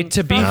explorations. Okay,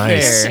 to be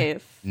Nice. fair,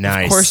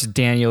 Nice. of course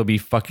Daniel would be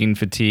fucking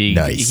fatigued.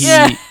 Nice.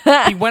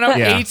 He went up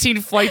Yeah.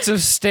 18 flights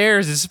of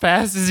stairs as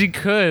fast as he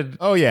could.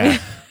 Oh, yeah.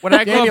 When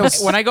I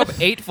go up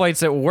 8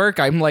 flights at work,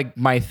 I'm like,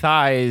 my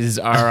thighs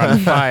are on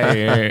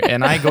fire,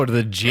 and I go to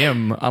the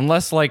gym.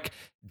 Unless like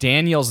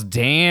Daniel's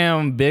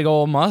damn big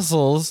old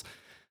muscles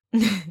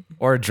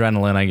or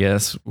adrenaline, I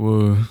guess.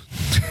 Woo.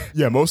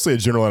 Yeah, mostly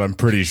adrenaline, I'm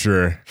pretty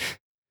sure.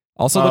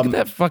 Also, look at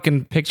that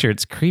fucking picture.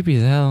 It's creepy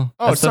as hell.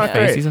 Oh, That's it's the not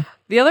face great. he's-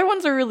 The other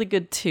ones are really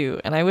good too,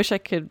 and I wish I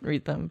could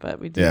read them, but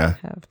we do not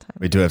have time.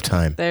 We do have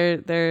time.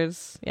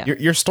 There's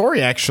Your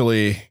story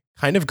actually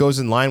kind of goes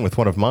in line with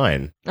one of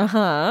mine.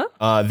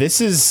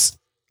 This is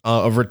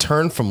a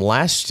return from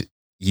last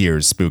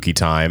year's spooky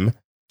time.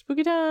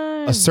 Spooky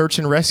time. A search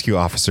and rescue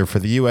officer for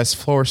the U.S.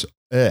 Forest.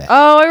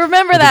 Oh, I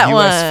remember that the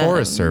one. U.S.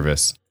 Forest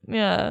Service.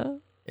 Yeah.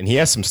 And he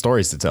has some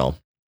stories to tell.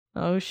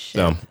 Oh shit.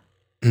 So,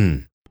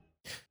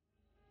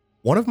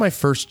 one of my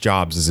first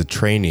jobs as a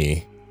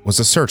trainee was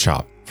a search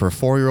op for a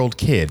 4-year-old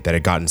kid that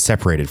had gotten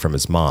separated from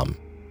his mom.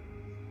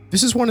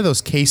 This is one of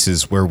those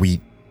cases where we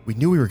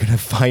knew we were going to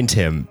find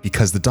him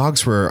because the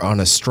dogs were on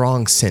a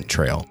strong scent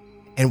trail,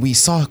 and we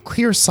saw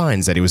clear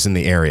signs that he was in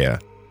the area.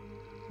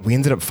 We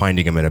ended up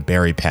finding him in a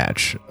berry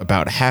patch,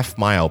 about half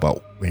mile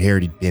about where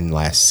he'd been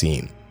last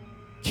seen.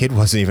 Kid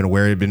wasn't even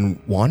aware he'd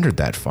been wandered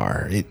that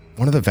far.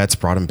 One of the vets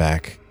brought him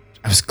back.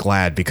 I was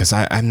glad because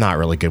I'm not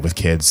really good with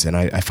kids, and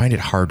I find it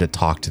hard to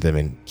talk to them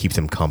and keep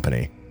them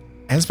company.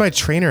 As my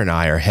trainer and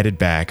I are headed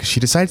back,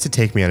 she decides to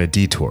take me on a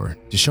detour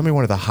to show me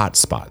one of the hot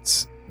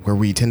spots where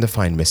we tend to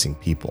find missing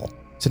people.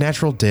 It's a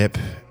natural dip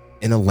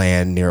in a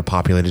land near a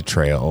populated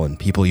trail, and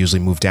people usually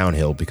move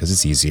downhill because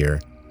it's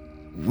easier.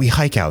 We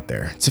hike out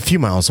there. It's a few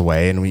miles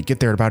away, and we get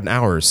there in about an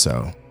hour or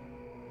so.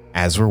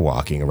 As we're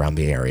walking around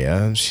the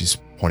area, she's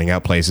pointing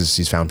out places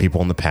she's found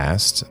people in the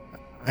past.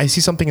 I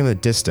see something in the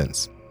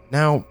distance.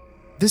 Now,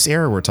 this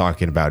area we're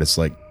talking about is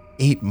like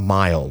 8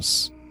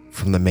 miles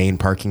from the main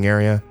parking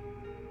area,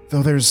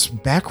 though there's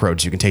back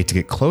roads you can take to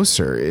get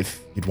closer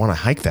if you'd want to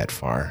hike that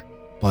far.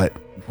 But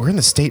we're in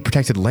the state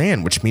protected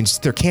land, which means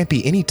there can't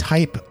be any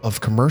type of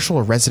commercial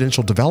or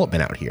residential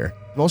development out here.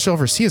 And all you'll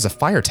ever see is a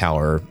fire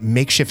tower or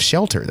makeshift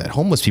shelter that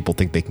homeless people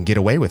think they can get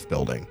away with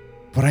building.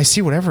 But I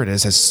see whatever it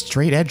is has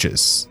straight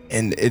edges.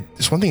 And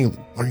it's one thing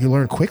you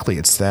learn quickly,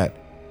 it's that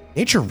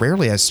nature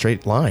rarely has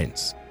straight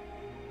lines.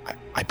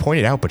 I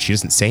pointed out, but she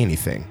doesn't say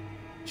anything.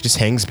 She just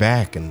hangs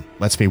back and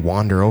lets me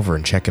wander over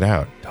and check it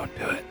out. Don't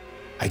do it.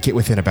 I get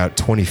within about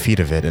 20 feet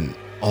of it, and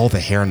all the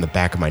hair on the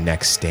back of my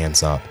neck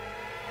stands up.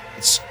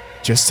 It's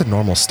just a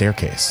normal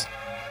staircase,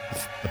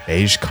 with a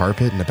beige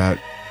carpet and about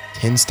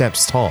 10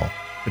 steps tall.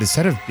 But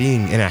instead of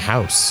being in a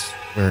house,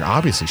 where it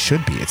obviously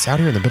should be, it's out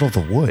here in the middle of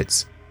the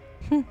woods.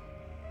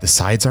 The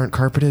sides aren't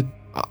carpeted,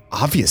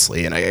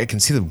 obviously, and I can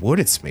see the wood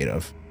it's made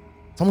of.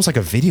 It's almost like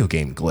a video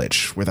game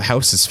glitch, where the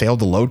house has failed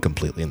to load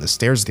completely and the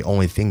stairs are the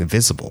only thing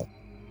visible.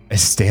 I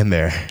stand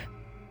there,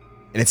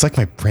 and it's like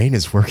my brain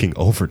is working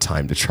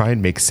overtime to try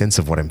and make sense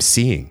of what I'm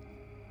seeing.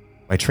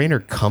 My trainer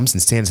comes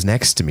and stands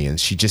next to me, and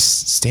she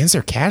just stands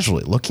there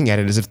casually, looking at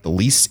it as if the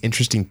least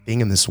interesting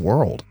thing in this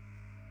world.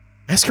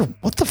 I ask her,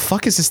 what the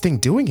fuck is this thing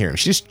doing here? And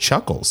she just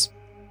chuckles.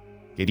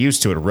 Get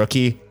used to it,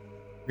 rookie.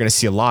 You're going to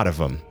see a lot of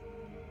them.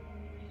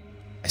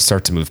 I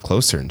start to move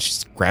closer, and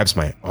she grabs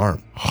my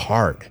arm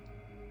hard.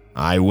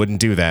 I wouldn't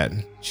do that,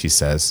 she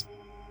says.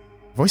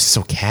 Her voice is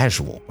so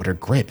casual, but her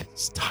grip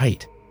is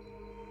tight.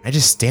 I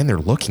just stand there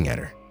looking at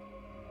her.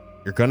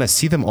 You're going to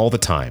see them all the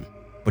time,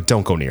 but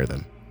don't go near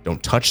them.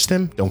 Don't touch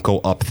them. Don't go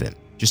up them.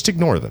 Just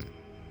ignore them.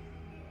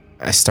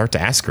 I start to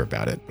ask her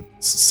about it, but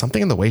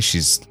something in the way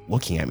she's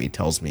looking at me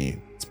tells me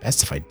it's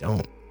best if I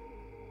don't.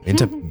 I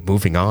end up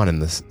moving on,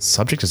 and the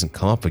subject doesn't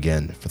come up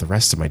again for the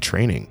rest of my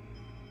training.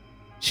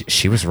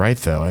 She was right,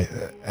 though.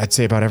 I'd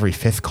say about every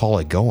 5th call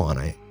I go on,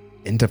 I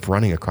end up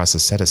running across a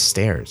set of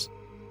stairs.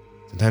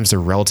 Sometimes they're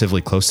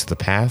relatively close to the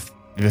path,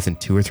 maybe within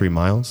 2 or 3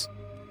 miles.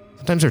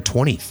 Sometimes they're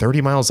 20, 30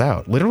 miles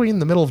out, literally in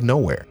the middle of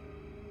nowhere.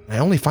 And I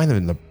only find them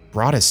in the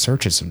broadest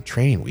searches of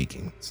training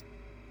weekends.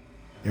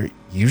 They're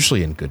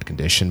usually in good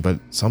condition, but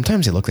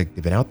sometimes they look like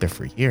they've been out there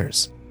for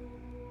years.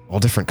 All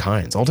different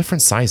kinds, all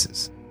different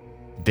sizes.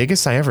 The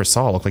biggest I ever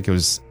saw looked like it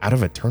was out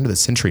of a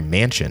turn-of-the-century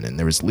mansion, and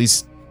there was at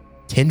least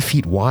 10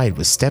 feet wide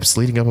with steps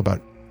leading up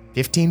about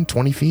 15,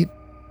 20 feet.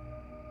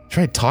 I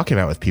tried talking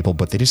about it with people,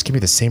 but they just give me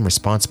the same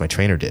response my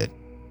trainer did.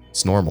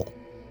 It's normal.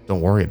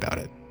 Don't worry about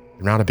it.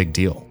 They're not a big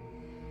deal.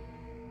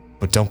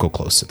 But don't go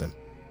close to them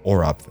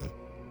or up them.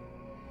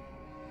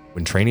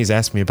 When trainees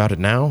ask me about it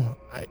now,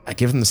 I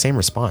give them the same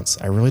response.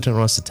 I really don't know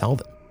what else to tell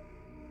them.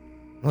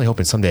 I'm really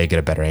hoping someday I get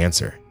a better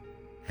answer.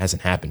 It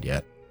hasn't happened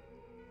yet.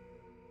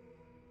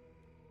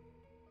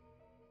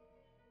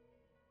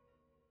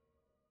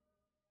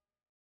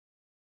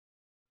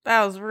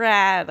 That was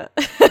rad.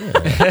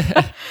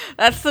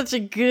 That's such a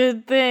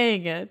good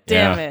thing.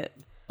 Damn it.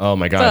 Oh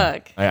my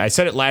God. Fuck. I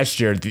said it last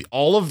year.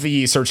 All of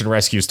the search and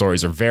rescue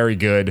stories are very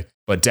good,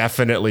 but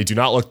definitely do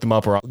not look them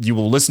up, or you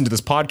will listen to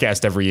this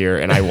podcast every year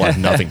and I will have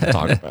nothing to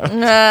talk about.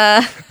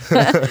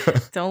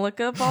 Don't look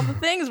up all the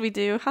things we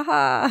do.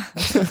 Haha.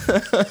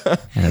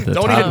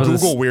 Don't even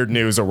Google weird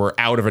news or we're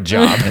out of a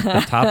job. At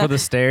the top of the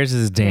stairs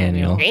is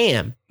Daniel.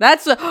 Damn.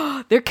 That's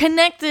they're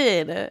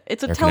connected.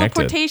 It's a They're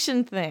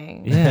teleportation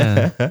thing.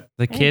 Yeah. The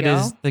you kid go.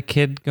 is the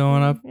kid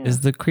going up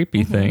is the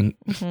creepy thing.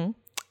 Mm-hmm.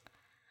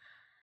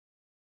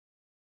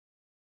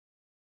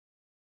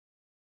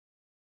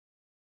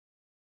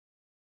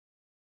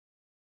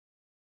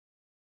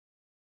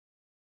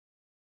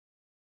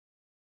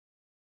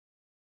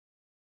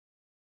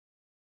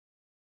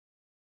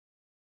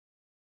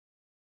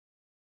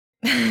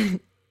 All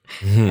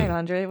right,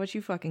 Andre, what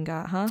you fucking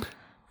got, huh?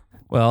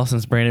 Well,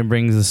 since Brandon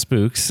brings the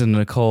spooks and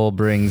Nicole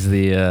brings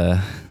the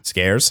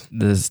scares,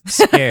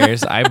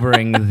 I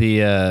bring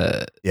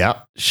the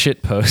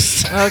shit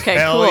posts. Okay,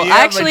 Hell cool. yeah,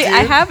 Actually, my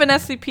I dude. have an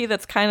SCP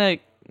that's kind of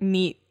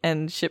neat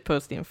and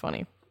shitposty and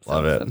funny.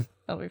 Love it.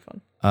 That'll be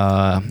fun.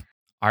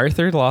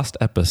 Arthur Lost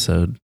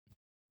episode.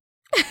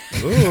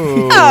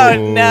 Ooh.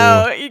 Oh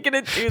no, you're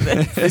gonna do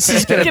this. This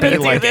is going to You're be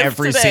do like this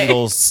every today.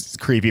 single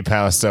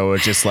creepypasta.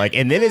 It's just like,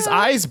 and then his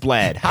eyes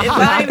bled. Ha, His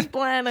ha, ha. eyes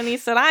blend, and he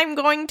said, "I'm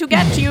going to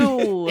get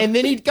you." And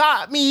then he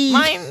got me.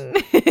 Mine.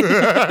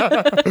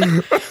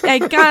 I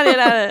got it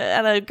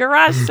at a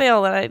garage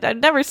sale, and I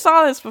never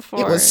saw this before.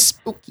 It was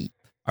spooky.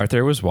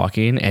 Arthur was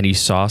walking and he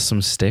saw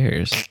some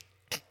stairs.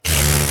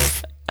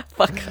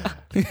 Fuck off.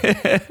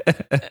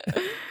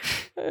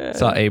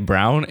 Saw a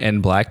brown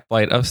and black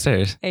flight of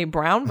stairs. A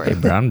brown A brick.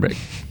 brown brick.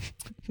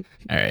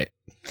 All right.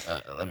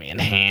 Let me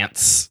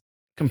enhance.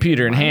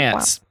 Computer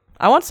enhance.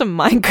 I want some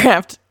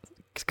Minecraft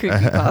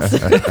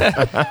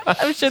creepypasta.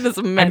 I'm sure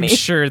there's many. I'm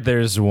sure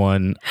there's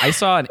one. I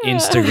saw an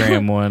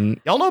Instagram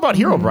one. Y'all know about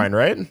Herobrine,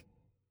 right?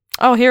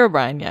 Oh,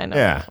 Herobrine. Yeah, I know.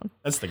 Yeah, that one.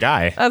 that's the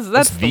guy.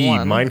 That's the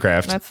one.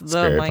 Minecraft. That's the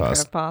Scary Minecraft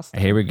pasta. pasta.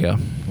 Here we go.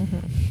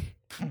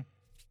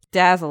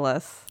 Dazzle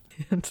us.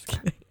 I'm just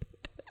kidding.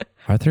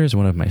 Arthur is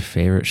one of my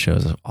favorite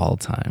shows of all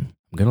time.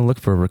 I'm going to look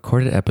for a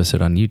recorded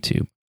episode on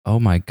YouTube. Oh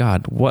my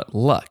God, what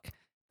luck.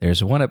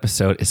 There's one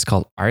episode. It's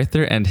called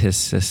Arthur and His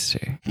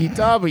Sister.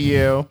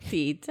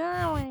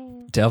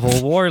 PW.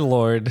 Devil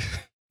Warlord.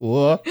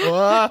 Whoa,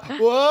 whoa,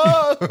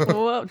 whoa.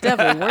 Whoa,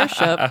 devil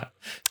worship.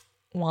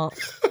 Well,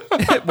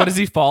 What does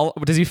he fall?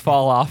 Does he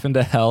fall off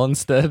into hell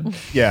instead?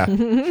 Yeah.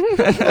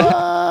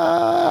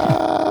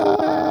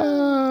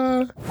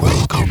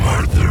 Welcome,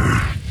 Arthur.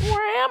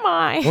 where am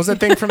I? What was that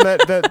thing from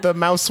the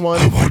mouse one?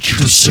 I want you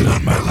to sit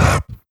on my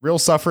lap. Real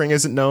suffering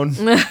isn't known.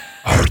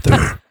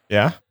 Arthur,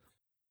 Yeah.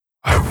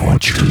 I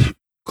want you to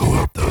go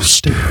up those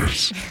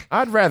stairs.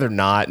 I'd rather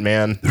not,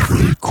 man. They're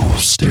really cool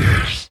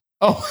stairs.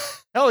 Oh,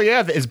 hell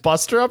yeah. Is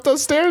Buster up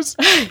those stairs?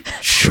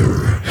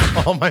 Sure.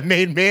 Oh, my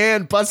main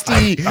man,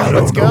 Busty. I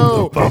Let's don't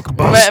know go. the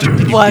Buster.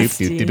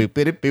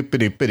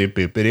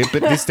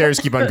 These stairs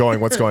keep on going.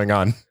 What's going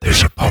on?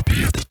 There's a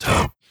puppy at the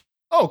top.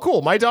 Oh,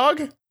 cool. My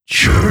dog?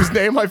 Sure. Whose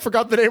name I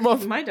forgot the name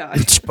of? My dog.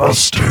 It's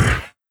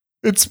Buster.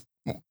 Did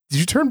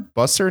you turn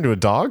Buster into a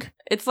dog?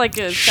 It's like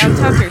a Scout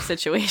Tucker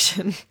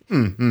situation.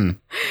 Mm-hmm.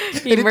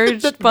 He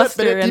merged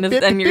Buster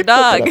and your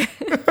dog.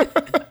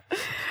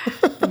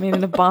 mean,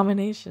 an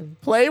abomination.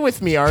 Play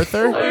with me,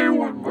 Arthur.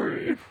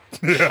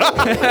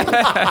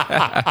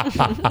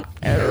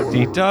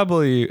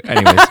 DW.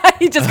 Anyways.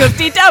 He just goes,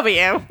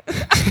 DW.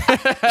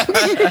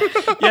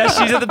 Yeah,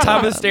 she's at the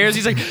top of the stairs.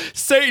 He's like,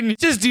 Satan,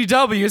 just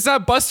DW. It's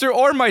not Buster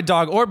or my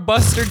dog or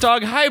Buster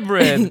dog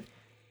hybrid.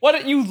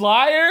 What, you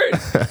liar?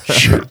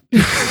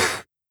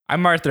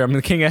 I'm Arthur. I'm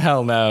the king of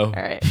hell now. All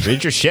right.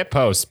 Read your shit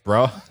post,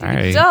 bro. All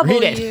right.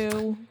 Read it.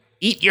 W.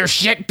 Eat your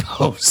shit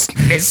post,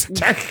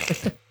 mister.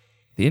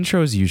 The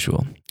intro as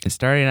usual. It's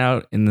starting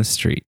out in the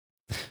street,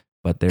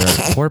 but there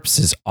are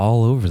corpses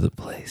all over the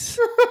place.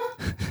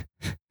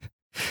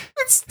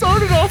 It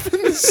started off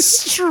in the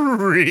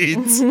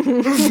streets.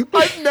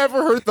 I've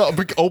never heard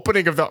the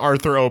opening of the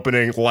Arthur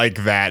opening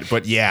like that,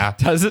 but yeah.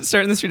 Does it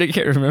start in the street? I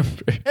can't remember.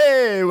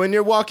 Hey, when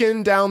you're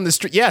walking down the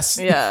street. Yes.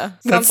 Yeah.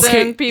 That's-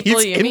 Something, people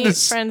he's you in meet, the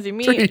friends you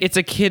meet. street. It's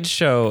a kid's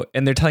show,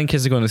 and they're telling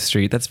kids to go on the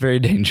street. That's very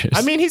dangerous.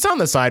 I mean, he's on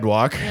the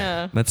sidewalk.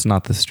 Yeah. That's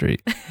not the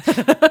street.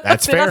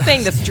 That's They're fair. not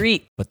saying the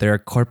street. But there are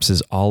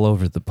corpses all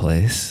over the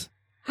place.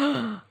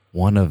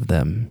 One of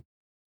them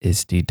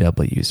is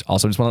DW's.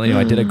 Also, I just want to let you know,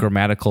 I did a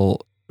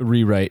grammatical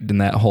rewrite in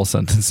that whole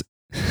sentence.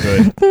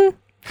 Good.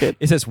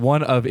 It says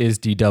one of is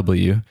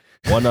DW.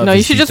 One of No, you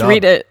is should just DW.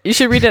 read it. You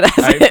should read it as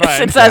Alright, it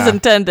fine. is, as Yeah.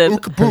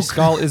 intended. Her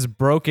skull is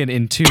broken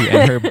in two,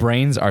 and her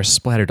brains are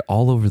splattered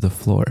all over the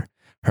floor.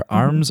 Her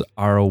arms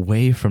are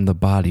away from the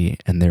body,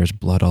 and there's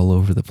blood all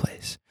over the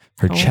place.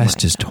 Her Oh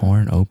chest my is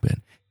torn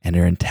open, and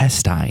her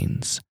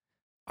intestines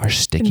are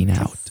sticking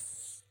out.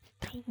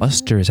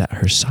 Buster is at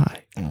her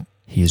side.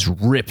 He is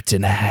ripped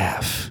in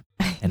half,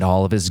 and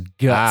all of his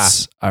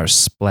guts are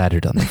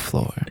splattered on the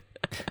floor.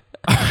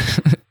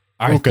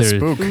 Arthur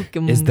spook.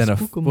 is then a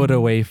foot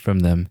away from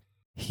them.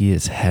 He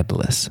is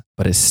headless,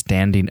 but is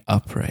standing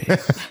upright.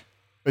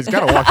 He's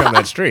got to walk down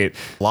that street.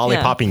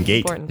 Lollipopping gait.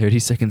 Important. 30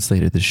 seconds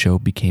later, the show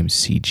became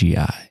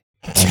CGI.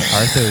 And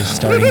Arthur is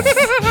starting.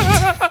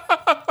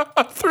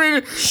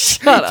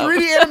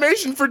 3D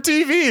animation for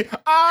TV.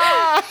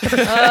 Ah!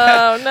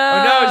 Oh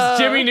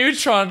no!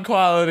 Neutron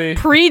quality.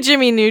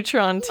 Pre-Jimmy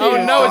Neutron too.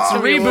 Oh no, it's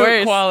Probably reboot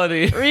worse.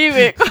 quality.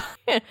 Reboot.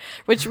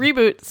 Which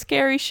reboot?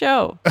 Scary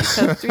show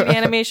because 3D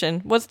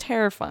animation was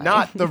terrifying.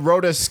 Not the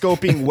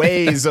rotoscoping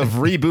ways of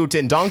Reboot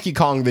and Donkey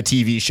Kong, the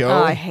TV show.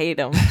 Oh, I hate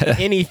them.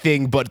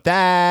 Anything but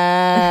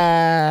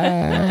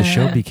that. The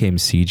show became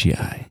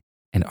CGI,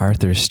 and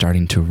Arthur is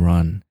starting to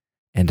run,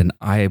 and an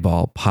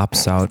eyeball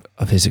pops out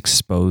of his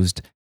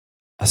exposed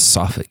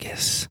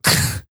esophagus.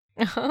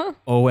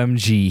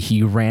 OMG,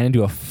 he ran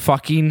into a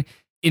fucking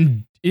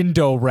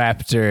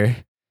Indoraptor.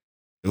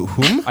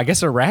 Whom? I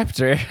guess a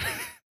raptor.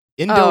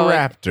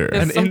 Indoraptor.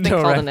 There's An something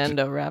called an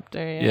Indoraptor.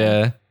 Endoraptor.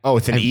 Yeah. Oh,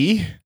 with an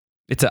E?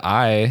 It's an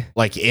eye.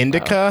 Like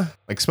indica?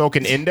 Like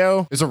smoking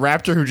Indo? There's a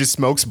raptor who just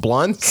smokes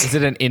blunts? Is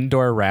it an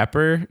indoor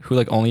rapper who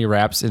like only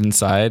raps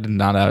inside and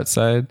not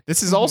outside?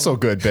 This is also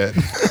good bit.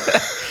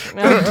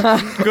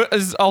 Good,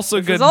 is also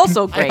good. It's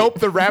also I great. hope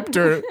the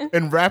raptor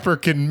and rapper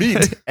can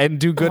meet. and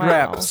do good Wow.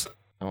 raps.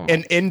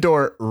 An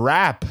indoor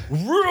rap.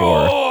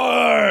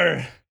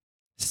 Roar!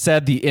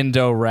 Said the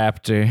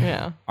Indoraptor.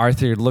 Yeah.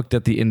 Arthur looked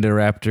at the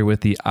Indoraptor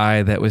with the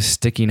eye that was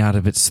sticking out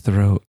of its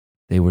throat.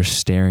 They were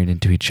staring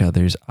into each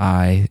other's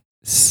eyes.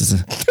 It's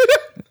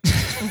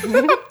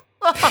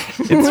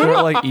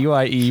more like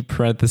EYE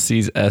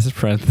parentheses S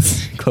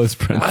parentheses close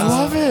parentheses. I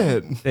love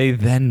it. They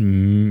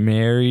then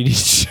married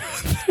each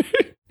other.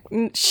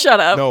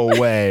 Shut up. No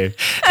way.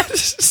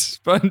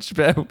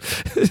 SpongeBob.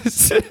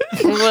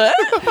 What?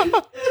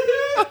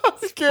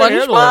 Can't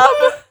handle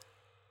SpongeBob? it.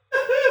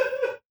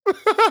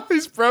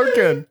 He's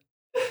broken.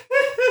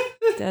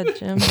 Dead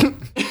Jim.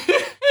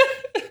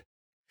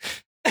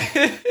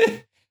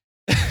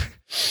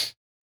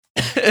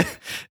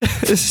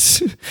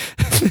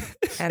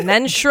 And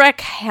then Shrek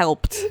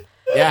helped. And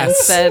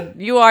Yes. said,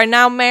 "You are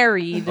now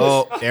married."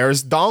 Oh,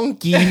 there's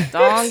Donkey.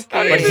 Donkey.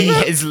 But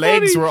his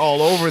legs were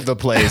all over the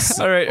place.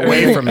 All right,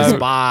 away from his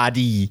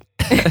body.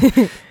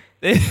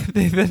 They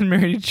then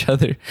married each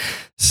other.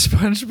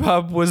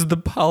 SpongeBob was the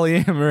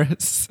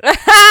polyamorous.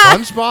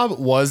 SpongeBob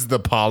was the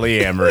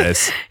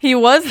polyamorous. He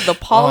was the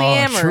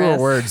polyamorous. Oh, truer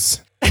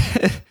words.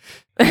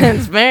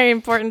 It's very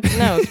important to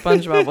know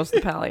SpongeBob was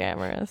the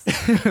polyamorous.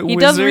 He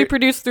does Wizard-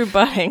 reproduce through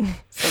budding,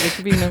 so there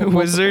could be no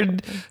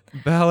Wizard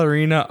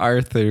ballerina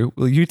Arthur,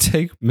 will you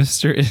take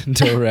Mr.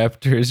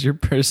 Indoraptor as your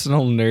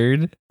personal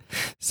nerd?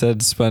 Said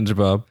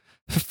SpongeBob.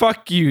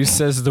 Fuck you,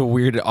 says the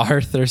weird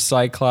Arthur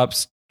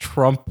Cyclops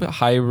Trump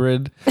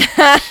hybrid.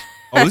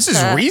 Oh, this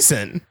is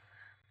recent.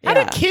 How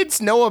Yeah. do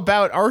kids know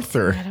about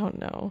Arthur? I don't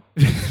know.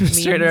 Mr.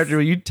 Memes? Indoraptor,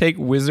 will you take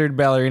Wizard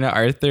ballerina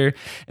Arthur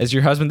as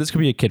your husband? This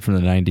could be a kid from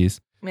the 90s.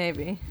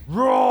 Maybe.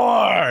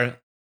 Roar!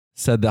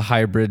 Said the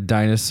hybrid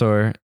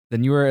dinosaur.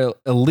 Then you are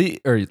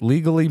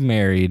legally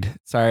married.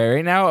 Sorry,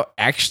 right now,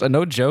 actually,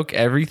 no joke,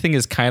 everything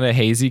is kind of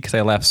hazy because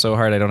I laughed so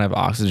hard I don't have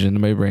oxygen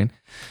in my brain.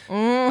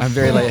 I'm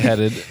very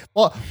lightheaded.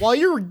 Well, while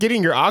you're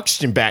getting your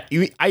oxygen back,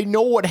 I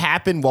know what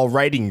happened while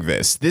writing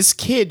this. This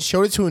kid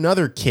showed it to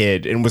another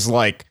kid and was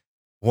like,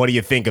 what do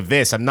you think of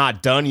this? I'm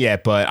not done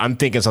yet, but I'm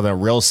thinking something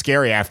real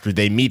scary after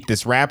they meet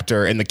this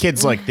raptor. And the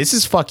kid's like, this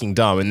is fucking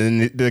dumb. And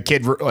then the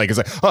kid like is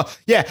like, oh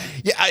yeah,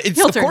 it's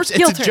Heel of turn, course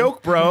heel it's a turn.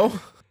 joke, bro.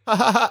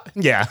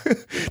 Yeah,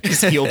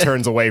 just heel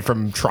turns away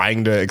from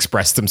trying to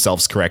express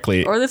themselves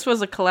correctly. Or this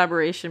was a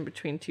collaboration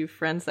between two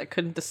friends that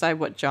couldn't decide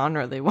what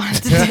genre they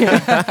wanted to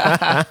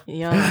do.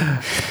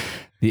 Yeah.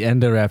 The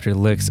Endoraptor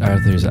licks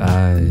Arthur's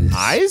eyes.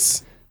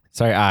 Eyes?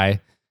 Sorry,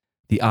 eye.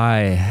 The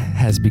eye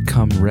has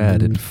become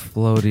red and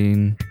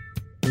floating.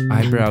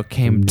 Eyebrow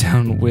came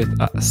down with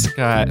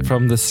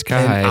from the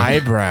sky. An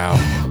eyebrow.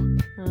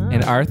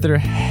 And Arthur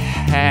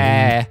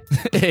had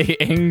a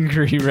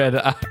angry red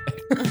eye.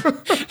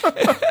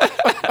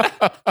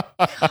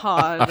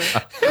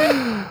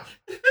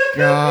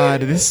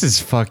 God, this is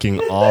fucking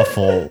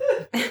awful.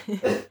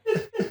 I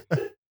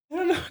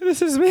don't know.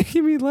 This is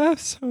making me laugh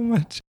so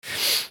much.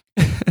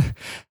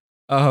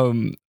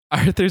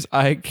 Arthur's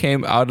eye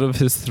came out of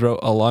his throat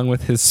along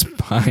with his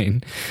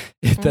spine.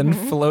 It then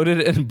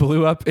floated and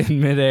blew up in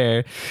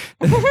midair.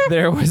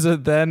 There was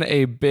then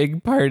a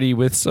big party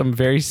with some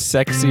very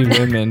sexy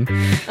women.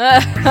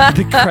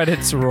 The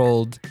credits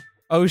rolled.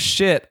 Oh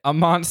shit, a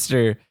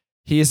monster.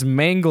 He has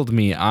mangled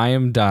me. I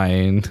am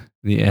dying.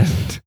 The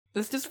end.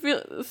 This just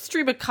feels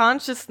stream of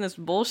consciousness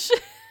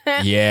bullshit.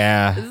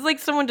 Yeah. This is like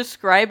someone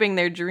describing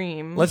their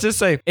dream. Let's just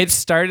say it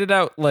started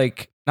out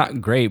like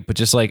not great, but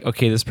just like,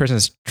 okay, this person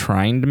is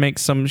trying to make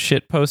some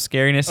shit post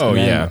scariness. Oh, and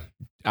then yeah.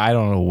 I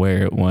don't know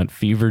where it went.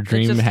 Fever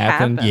dream just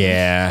happened. happened.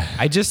 Yeah.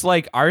 I just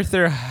like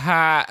Arthur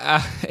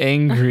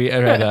angry.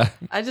 I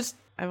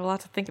have a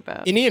lot to think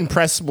about. Any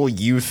impressible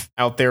youth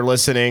out there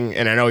listening,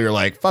 and I know you're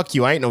like, fuck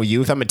you, I ain't no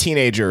youth, I'm a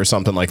teenager or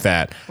something like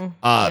that.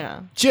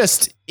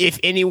 Just, if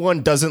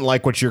anyone doesn't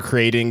like what you're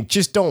creating,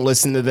 just don't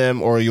listen to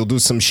them or you'll do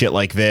some shit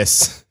like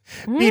this.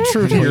 Be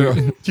true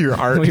to your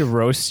art. We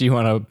roast you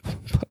on a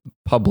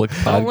public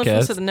Don't podcast.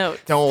 listen to the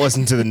notes. Don't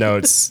listen to the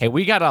notes. Hey,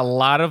 we got a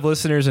lot of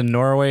listeners in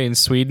Norway and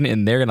Sweden,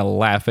 and they're gonna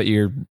laugh at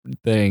your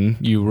thing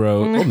you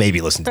wrote. Well, maybe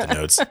listen to the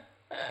notes.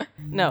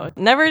 No,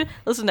 never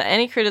listen to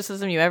any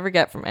criticism you ever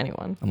get from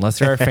anyone. Unless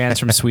there are fans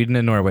from Sweden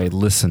and Norway,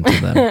 listen to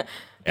them.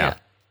 Yeah.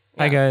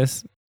 Hi,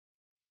 guys.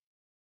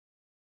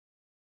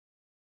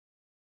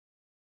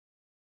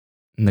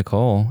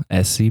 Nicole,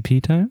 SCP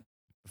time?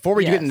 Before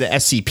we get into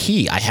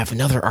SCP, I have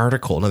another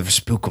article, another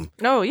spookum.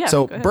 Oh, yeah.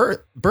 So, go ahead.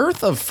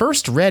 birth of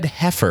first red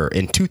heifer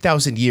in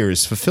 2,000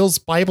 years fulfills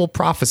Bible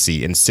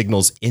prophecy and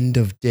signals end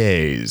of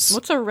days.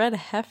 What's a red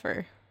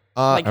heifer?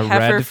 Like a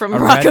heifer red- from a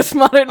Rocko's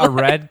Modern A Life.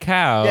 red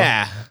cow.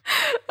 Yeah.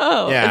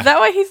 Oh, Yeah. is that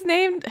why he's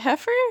named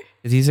Heifer?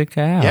 He's a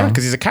cow. Yeah,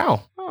 because he's a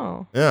cow.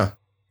 Oh. Yeah.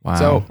 Wow.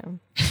 So,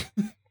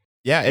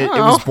 yeah, it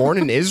was born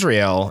in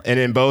Israel, and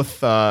in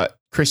both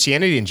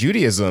Christianity and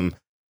Judaism,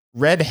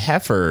 red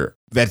heifer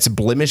that's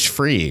blemish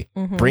free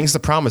brings the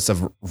promise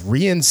of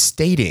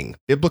reinstating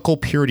biblical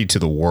purity to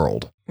the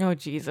world. Oh,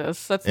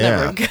 Jesus. That's Yeah.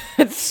 never a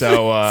good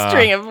So,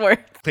 string of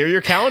words. clear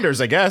your calendars,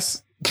 I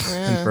guess.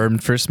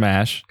 Confirmed for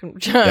Smash.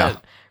 Yeah.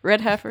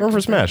 Red heifer. Or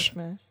for confirmed Smash.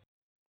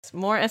 It's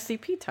more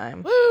SCP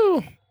time.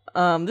 Woo!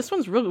 This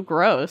one's real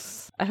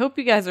gross. I hope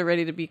you guys are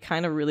ready to be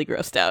kind of really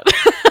grossed out.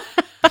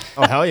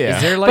 Oh, hell yeah.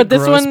 Is there like But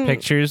this gross one-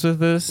 pictures with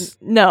this?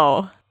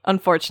 No,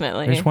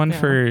 unfortunately. There's one No.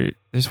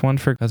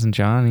 for Cousin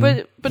Johnny.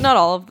 But not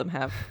all of them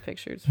have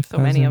pictures. So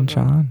many of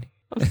them.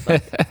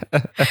 Johnny.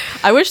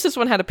 I wish this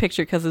one had a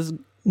picture because it's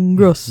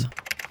gross.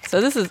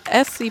 So this is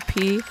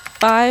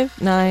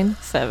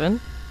SCP-597,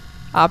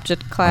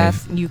 object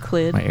class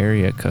Euclid. My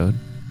area code.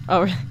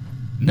 Oh, really?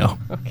 No.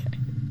 Okay.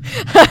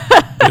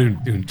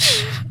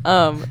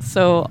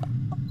 So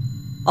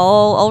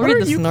I'll read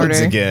this in order.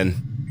 Again.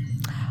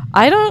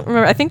 I don't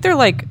remember. I think they're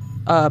like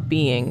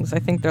beings. I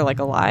think they're like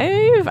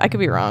alive. I could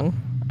be wrong.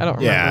 I don't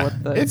remember Yeah,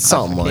 what the it's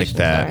something like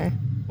that.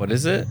 What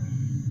is it?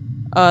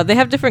 They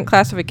have different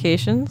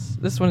classifications.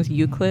 This one is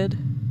Euclid,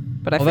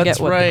 but I forget that's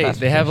what the right.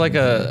 They have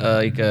classification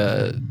like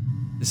a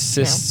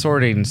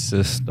sorting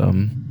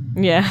system.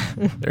 Yeah.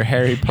 Their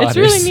Harry Potter It's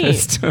really neat.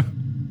 system.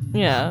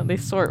 Yeah, they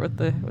sort with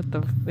the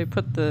they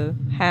put the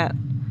hat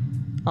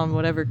on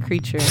whatever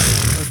creature or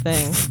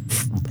thing.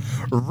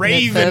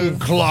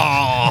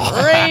 Ravenclaw.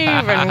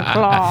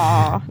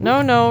 Ravenclaw.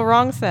 No,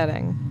 wrong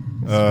setting.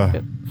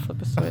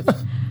 Flip a switch.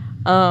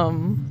 All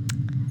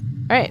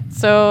right,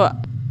 so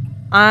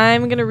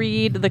I'm gonna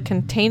read the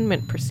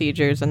containment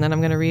procedures, and then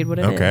I'm gonna read what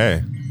it is.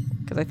 Okay.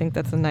 Because I think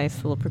that's a nice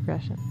little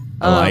progression.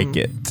 I like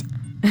it.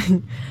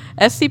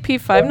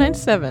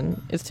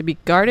 SCP-597 is to be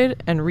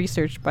guarded and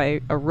researched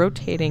by a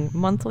rotating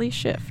monthly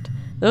shift.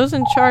 Those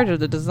in charge of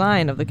the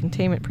design of the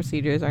containment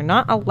procedures are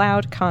not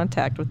allowed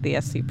contact with the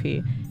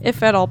SCP.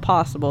 If at all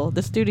possible,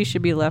 this duty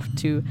should be left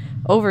to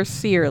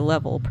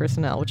overseer-level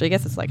personnel, which I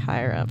guess is like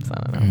higher ups.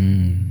 I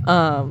don't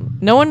know.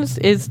 No one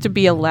is to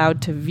be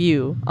allowed to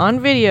view, on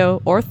video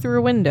or through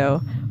a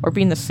window, or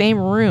be in the same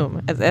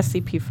room as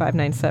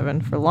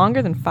SCP-597 for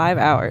longer than 5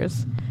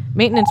 hours.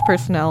 Maintenance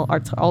personnel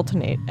are to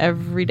alternate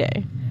every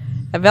day.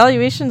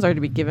 Evaluations are to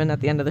be given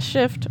at the end of the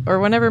shift, or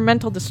whenever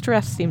mental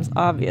distress seems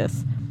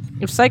obvious.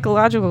 If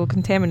psychological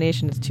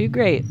contamination is too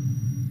great,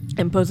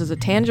 and poses a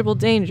tangible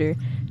danger,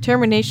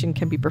 termination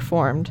can be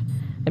performed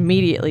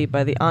immediately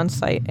by the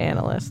on-site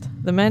analyst.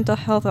 The mental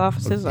health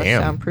offices are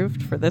damn.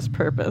 soundproofed for this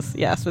purpose.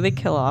 Yeah, so they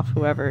kill off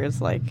whoever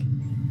is like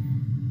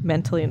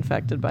mentally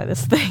infected by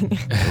this thing.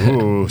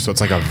 Ooh, so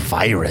it's like a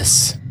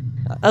virus.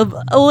 A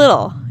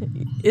little.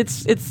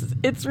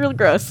 It's real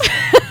gross.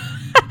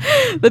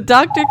 The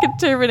doctor can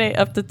terminate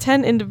up to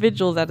 10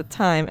 individuals at a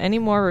time. Any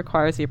more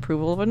requires the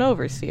approval of an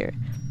overseer.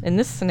 In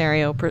this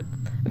scenario,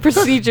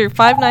 procedure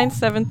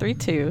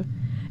 59732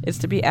 is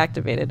to be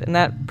activated, and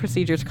that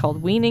procedure is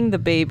called weaning the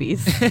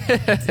babies.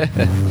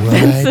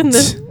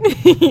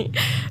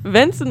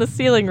 Vents in the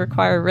ceiling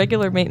require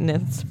regular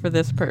maintenance for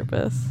this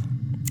purpose.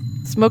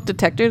 Smoke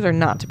detectors are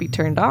not to be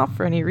turned off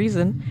for any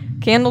reason.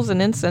 Candles and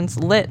incense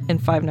lit in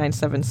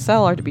 597's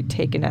cell are to be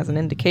taken as an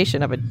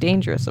indication of a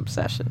dangerous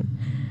obsession.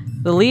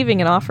 The leaving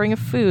and offering of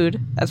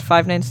food, as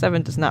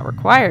 597 does not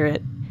require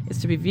it, is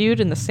to be viewed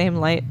in the same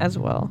light as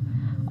well.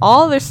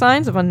 All other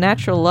signs of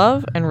unnatural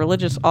love and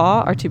religious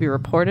awe are to be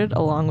reported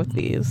along with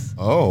these.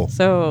 Oh.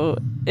 So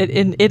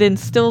it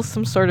instills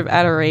some sort of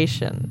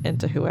adoration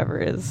into whoever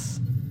is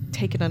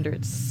taken under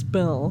its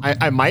spell.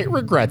 I might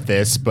regret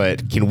this,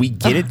 but can we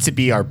get it to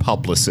be our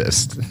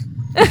publicist?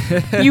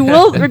 You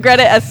will regret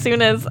it as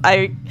soon as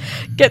I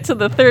get to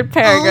the third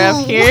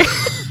paragraph here.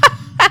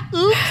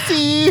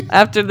 Oopsie.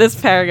 After this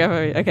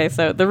paragraph. Okay,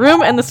 so the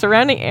room and the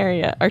surrounding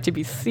area are to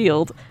be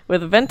sealed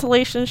with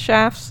ventilation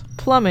shafts,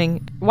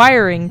 plumbing,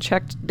 wiring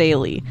checked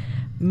daily.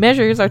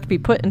 Measures are to be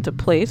put into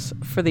place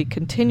for the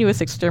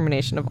continuous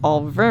extermination of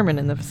all vermin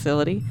in the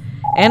facility.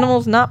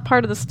 Animals not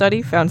part of the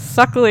study found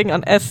suckling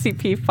on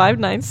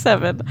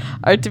SCP-597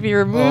 are to be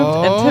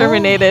removed and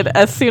terminated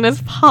as soon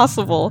as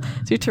possible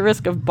due to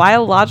risk of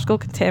biological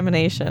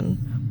contamination.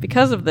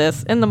 Because of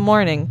this, in the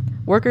morning,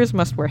 workers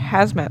must wear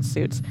hazmat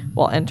suits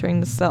while entering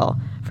the cell,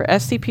 for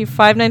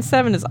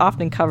SCP-597 is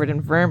often covered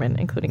in vermin,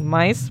 including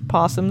mice,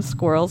 possums,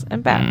 squirrels,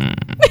 and bats.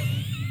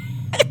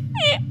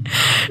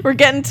 We're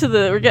getting to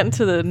the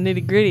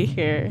nitty-gritty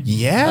here.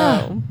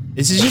 Yeah.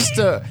 This is just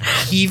a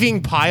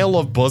heaving pile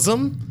of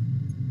bosom.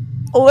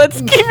 Let's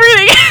keep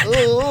reading.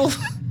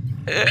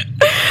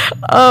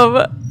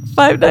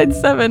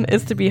 597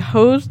 is to be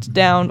hosed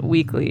down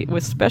weekly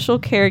with special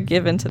care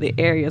given to the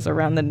areas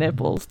around the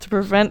nipples to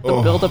prevent the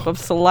buildup of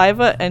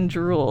saliva and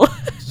drool.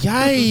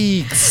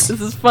 Yikes.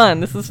 This is fun.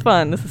 This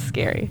is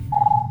scary.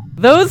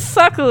 Those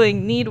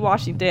suckling need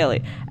washing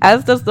daily,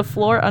 as does the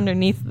floor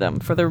underneath them,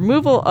 for the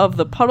removal of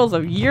the puddles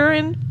of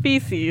urine,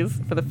 feces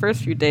for the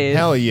first few days.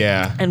 Hell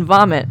yeah. And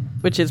vomit,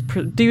 which is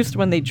produced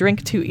when they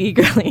drink too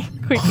eagerly,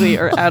 quickly,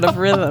 or out of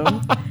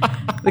rhythm.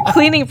 The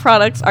cleaning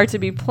products are to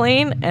be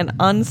plain and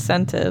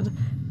unscented,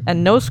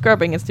 and no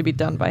scrubbing is to be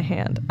done by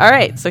hand. All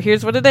right, so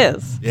here's what it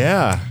is.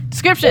 Yeah.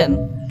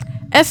 Description.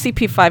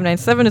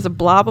 SCP-597 is a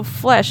blob of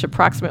flesh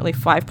approximately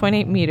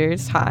 5.8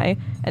 meters high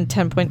and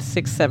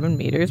 10.67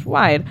 meters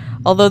wide,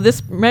 although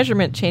this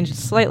measurement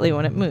changes slightly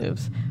when it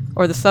moves,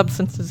 or the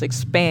substances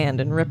expand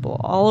and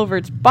ripple. All over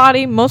its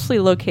body, mostly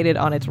located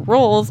on its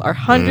rolls, are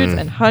hundreds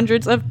and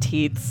hundreds of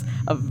teats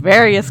of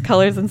various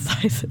colors and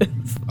sizes.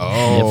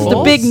 Oh. It's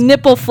the big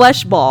nipple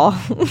flesh ball.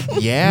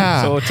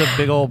 Yeah. So it's a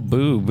big old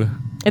boob.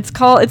 It's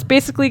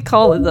basically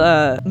called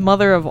the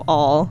mother of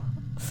all.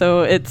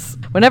 So it's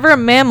whenever a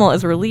mammal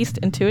is released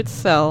into its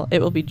cell,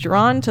 it will be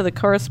drawn to the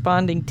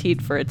corresponding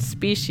teat for its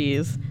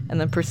species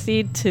and then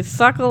proceed to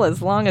suckle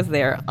as long as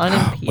they are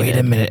unimpeded. Wait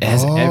a minute. It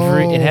has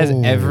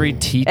every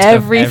teat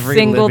every of every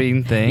single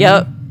living thing?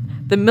 Yep.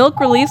 The milk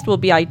released will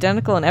be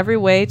identical in every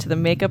way to the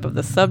makeup of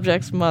the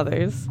subject's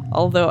mothers,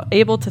 although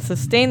able to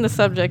sustain the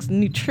subject's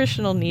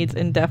nutritional needs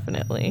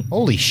indefinitely.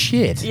 Holy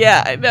shit.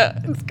 Yeah, I know.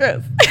 It's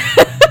gross.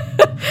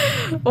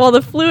 While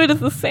the fluid is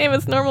the same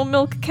as normal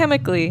milk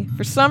chemically,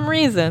 for some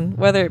reason,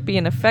 whether it be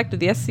an effect of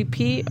the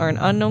SCP or an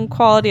unknown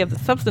quality of the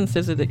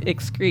substances it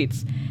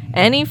excretes,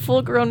 any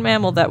full-grown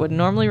mammal that would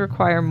normally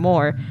require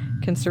more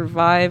can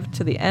survive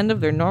to the end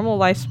of their normal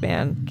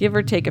lifespan, give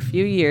or take a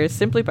few years,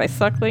 simply by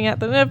suckling at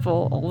the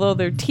nipple. Although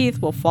their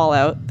teeth will fall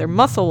out, their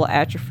muscle will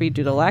atrophy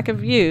due to lack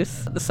of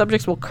use, the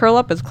subjects will curl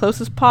up as close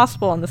as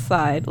possible on the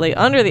side, lay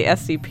under the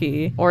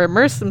SCP, or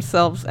immerse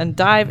themselves and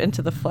dive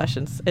into the flesh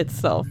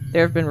itself.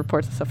 There have been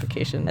reports of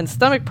suffocation, and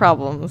stomach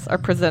problems are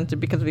presented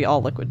because of the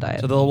all-liquid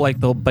diet. So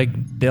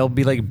they'll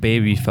be like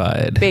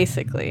babyfied.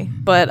 Basically.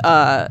 But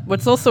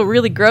what's also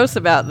really gross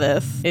about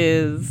this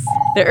is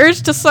the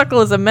urge to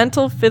suckle is a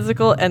mental, physical,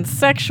 and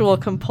sexual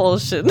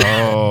compulsion.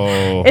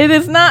 Oh. It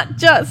is not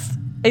just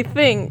a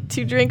thing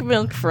to drink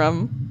milk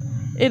from.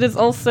 It is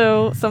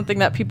also something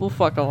that people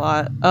fuck a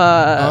lot. Wait,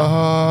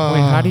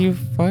 how do you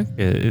fuck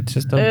it? It's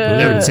just a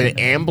boob. It's an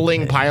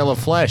ambling pile of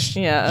flesh.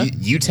 Yeah.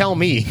 You tell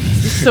me.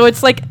 So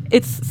it's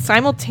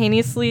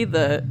simultaneously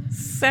the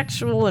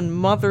sexual and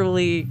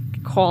motherly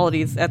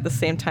qualities at the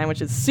same time,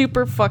 which is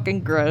super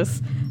fucking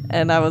gross.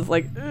 And I was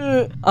like,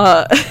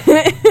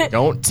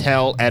 Don't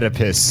tell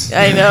Oedipus.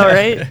 I know,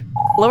 right?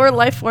 Lower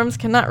life forms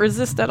cannot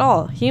resist at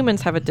all.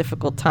 Humans have a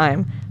difficult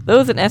time.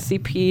 Those in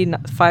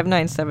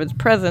SCP-597's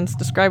presence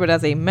describe it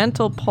as a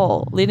mental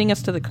pull, leading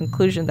us to the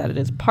conclusion that it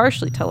is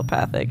partially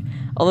telepathic,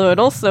 although it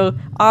also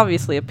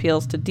obviously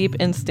appeals to deep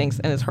instincts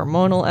and is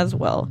hormonal as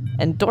well.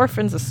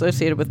 Endorphins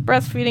associated with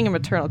breastfeeding and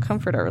maternal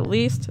comfort are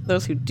released.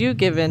 Those who do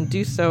give in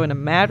do so in a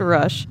mad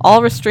rush,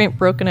 all restraint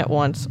broken at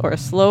once, or a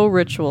slow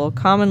ritual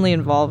commonly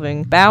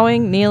involving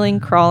bowing, kneeling,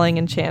 crawling,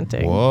 and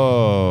chanting.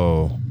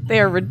 Whoa. They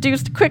are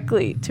reduced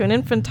quickly to an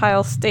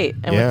infantile state,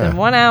 and within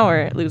 1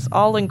 hour lose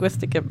all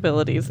linguistic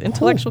abilities,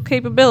 intellectual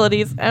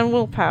capabilities, and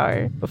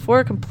willpower. Before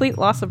a complete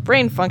loss of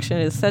brain function,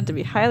 it is said to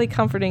be highly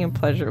comforting and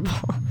pleasurable.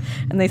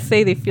 And they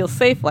say they feel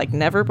safe like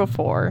never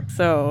before.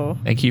 So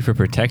Thank you for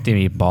protecting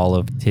me, ball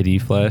of titty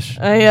flesh.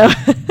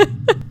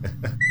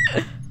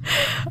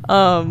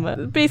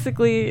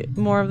 Basically,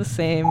 more of the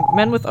same.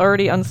 Men with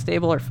already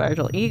unstable or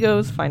fragile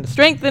egos find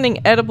strengthening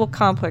edible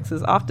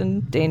complexes, often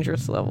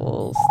dangerous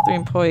levels. 3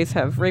 employees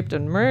have raped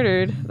and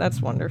murdered.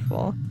 That's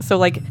wonderful. So,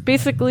 like,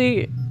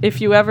 basically,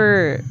 if you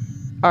ever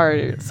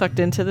are sucked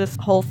into this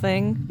whole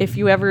thing, if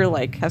you ever,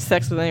 like, have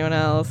sex with anyone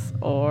else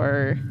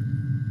or,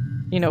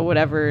 you know,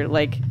 whatever,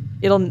 like,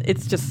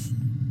 it's just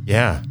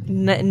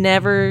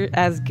never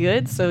as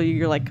good, so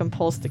you're, like,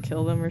 compulsed to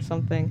kill them or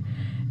something.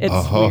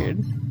 It's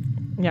weird.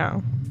 Yeah.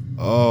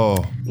 Oh.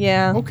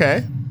 Yeah.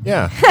 Okay.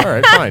 Yeah. All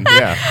right. Fine.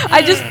 Yeah.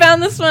 I just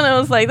found this one. I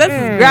was like, this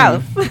is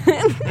gross.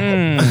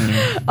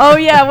 Oh,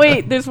 yeah.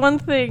 Wait. There's one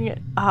thing.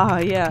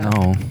 Yeah.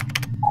 No.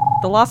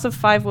 The loss of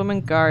 5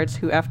 women guards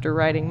who, after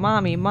writing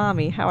 "Mommy,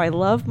 Mommy, how I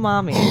love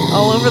Mommy"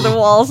 all over the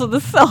walls of the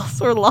cells,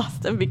 were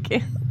lost and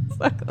began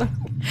suckling.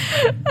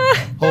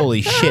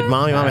 Holy shit,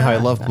 Mommy, Mommy, how I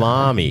love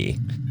Mommy.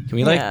 Can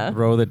we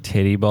throw the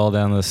titty ball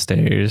down the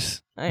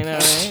stairs? I know,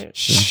 right?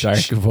 The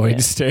dark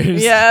void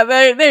stairs. Yeah,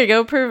 there you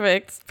go.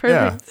 Perfect.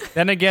 Yeah.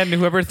 Then again,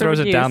 whoever throws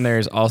it down there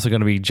is also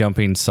going to be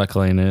jumping,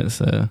 suckling it.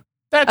 So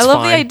that's I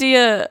love the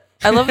idea.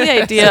 I love the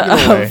idea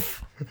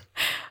of.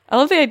 I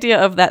love the idea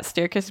of that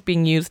staircase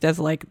being used as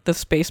like the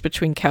space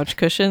between couch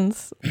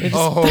cushions.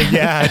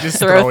 Just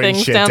throwing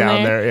shit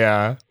down there.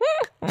 Yeah.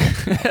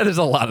 There's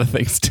a lot of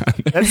things down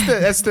there.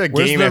 That's the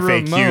game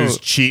FAQ's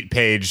cheat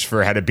page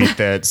for how to beat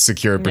that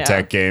secure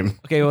protect game.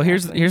 Okay, well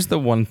here's the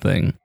one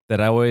thing that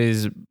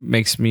always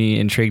makes me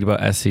intrigued about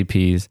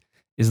SCPs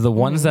is the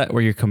ones that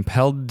where you're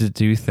compelled to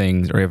do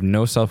things or you have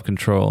no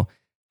self-control.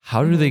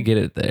 How do they get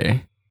it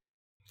there?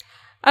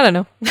 I don't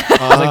know.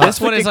 Like this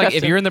one is like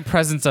if you're in the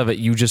presence of it,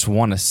 you just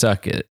want to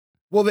suck it.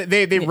 Well,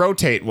 they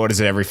rotate. What is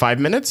it? Every 5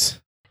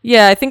 minutes?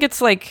 Yeah, I think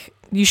it's like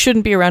you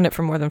shouldn't be around it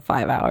for more than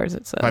 5 hours.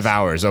 It says 5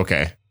 hours.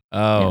 Okay.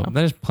 Oh,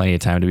 there's plenty of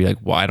time to be like,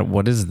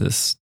 what is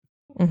this?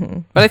 Mm-hmm.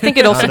 But I think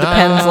it also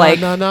depends. Like,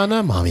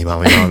 mommy,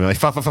 like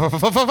fuck.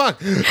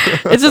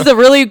 It's just a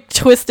really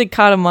twisted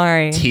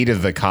Katamari. Heat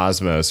of the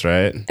cosmos,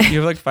 right? You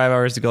have like 5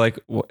 hours to go. Like,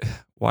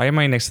 why am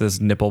I next to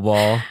this nipple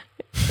ball?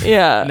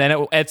 Yeah. And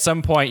then at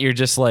some point, you're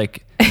just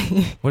like,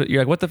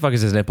 you're like, what the fuck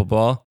is this nipple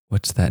ball?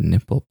 What's that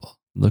nipple ball?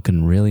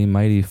 Looking really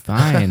mighty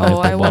fine.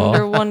 I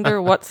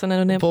wonder what's in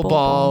a nipple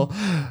ball.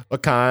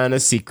 What kind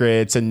of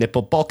secrets a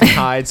nipple ball can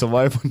hide? So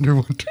I wonder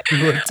what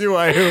do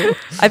I do?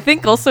 I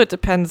think also it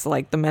depends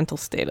like the mental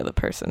state of the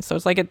person. So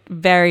it's like it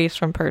varies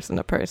from person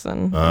to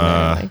person.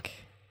 Like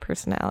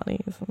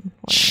personalities and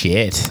whatnot.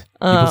 Shit.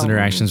 People's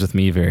interactions with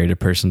me vary to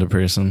person. But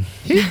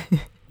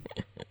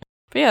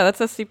yeah, that's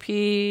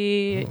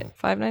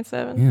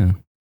SCP-597. Yeah.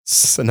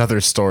 It's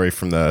another story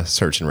from the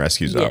search and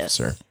rescues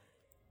officer.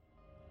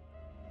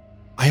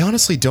 I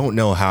honestly don't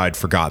know how I'd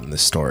forgotten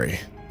this story,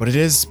 but it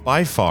is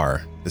by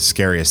far the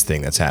scariest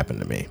thing that's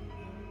happened to me.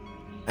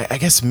 I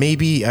guess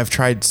maybe I've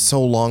tried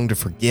so long to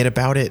forget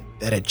about it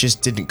that it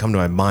just didn't come to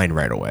my mind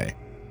right away.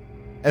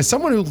 As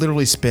someone who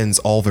literally spends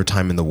all their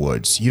time in the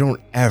woods, you don't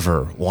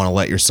ever want to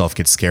let yourself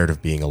get scared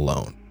of being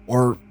alone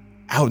or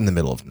out in the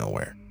middle of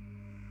nowhere.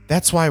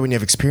 That's why when you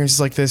have experiences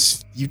like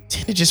this, you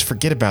tend to just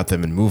forget about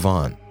them and move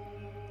on.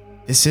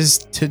 This is,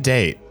 to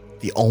date,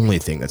 the only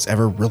thing that's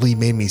ever really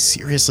made me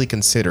seriously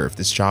consider if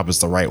this job is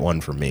the right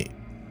one for me.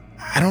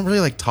 I don't really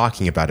like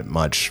talking about it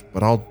much,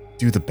 but I'll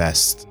do the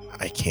best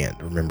I can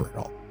to remember it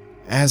all.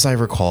 As I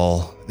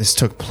recall, this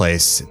took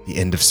place at the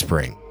end of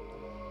spring.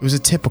 It was a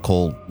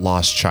typical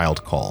lost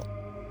child call.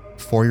 A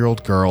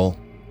 4-year-old girl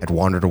had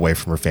wandered away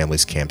from her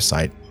family's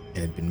campsite and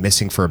had been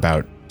missing for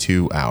about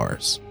 2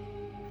 hours.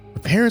 Her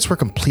parents were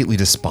completely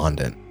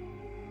despondent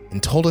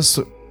and told us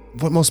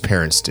what most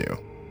parents do.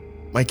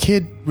 My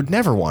kid would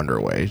never wander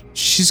away.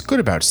 She's good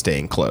about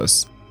staying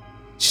close.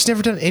 She's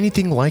never done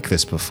anything like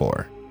this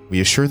before.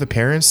 We assure the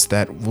parents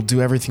that we'll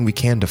do everything we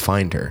can to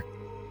find her,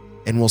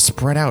 and we'll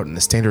spread out in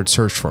the standard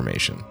search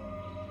formation.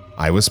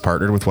 I was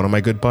partnered with one of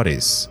my good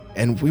buddies,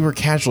 and we were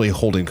casually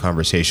holding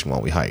conversation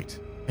while we hiked.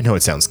 I know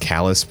it sounds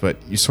callous, but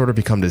you sort of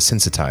become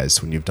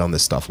desensitized when you've done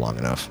this stuff long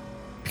enough.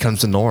 It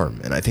becomes the norm,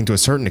 and I think to a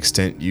certain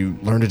extent, you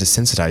learn to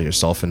desensitize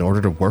yourself in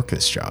order to work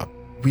this job.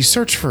 We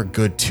search for a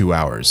good 2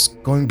 hours,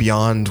 going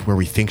beyond where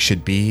we think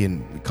should be,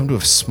 and we come to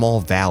a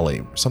small valley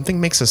where something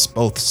makes us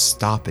both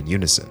stop in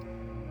unison.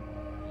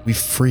 We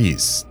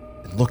freeze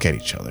and look at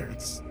each other.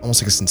 It's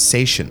almost like a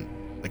sensation,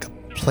 like a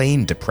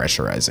plane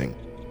depressurizing.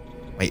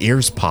 My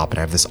ears pop and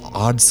I have this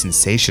odd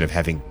sensation of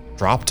having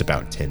dropped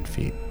about 10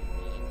 feet.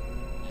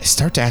 I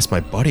start to ask my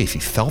buddy if he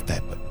felt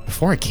that, but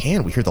before I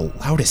can, we hear the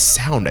loudest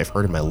sound I've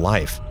heard in my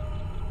life.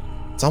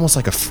 It's almost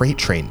like a freight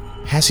train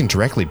passing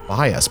directly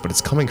by us, but it's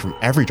coming from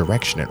every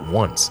direction at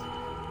once,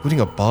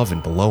 including above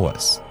and below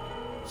us.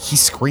 He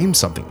screams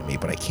something to me,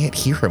 but I can't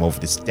hear him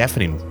over this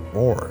deafening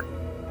roar.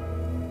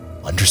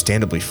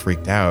 Understandably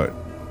freaked out,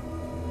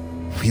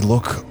 we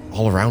look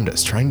all around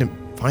us, trying to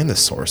find the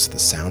source of the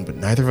sound, but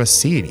neither of us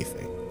see anything.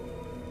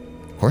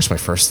 Of course, my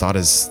first thought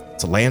is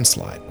it's a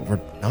landslide, but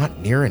we're not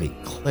near any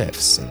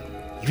cliffs, and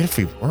even if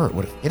we were, it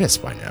would have hit us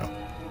by now.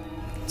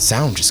 The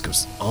sound just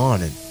goes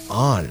on,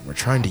 and we're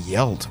trying to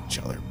yell to each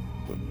other.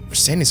 We're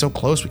standing so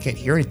close, we can't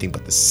hear anything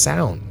but the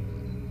sound.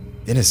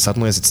 Then as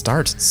suddenly as it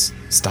starts,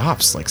 it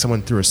stops, like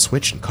someone threw a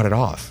switch and cut it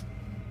off.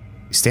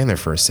 We stand there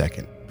for a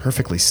second,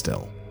 perfectly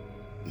still.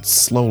 And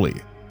slowly,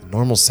 the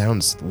normal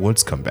sounds of the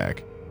woods come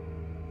back.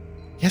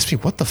 He asks me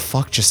what the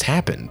fuck just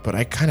happened, but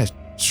I kind of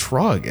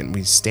shrug, and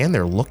we stand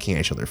there looking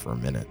at each other for a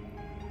minute.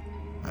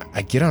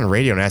 I get on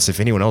radio and ask if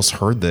anyone else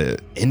heard the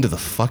end of the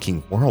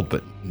fucking world,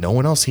 but no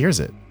one else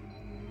hears it.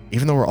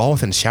 Even though we're all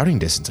within shouting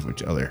distance of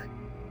each other.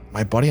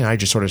 My buddy and I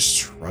just sort of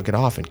shrug it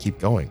off and keep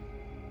going.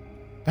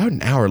 About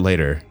an hour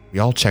later, we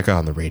all check out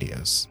on the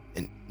radios,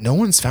 and no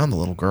one's found the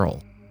little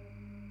girl.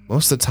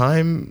 Most of the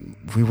time,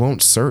 we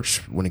won't search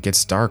when it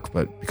gets dark,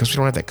 but because we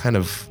don't have that kind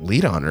of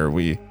lead on her,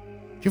 we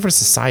give us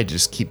decide to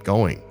just keep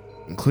going,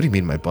 including me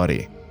and my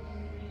buddy.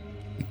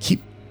 We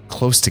keep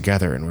close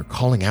together and we're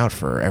calling out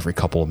for her every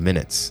couple of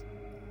minutes.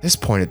 At this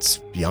point, it's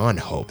beyond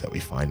hope that we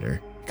find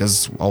her,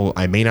 because while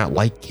I may not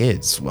like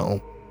kids,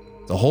 well,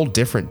 it's a whole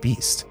different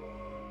beast.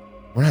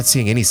 We're not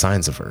seeing any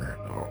signs of her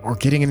or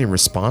getting any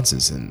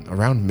responses, and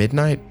around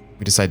midnight,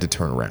 we decide to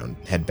turn around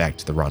and head back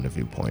to the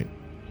rendezvous point.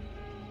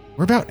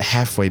 We're about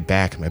halfway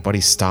back, and my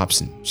buddy stops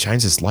and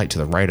shines his light to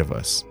the right of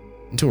us,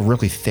 into a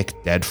really thick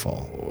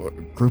deadfall, or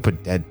a group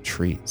of dead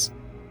trees.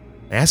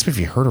 I ask him if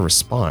he heard a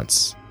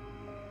response,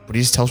 but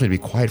he just tells me to be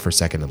quiet for a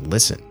second and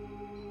listen.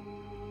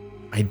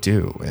 I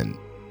do, and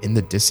in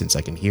the distance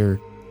I can hear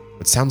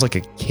what sounds like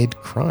a kid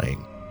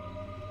crying.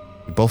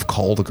 We both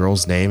call the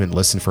girl's name and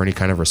listen for any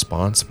kind of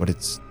response, but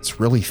it's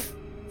really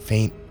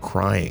faint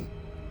crying.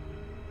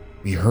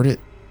 We heard it.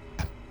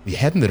 We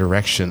head in the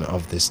direction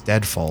of this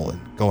deadfall and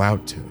go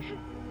out to it,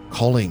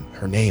 calling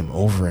her name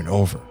over and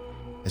over.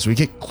 As we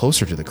get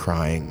closer to the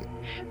crying,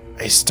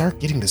 I start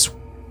getting this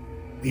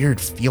weird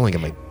feeling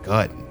in my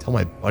gut and tell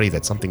my buddy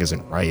that something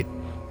isn't right.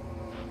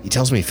 He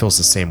tells me he feels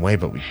the same way,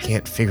 but we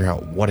can't figure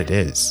out what it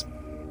is.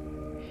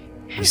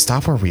 We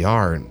stop where we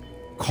are and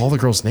call the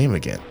girl's name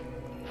again.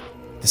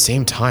 At the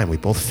same time, we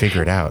both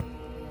figure it out.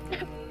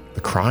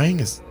 The crying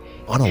is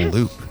on a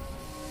loop.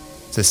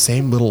 It's the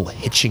same little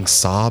hitching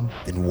sob,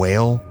 then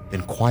wail,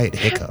 then quiet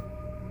hiccup,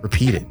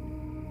 repeated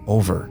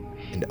over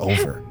and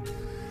over.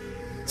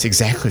 It's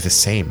exactly the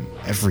same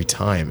every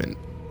time, and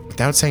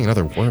without saying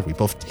another word, we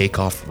both take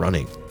off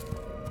running.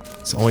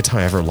 It's the only time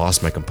I ever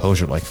lost my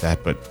composure like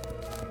that, but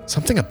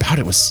something about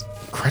it was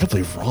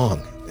incredibly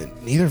wrong, and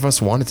neither of us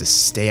wanted to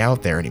stay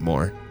out there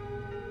anymore.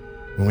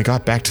 When we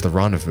got back to the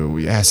rendezvous,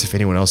 we asked if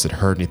anyone else had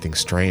heard anything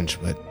strange,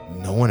 but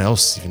no one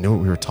else even knew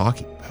what we were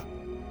talking about.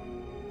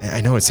 I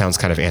know it sounds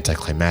kind of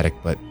anticlimactic,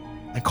 but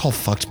that call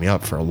fucked me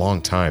up for a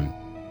long time,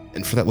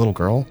 and for that little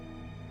girl,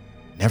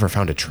 never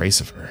found a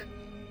trace of her.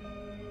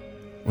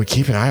 We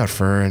keep an eye out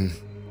for her and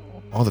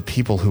all the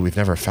people who we've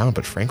never found,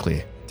 but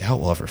frankly, doubt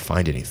we'll ever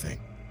find anything.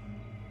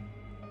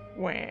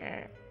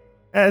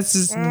 That's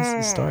just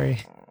the story.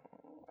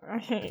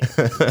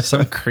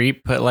 Some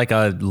creep put like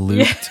a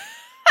looped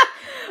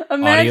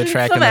audio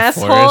track in the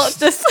asshole forest.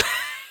 Just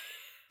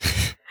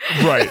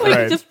Right,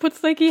 like, just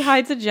puts like he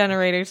hides a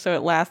generator so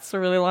it lasts a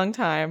really long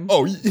time.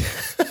 Oh,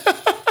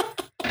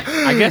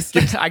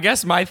 I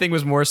guess my thing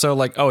was more so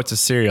like, oh, it's a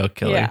serial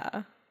killer.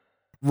 Yeah.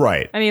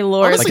 right. I mean,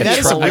 Laura. Honestly, that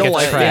is a real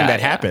life thing that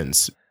Yeah.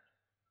 happens.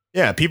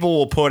 Yeah, people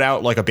will put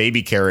out like a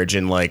baby carriage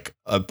in like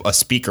a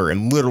speaker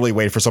and literally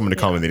wait for someone to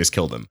come and they just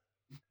kill them.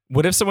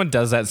 What if someone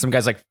does that and some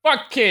guy's like,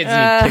 fuck kids,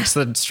 and he kicks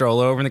the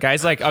stroller over, and the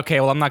guy's like, okay,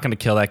 well, I'm not going to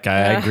kill that guy.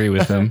 I agree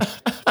with him.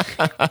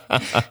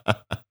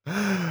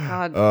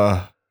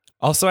 God.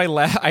 Also, I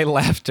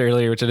laughed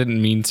earlier, which I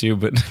didn't mean to,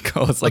 but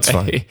Nicole was like, That's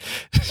fine.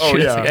 She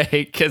was like, I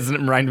hate kids, and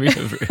it reminded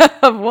me of her.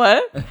 Of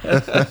what?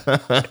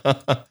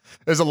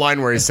 There's a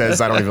line where he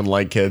says, I don't even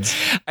like kids.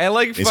 I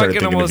like He started fucking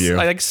thinking of almost, you.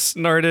 I like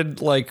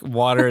snorted like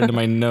water into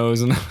my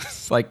nose, and I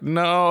was like,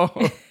 no.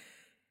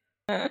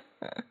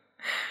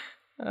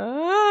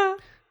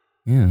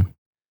 Yeah.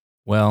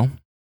 Well,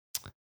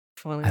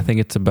 Funny. I think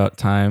it's about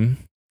time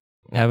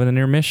having an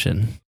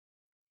intermission.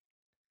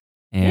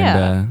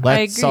 And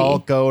Let's all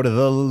go to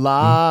the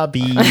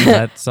lobby.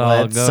 let's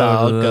all Let's go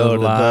all to the go to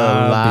the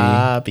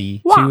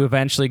lobby lobby. to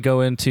eventually go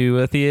into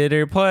a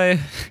theater play.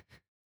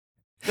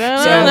 So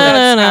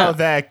that's how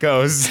that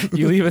goes.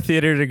 You leave a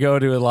theater to go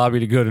to a lobby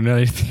to go to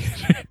another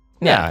theater.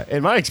 Yeah,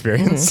 in my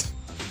experience.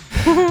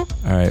 All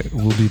right,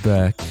 we'll be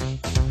back.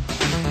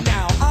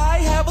 Now I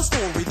have a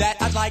story that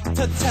I'd like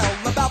to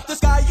tell about this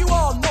guy you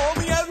all know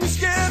me as we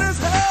scare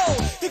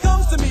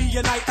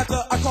a night after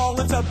I crawl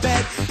into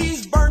bed.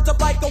 He's burnt up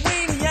like a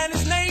weenie and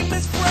his name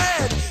is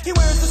Fred. He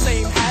wears the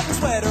same hat and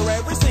sweater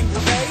every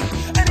single day.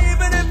 And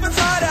even if it's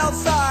hot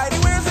outside, he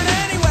wears it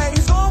anyway.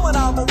 He's gone when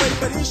I'm awake,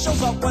 but he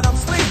shows up when I'm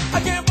asleep.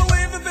 I can't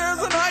believe that there's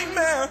a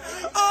nightmare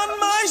on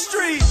my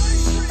street.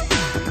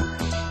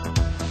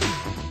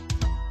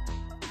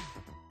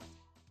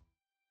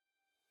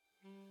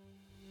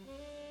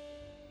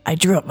 I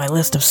drew up my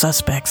list of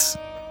suspects.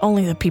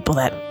 Only the people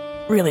that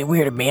really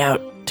weirded me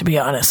out, to be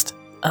honest.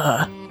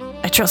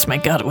 I trust my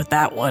gut with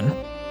that one.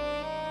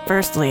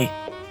 Firstly,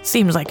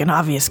 seems like an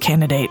obvious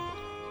candidate.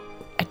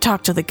 I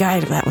talked to the guy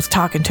that was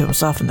talking to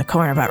himself in the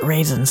corner about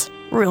raisins.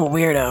 Real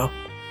weirdo.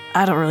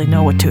 I don't really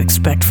know what to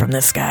expect from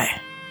this guy.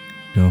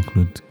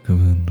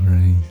 Chocolate-covered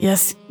raisins.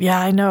 Yes, yeah,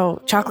 I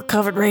know.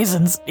 Chocolate-covered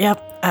raisins.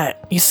 Yep.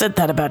 You said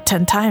that about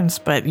 10 times,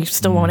 but you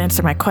still won't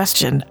answer my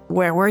question.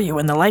 Where were you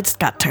when the lights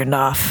got turned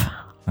off?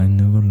 I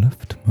never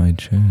left my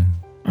chair.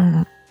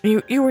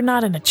 You were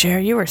not in a chair.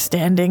 You were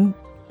standing.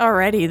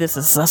 Already, this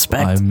is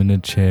suspect. I'm in a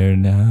chair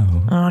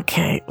now.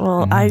 Okay,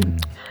 well, I'm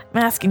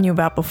asking you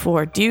about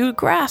before. Do you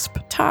grasp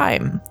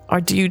time? Or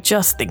do you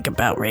just think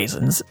about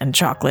raisins and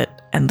chocolate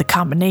and the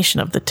combination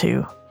of the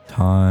two?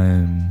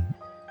 Time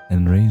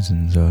and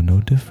raisins are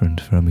no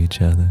different from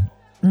each other.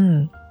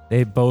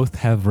 They both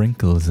have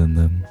wrinkles in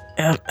them.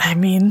 I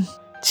mean,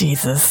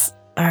 Jesus.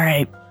 All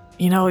right.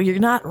 You know, you're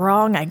not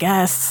wrong, I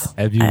guess.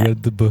 Have you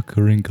read the book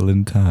A Wrinkle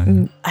in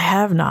Time? I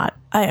have not.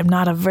 I am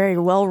not a very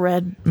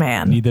well-read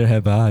man. Neither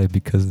have I,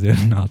 because they're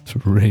not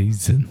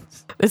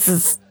raisins. This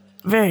is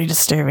very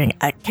disturbing.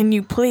 Can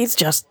you please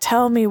just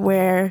tell me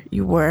where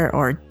you were,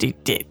 or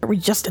were we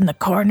just in the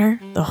corner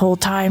the whole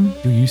time?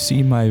 Do you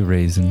see my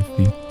raisin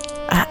feet?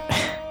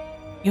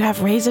 You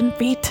have raisin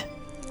feet?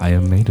 I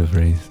am made of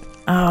raisins.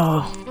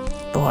 Oh,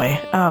 boy.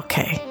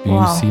 Okay. Do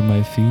you see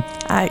my feet?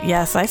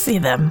 Yes, I see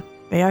them.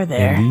 They are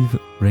there. They leave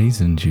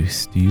raisin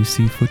juice. Do you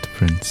see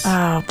footprints?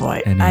 Oh,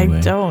 boy. Anywhere?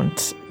 I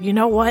don't. You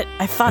know what?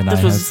 I thought And this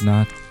I was... have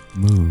not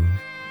moved.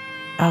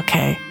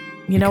 Okay.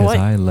 You know what?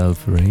 Because I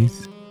love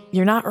raisins.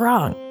 You're not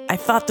wrong. I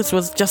thought this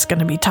was just going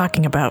to be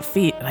talking about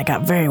feet, and I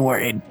got very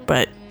worried.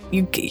 But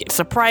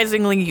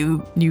surprisingly,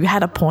 you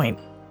had a point.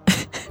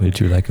 Would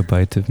you like a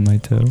bite of my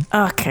toe?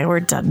 Okay,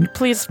 we're done.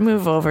 Please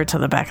move over to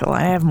the back of the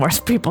line. I have more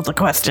people to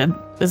question.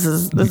 This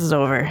is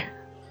over.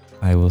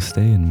 I will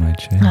stay in my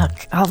chair. Look,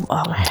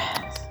 I'll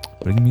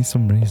Bring me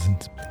some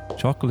raisins.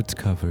 Chocolate's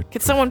covered.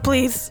 Could someone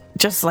please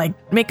just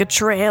make a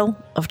trail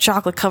of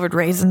chocolate-covered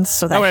raisins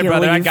so that Don't worry, he'll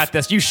brother. leave? I got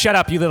this. You shut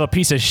up, you little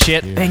piece of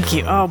shit. Thank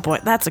you. Oh boy,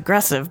 that's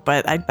aggressive,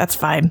 but that's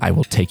fine. I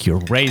will take your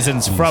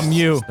raisins from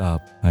you.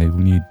 Stop. I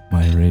need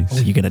my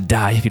raisins. You're gonna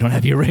die if you don't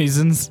have your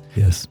raisins.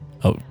 Yes.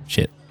 Oh,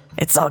 shit.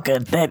 It's all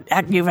good.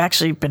 You've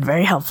actually been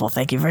very helpful.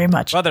 Thank you very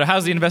much. Brother,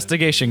 how's the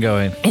investigation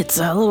going? It's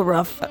a little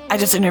rough. I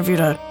just interviewed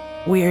a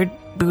weird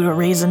Buddha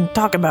raisin.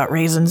 Talk about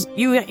raisins.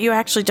 You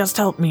actually just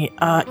helped me.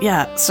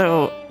 Yeah,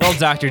 so... Well,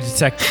 Dr.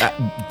 Detective...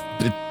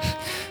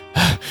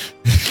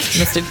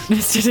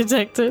 Mr.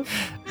 Detective?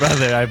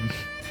 Brother,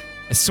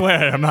 I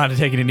swear I'm not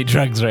taking any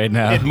drugs right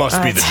now. It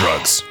must be the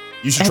drugs.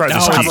 You should try It's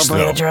this quiche,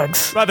 probably though. the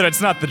drugs. Brother,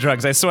 it's not the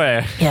drugs, I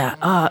swear. Yeah,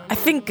 I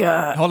think,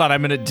 Hold on,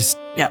 I'm gonna just...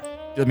 Yeah.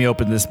 Let me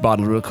open this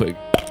bottle real quick.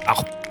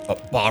 Ow. A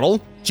bottle?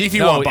 Chief,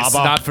 you No, want it's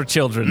Baba? not for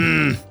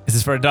children. This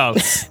is for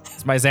adults.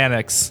 It's my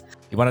Xanax.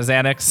 You want a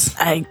Xanax?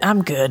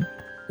 I'm good.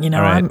 You know,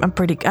 All right. I'm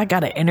pretty... I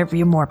gotta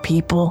interview more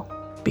people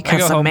because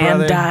go a home, man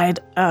brother. died.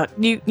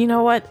 You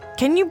know what?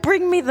 Can you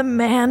bring me the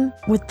man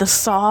with the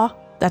saw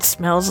that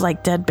smells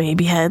like dead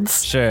baby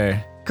heads?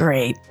 Sure.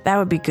 Great. That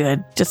would be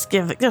good. Just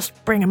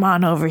bring him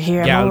on over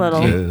here. Yeah, I'm a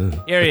little...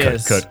 Here he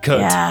is. Cut.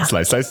 Yeah.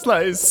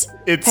 Slice.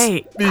 It's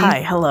Hey, me.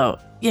 hi, hello.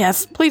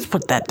 Yes, please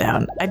put that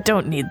down. I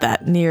don't need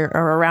that near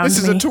or around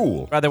This me. is a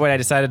tool. Brother, wait, I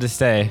decided to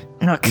stay.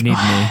 Okay. You need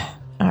me.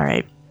 All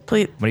right.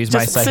 Please. I'm gonna use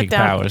my just sit psychic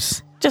down.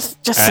 powers. Just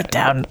All sit right.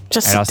 down.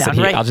 Just All right, I'll sit sit down.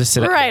 here. Right, I'll just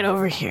sit- right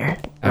over here.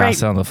 I'll Right.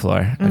 sit on the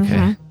floor.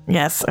 Okay.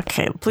 Yes.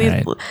 Okay. Please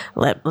All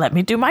let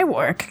me do my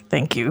work.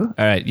 Thank you.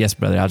 All right. Yes,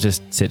 brother. I'll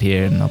just sit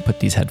here and I'll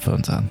put these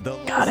headphones on.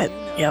 Got it.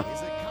 Yep.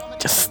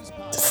 Just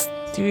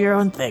do your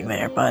own thing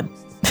there, bud.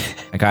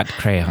 I got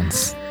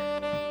crayons.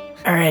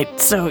 All right.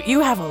 So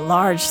you have a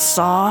large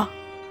saw,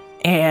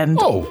 and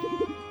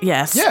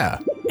yes, Yeah.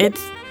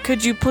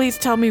 Could you please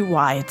tell me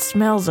why it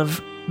smells of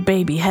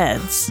baby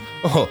heads?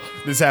 Oh,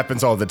 this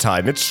happens all the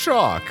time. It's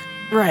shock.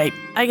 Right.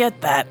 I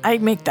get that. I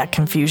make that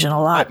confusion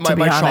a lot. to be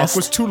My honest. shock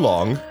was too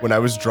long when I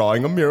was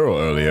drawing a mural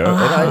earlier, and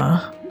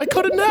I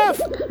cut it in half.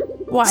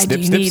 Why snip, do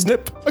you snip, need?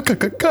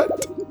 snip.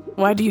 Cut.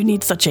 Why do you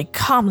need such a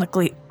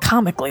comically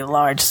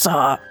large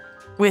saw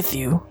with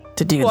you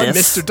to do Well, I'm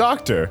this? Mr.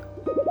 Doctor.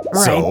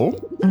 Right.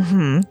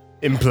 So,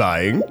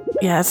 implying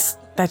Yes,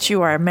 that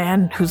you are a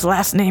man whose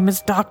last name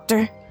is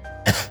Doctor.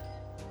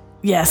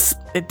 Yes,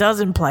 it does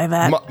imply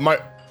that.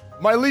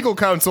 my legal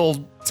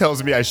counsel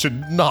tells me I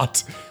should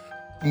not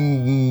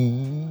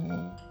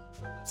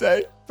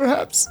say,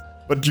 perhaps.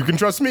 But you can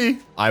trust me.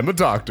 I'm a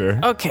doctor.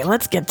 Okay,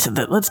 let's get to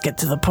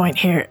the point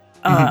here.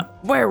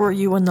 Where were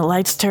you when the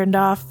lights turned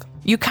off?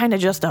 You kind of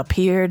just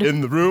appeared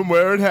In the room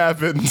where it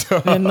happened.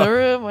 in the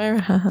room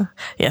where.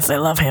 Yes, I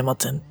love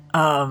Hamilton.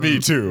 Me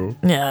too.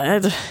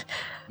 Yeah,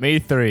 Me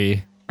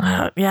 3.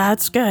 yeah,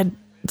 it's good.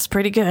 It's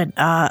pretty good.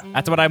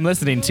 That's what I'm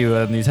listening to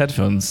on these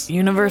headphones.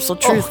 Universal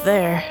truth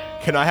there.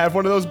 Can I have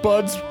one of those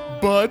buds,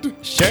 bud?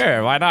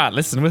 Sure, why not?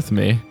 Listen with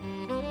me.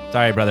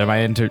 Sorry, brother. Am I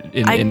in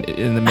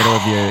the middle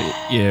of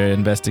your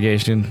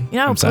investigation?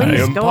 No, I'm sorry.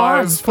 please go on.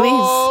 Empires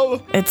fall.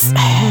 Please. It's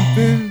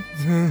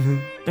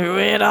through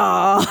it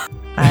all.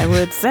 I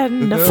would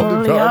send a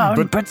fully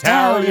armed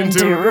battalion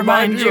to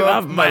remind you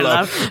of my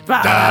love.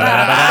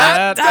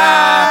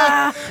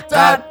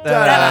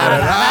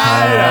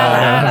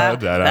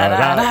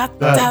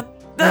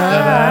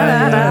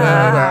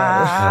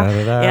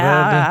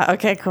 Yeah.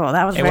 Okay. Cool.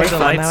 That was Hey, very where'd the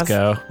fun. lights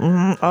go?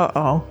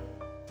 Uh-oh.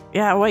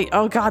 Yeah. Wait.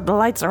 Oh God. The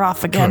lights are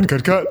off again.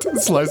 Cut.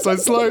 Slice.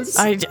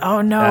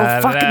 Oh no.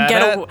 Fucking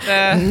get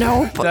away.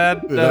 Nope.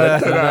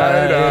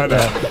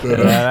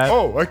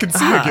 Oh, I can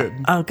see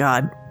again. Oh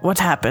God. What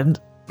happened?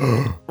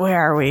 Where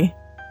are we?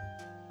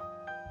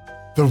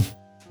 The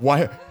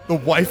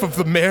wife of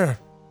the mayor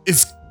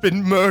is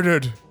been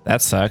murdered.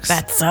 That sucks.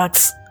 That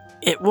sucks.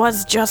 It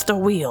was just a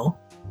wheel.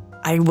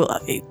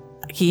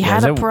 He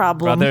had a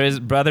problem.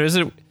 Brother, is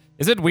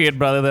it weird,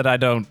 brother, that I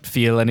don't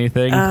feel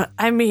anything?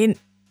 I mean,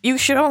 you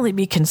should only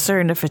be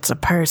concerned if it's a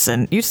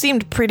person. You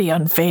seemed pretty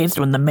unfazed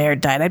when the mayor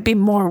died. I'd be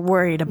more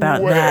worried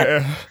about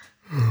that.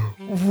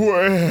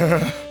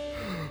 Where?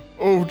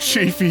 Oh,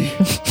 Chiefy,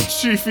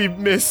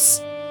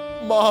 miss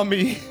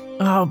Mommy.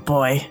 Oh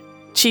boy.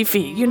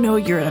 Chiefy, you know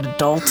you're an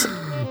adult.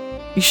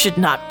 You should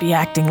not be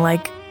acting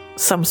like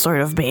some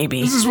sort of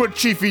baby. This is what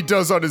Chiefy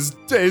does on his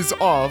days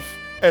off.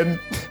 And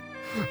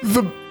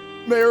the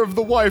mayor of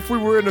the wife, we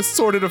were in a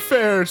sordid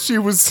affair. She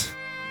was...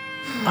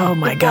 Oh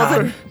my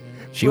God.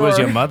 She was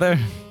your mother?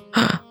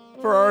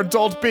 For our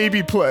adult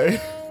baby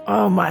play.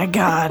 Oh my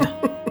God.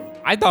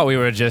 I thought we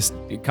were just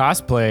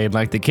cosplaying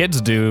like the kids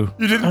do.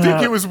 You didn't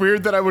think it was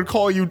weird that I would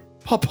call you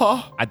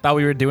Papa? I thought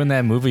we were doing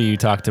that movie you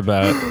talked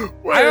about.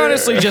 I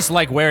honestly just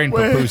like wearing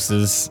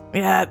papooses.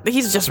 Yeah,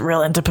 he's just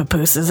real into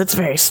papooses. It's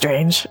very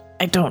strange.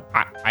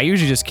 I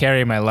usually just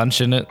carry my lunch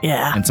in it.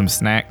 Yeah. And some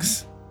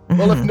snacks.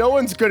 Well, if no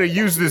one's gonna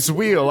use this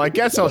wheel, I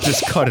guess I'll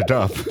just cut it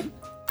up.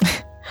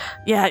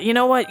 Yeah, you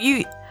know what?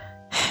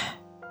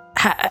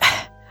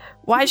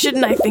 Why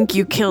shouldn't I think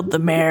you killed the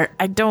mayor?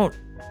 I don't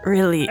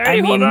really. Hey,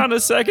 hold on a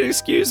second.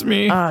 Excuse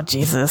me. Oh,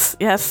 Jesus.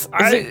 Yes.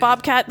 Is it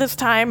Bobcat this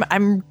time?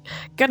 I'm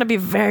gonna be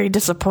very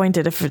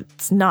disappointed if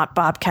it's not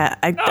Bobcat.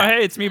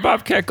 Hey, it's me,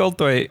 Bobcat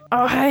Goldthwait.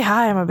 Oh, hey,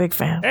 hi. I'm a big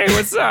fan. Hey,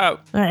 what's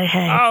up?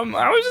 Hey. I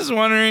was just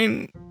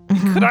wondering,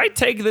 could I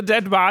take the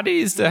dead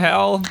bodies to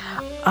hell?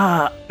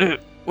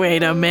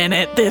 Wait a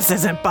minute. This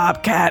isn't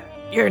Bobcat.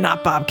 You're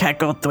not Bobcat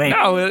Goldthwait.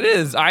 No, it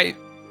is. I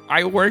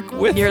work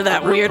with. You're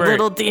that Rupert. weird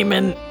little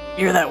demon.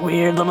 You're that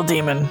weird little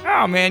demon.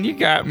 Oh man, you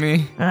got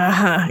me.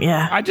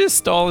 Yeah. I just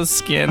stole his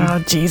skin.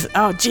 Oh jeez.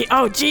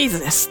 Oh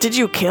Jesus. Did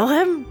you kill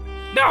him?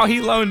 No,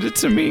 he loaned it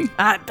to me.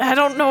 I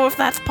don't know if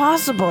that's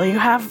possible. You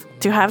have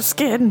to have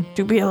skin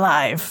to be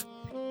alive.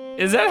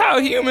 Is that how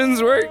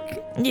humans work?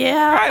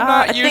 Yeah. I'm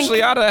not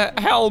usually out of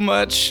hell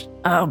much.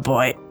 Oh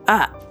boy.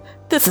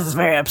 This is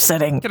very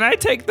upsetting. Can I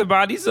take the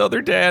bodies of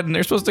their dead and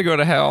they're supposed to go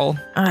to hell?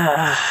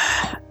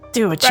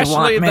 Do what you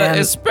want, man.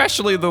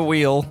 Especially the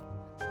wheel.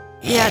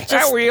 Yeah,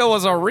 that wheel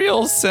was a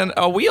wheel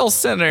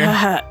sinner.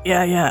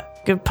 Yeah.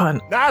 Good pun.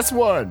 Nice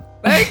one.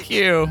 Thank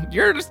you.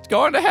 You're just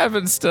going to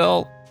heaven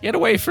still. Get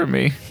away from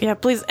me. Yeah,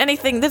 please.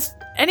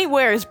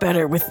 Anywhere is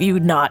better with you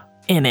not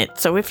in it.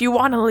 So if you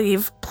want to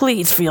leave,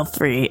 please feel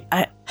free.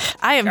 I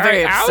am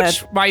very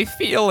upset. Ouch, my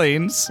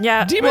feelings.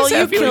 Yeah, Demons well, you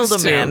have killed a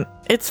feelings man. too.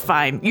 It's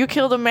fine. You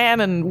killed a man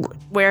and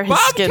wear his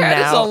Bobcat skin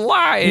now. is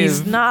alive.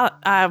 He's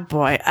not.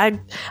 Boy, I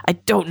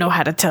don't know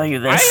how to tell you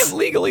this. I am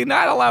legally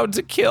not allowed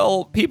to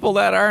kill people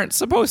that aren't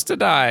supposed to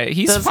die.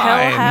 He's Does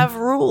fine. hell have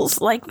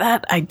rules like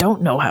that? I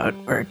don't know how it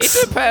works.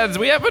 It depends.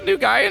 We have a new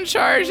guy in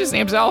charge. His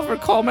name's Alfred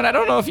Coleman. I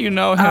don't know if you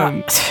know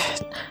him.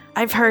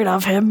 I've heard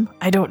of him.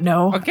 I don't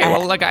know. Okay,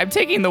 well, look, I'm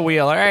taking the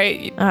wheel, all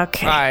right?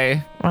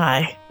 Okay.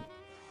 Bye.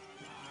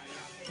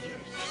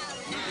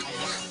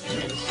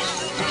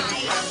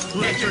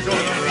 You're gonna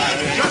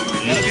rise up,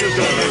 you're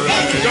gonna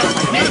rise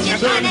up. You're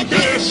gonna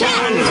get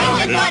shot, you're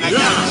gonna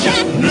get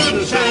shot.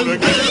 Nuts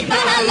and get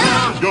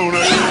along. Gonna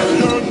get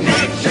your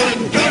nuts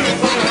and get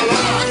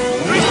along.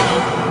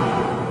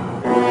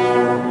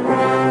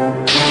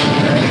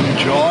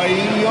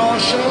 Enjoying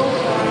yourself?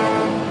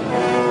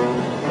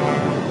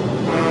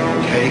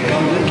 Take a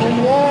little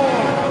walk.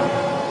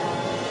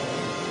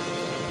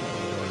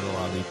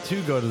 To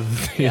go to the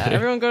theater. Yeah,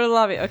 everyone go to the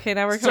lobby. Okay,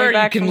 now we're coming Sir,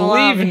 back you from can the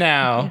leave lobby.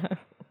 now.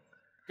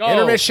 Go.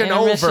 Intermission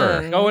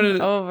over. Go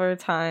into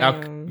overtime.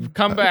 Now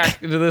come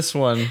back into this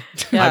one.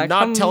 Yeah, I'm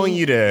not telling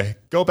you to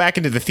go back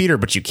into the theater,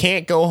 but you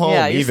can't go home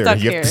Yeah, you're either. stuck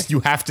You here. you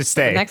have to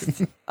stay.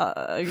 Next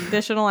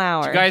additional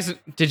hour.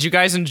 Did you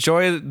guys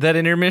enjoy that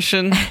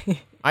intermission?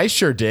 I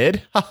sure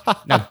did.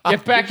 Now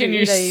get back Did in you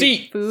your eat a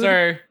seat, food?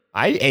 sir.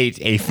 I ate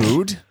a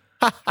food.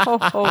 Ho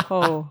ho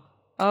ho.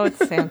 Oh, it's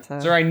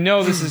Santa. Sir, I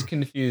know this is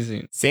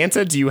confusing.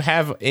 Santa, do you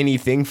have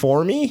anything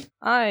for me?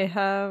 I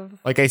have.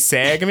 Like a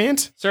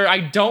segment? Sir, I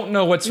don't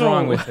know what's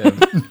wrong with him.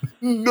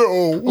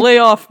 No. Lay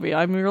off me.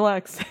 I'm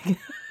relaxing.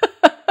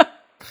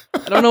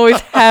 I don't always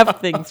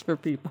have things for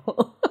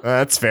people.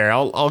 That's fair.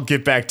 I'll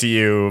get back to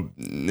you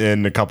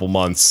in a couple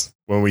months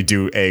when we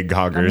do egg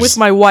hoggers. I'm with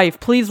my wife.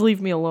 Please leave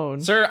me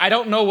alone. Sir, I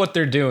don't know what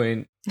they're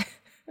doing.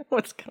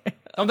 What's going on?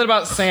 Something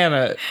about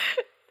Santa.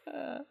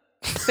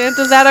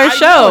 Santa's at our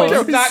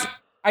show.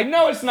 I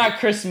know it's not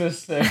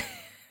Christmas thing.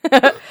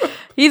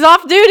 He's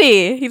off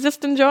duty. He's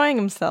just enjoying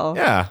himself.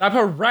 Yeah. I'm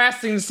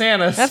harassing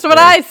Santa. That's what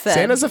I said.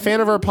 Santa's a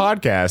fan of our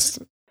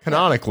podcast,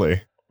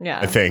 canonically. Yeah,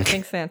 I think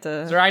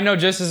Santa. Sir, I know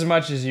just as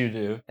much as you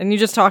do. And you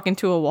just talking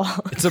to a wall.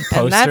 It's a poster.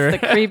 And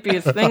that's the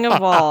creepiest thing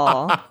of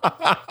all.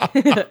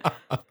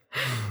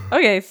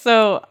 Okay,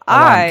 so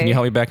Hold on, can you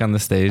help me back on the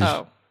stage?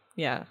 Oh,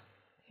 yeah.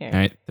 Here. All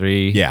right,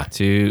 3,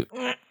 2.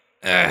 Oh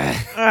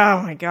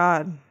my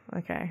god.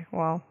 Okay,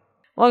 well,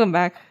 welcome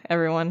back,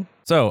 everyone.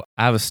 So,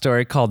 I have a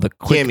story called The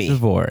Quick Gimme.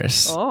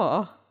 Divorce.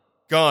 Oh.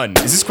 Gun.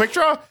 Is this quick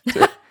draw?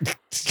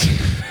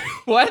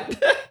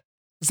 What?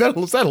 Is that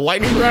a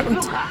lightning round?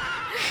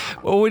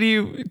 Well, what do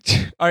you...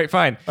 All right,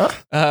 fine.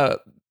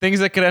 Things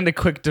that could end a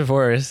quick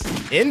divorce.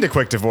 End a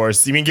quick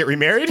divorce? You mean get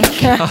remarried?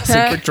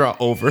 Awesome. Quick draw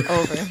over.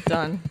 Over.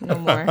 Done. No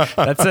more.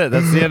 That's it.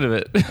 That's the end of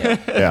it.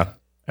 Yeah.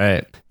 All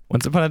right.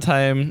 Once upon a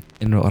time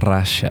in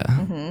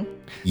Russia,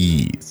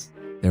 Yes.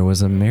 there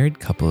was a married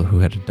couple who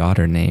had a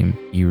daughter named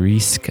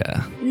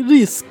Iriska.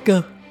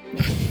 Iriska.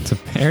 The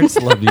parents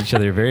loved each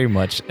other very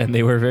much, and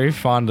they were very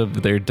fond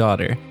of their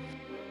daughter.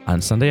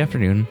 On Sunday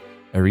afternoon,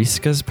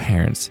 Iriska's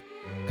parents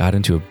got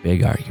into a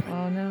big argument.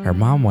 Oh no. Her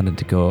mom wanted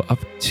to go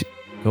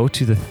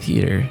to the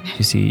theater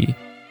to see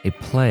a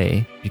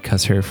play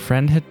because her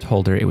friend had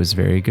told her it was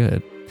very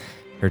good.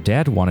 Her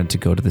dad wanted to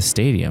go to the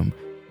stadium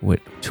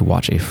to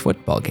watch a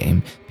football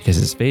game because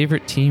his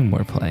favorite team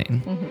were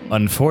playing.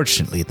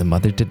 Unfortunately, the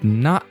mother did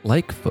not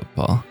like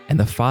football, and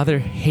the father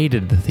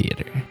hated the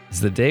theater. As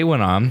the day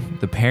went on,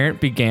 the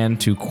parent began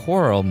to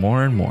quarrel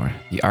more and more.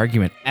 The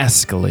argument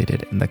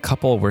escalated, and the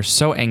couple were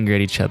so angry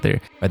at each other.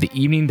 By the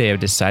evening, they have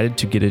decided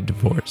to get a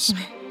divorce.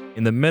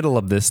 In the middle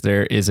of this,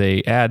 there is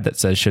a ad that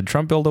says, "Should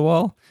Trump build a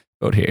wall?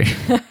 Vote here."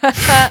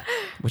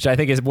 Which I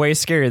think is way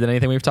scarier than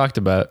anything we've talked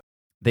about.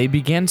 They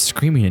began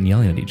screaming and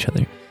yelling at each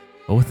other,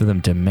 both of them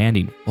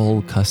demanding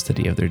full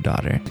custody of their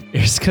daughter.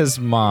 Iriska's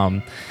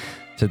mom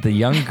said the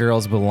young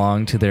girls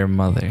belong to their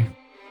mother.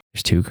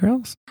 There's 2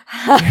 girls?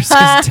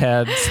 Iriska's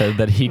dad said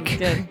that he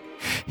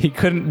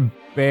couldn't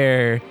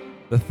bear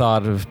the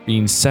thought of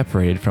being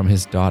separated from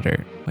his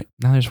daughter. Wait,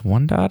 now there's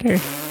 1 daughter?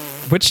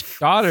 Which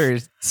daughter,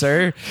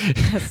 sir?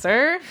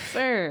 Sir?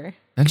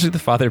 Eventually, the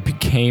father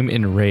became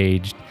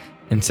enraged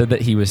and said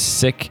that he was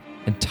sick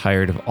and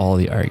tired of all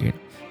the arguing.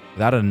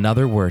 Without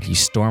another word, he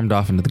stormed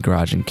off into the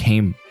garage and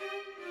came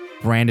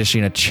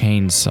brandishing a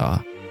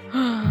chainsaw.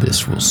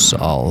 "This will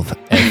solve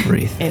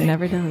everything." It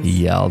never does.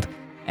 He yelled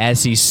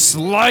as he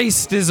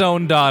sliced his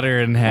own daughter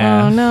in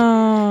half. Oh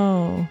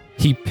no.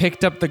 He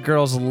picked up the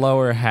girl's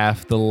lower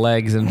half, the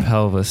legs and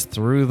pelvis,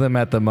 threw them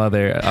at the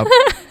mother,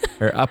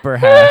 her upper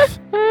half,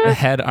 the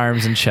head,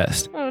 arms, and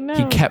chest. Oh no.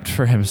 He kept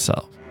for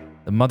himself.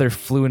 The mother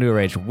flew into a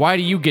rage. "Why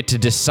do you get to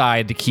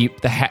decide to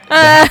keep the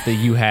half that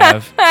you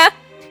have?"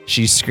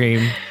 she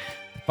screamed.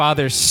 The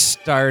father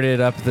started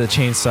up the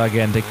chainsaw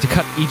again to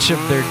cut each of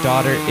their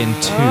daughter in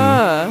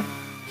 2.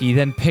 He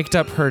then picked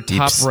up her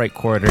top right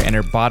quarter and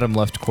her bottom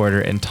left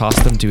quarter and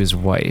tossed them to his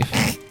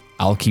wife.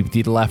 "I'll keep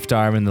the left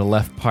arm and the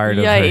left part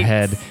of her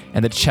head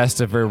and the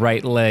chest of her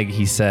right leg,"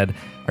 he said.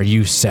 "Are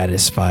you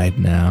satisfied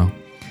now?"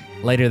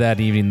 Later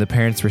that evening, the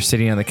parents were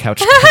sitting on the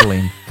couch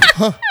cuddling.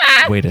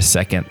 "Wait a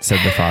second," said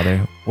the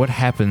father. "What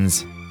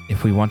happens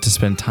if we want to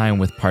spend time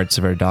with parts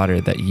of our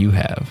daughter that you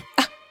have?"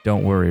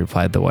 "Don't worry,"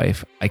 replied the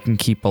wife. "I can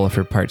keep all of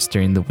her parts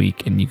during the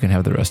week, and you can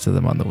have the rest of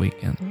them on the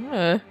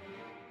weekend."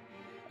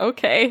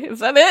 Okay, is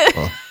that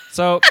it?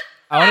 So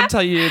I want to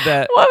tell you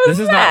that this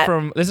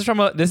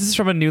is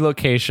from a new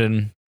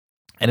location,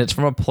 and it's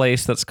from a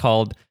place that's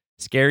called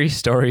Scary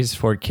Stories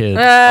for Kids.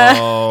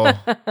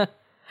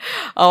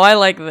 Oh, I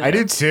like this. I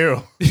did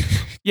too.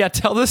 Yeah,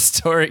 tell the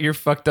story, your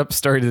fucked up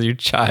story to your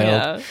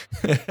child.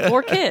 Yeah.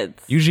 For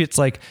kids. Usually it's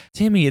like,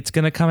 "Timmy, it's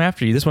going to come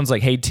after you." This one's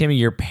like, "Hey, Timmy,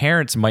 your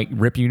parents might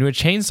rip you into a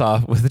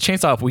chainsaw. With the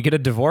chainsaw, if we get a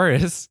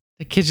divorce."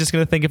 The kid's just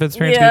going to think if his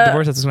parents get a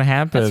divorce, that's going to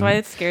happen. That's why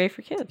it's scary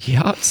for kids.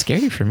 Yeah, it's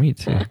scary for me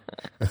too.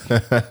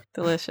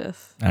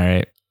 Delicious. All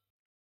right.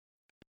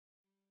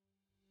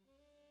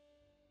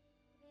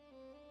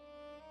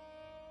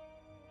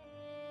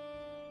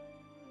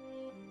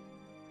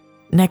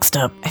 Next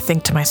up, I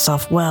think to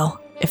myself,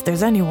 well, if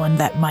there's anyone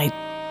that might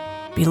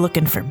be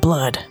looking for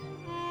blood,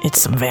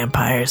 it's some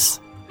vampires.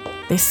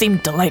 They seem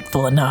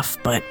delightful enough,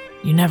 but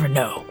you never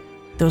know.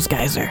 Those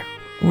guys are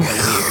really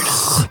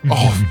weird.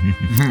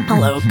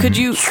 Hello, could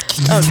you...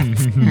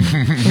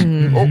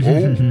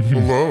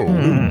 Hello.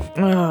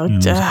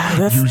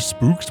 You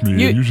spooked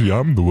me. Usually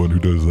I'm the one who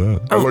does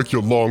that. I like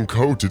your long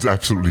coat. It's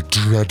absolutely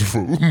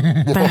dreadful.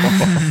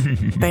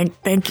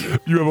 Thank you.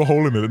 You have a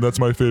hole in it, and that's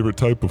my favorite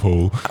type of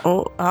hole.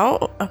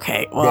 Oh,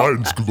 okay. Well,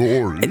 Mine's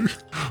glory.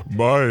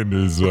 Mine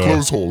is...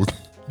 Close hole.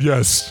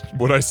 Yes,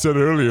 what I said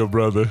earlier,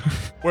 brother.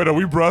 Wait, are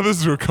we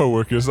brothers or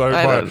co-workers?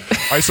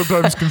 I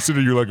sometimes consider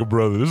you like a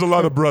brother. There's a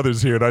lot of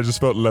brothers here, and I just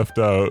felt left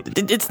out.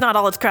 It's not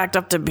all it's cracked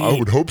up to be. I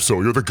would hope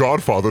so. You're the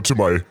godfather to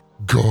my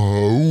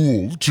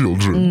Gaul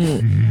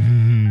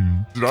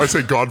children. Did I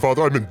say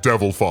godfather? I meant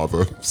devil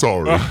father.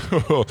 Sorry.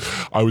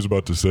 I was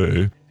about to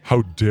say,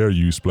 how dare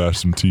you splash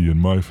some tea in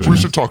my face? We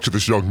should talk to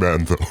this young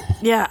man, though.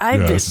 Yeah,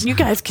 Yes. you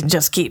guys can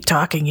just keep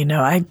talking, you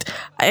know. I'm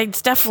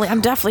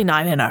definitely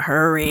not in a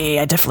hurry.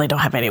 I definitely don't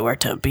have anywhere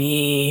to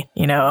be.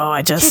 You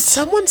know, Did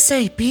someone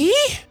say B?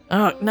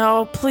 Oh,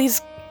 no,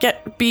 please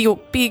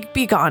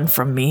be gone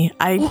from me.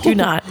 I do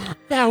not.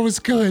 That was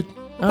good.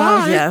 Oh,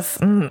 Bye.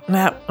 yes. All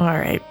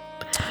right.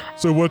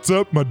 So what's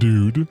up, my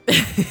dude?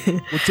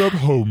 What's up,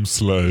 home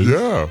slave?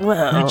 Yeah.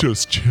 Well, we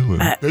just chilling.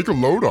 Take a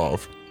load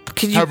off.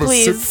 Could you Have a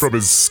sip please... from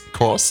his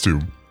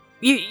costume.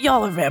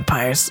 Y'all are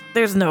vampires.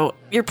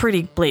 You're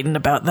pretty blatant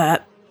about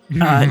that.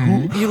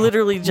 You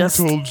literally just...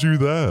 Who told you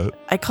that?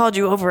 I called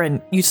you over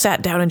and you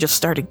sat down and just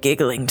started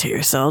giggling to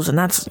yourselves, and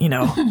that's,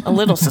 a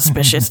little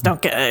suspicious. Don't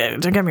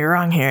get me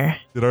wrong here.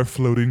 Did our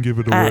floating give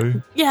it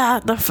away? Yeah,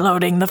 the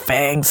floating, the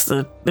fangs,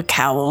 the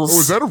cowls. Oh,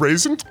 is that a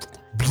raisin?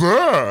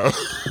 Blah.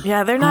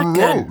 Yeah, they're not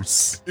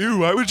Gross. Ew,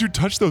 why would you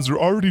touch those? They're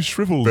already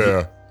shriveled.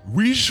 There.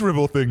 We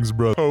shrivel things,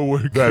 bro.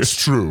 That's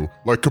true.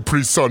 Like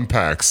Capri Sun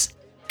packs. good.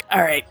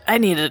 All right, I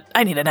need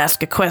to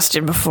ask a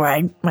question before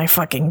my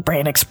fucking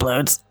brain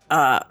explodes.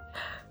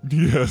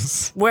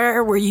 Yes.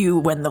 Where were you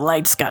when the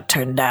lights got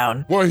turned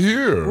down? Why,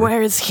 here.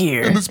 Where is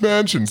here? In this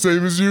mansion,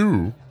 same as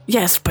you.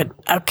 Yes, but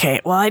okay.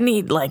 Well, I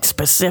need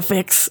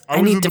specifics. I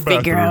I was need in to the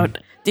figure bathroom. out.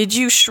 Did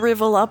you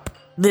shrivel up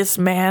this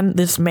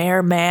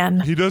mayor man?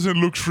 He doesn't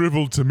look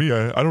shriveled to me.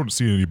 I don't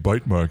see any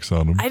bite marks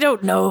on him. I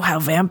don't know how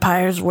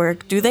vampires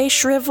work. Do they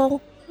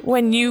shrivel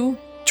when you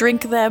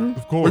drink them?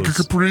 Of course. Like a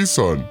Capri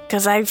Sun.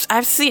 Because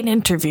I've seen an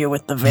interview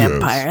with the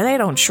vampire. Yes. They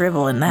don't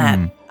shrivel in that.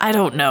 I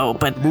don't know,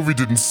 but The movie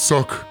didn't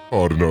suck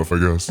hard enough, I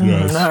guess.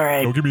 Yes. all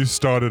right. Don't get me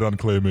started on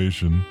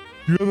claymation.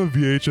 Do you have a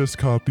VHS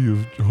copy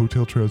of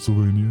Hotel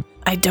Transylvania?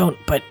 I don't.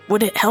 But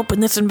would it help in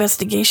this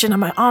investigation?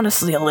 I'm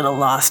honestly a little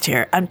lost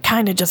here. I'm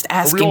kind of just Are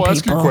asking we all people.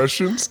 asking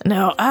questions?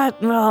 No, I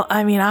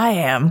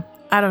am.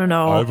 I don't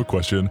know. I have a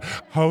question.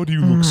 How do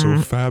you look so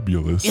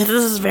fabulous? Yeah,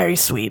 this is very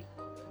sweet.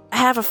 I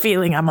have a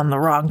feeling I'm on the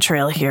wrong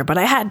trail here, but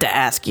I had to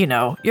ask,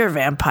 you're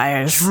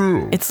vampires.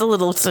 True. It's a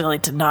little silly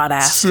to not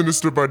ask.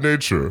 Sinister by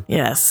nature.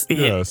 Yes.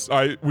 Yes,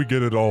 we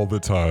get it all the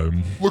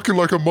time. Looking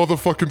like a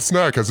motherfucking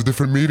snack has a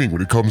different meaning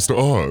when it comes to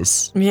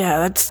us.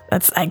 Yeah,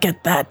 that's I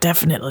get that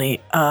definitely.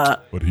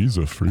 But he's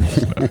a freak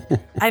snack.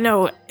 I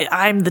know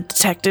I'm the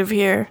detective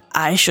here.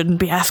 I shouldn't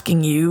be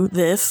asking you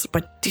this,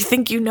 but do you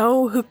think you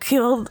know who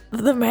killed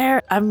the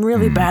mayor? I'm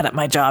really bad at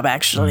my job,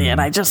 actually, and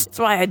that's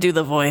why I do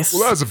the voice.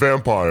 Well, as a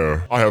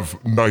vampire, I have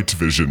night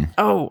vision.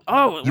 Oh,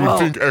 You well, would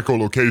think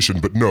echolocation,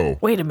 but no.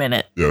 wait a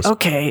minute. Yes.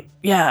 Okay,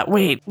 yeah,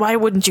 wait, why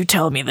wouldn't you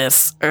tell me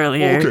this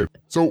earlier? Okay,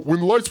 so when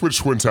the light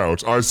switch went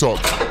out, I saw...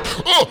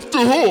 I'm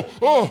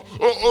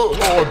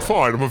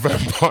fine, I'm a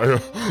vampire.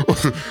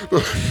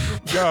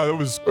 Yeah, that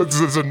was...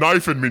 There's a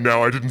knife in me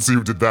now, I didn't see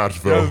who did that,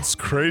 though. Yeah, that's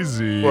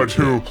crazy. But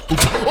who?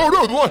 Oh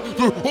no,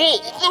 the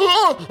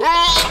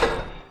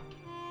light!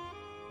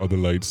 Are the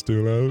lights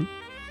still out?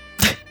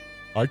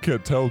 I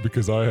can't tell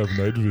because I have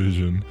night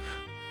vision.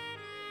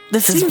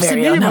 This is Seems to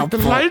very me like unhelpful.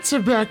 the lights are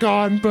back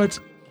on, but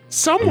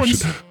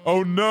someone's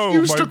Oh no,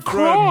 used my a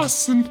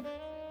cross and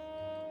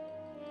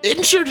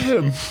injured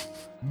him.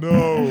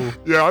 No.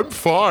 Yeah, I'm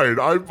fine.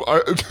 I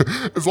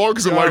as long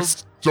as the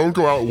lights don't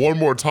go out one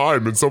more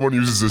time and someone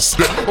uses a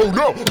stick. Oh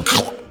no!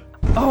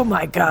 Oh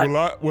my god.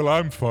 Well,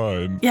 I'm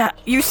fine. Yeah,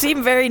 you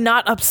seem very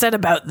not upset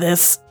about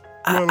this.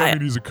 Well, I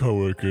mean, he's a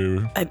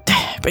coworker.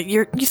 But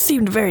you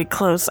seemed very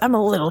close. I'm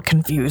a little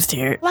confused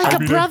here. Like I a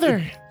mean,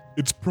 brother.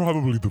 It's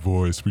probably the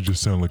voice. We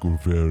just sound like we're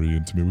very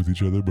intimate with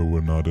each other, but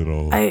we're not at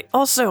all. I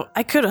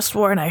could have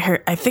sworn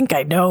I think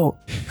I know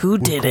who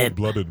did it.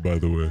 Cold-blooded, by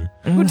the way.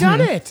 Who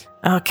done it?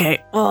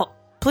 Okay, well,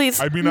 please.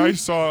 I mean, I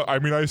saw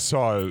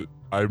it.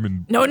 I'm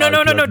in. No, I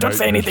have don't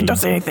say night anything. vision. Don't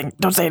say anything.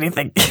 Don't say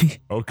anything.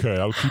 Okay,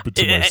 I'll keep it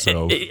to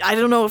myself. I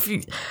don't know if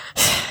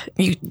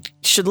you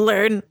should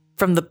learn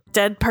from the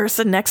dead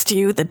person next to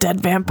you, the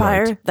dead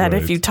vampire, that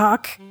if you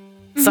talk,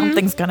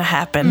 something's gonna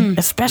happen.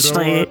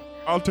 Especially. You know what?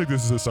 I'll take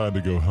this as a sign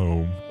to go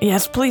home.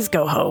 Yes, please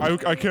go home.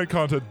 I can't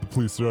contact the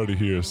police. They're already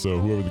here, so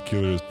whoever the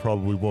killer is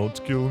probably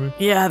won't kill me.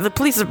 Yeah, the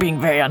police are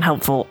being very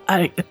unhelpful.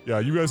 Yeah,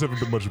 you guys haven't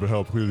been much of a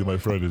help. Clearly, my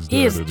friend is dead.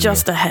 He is and,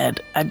 just ahead.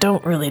 I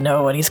don't really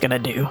know what he's gonna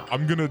do.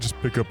 I'm gonna just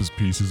pick up his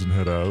pieces and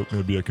head out.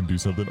 Maybe I can do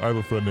something. I have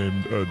a friend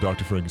named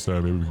Dr.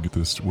 Frankenstein. Maybe we can get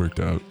this worked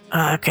out.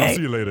 Okay. I'll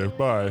see you later.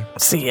 Bye.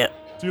 See ya.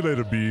 See you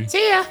later, B.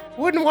 See ya.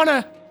 Wouldn't want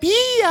to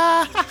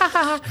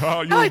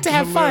I like to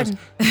have fun.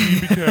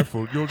 Be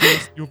careful. You're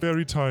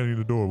very tiny and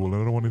adorable, and I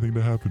don't want anything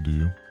to happen to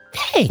you.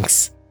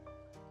 Thanks.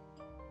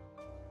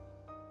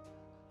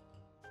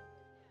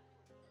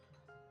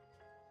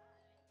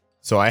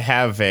 So I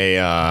have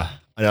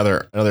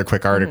another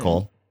quick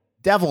article.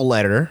 Devil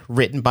letter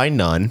written by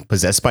nun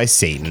possessed by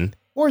Satan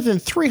more than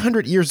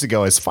 300 years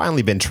ago has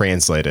finally been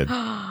translated.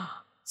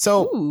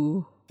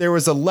 So there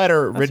was a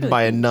letter written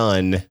by a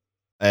nun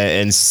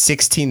in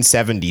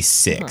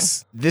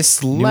 1676.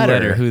 This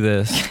letter, who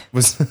this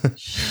was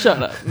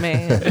Shut up,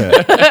 man.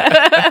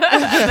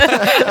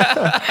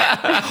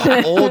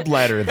 old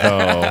letter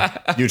though.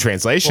 New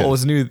translation. What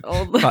was new?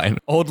 Old- Fine.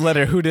 Old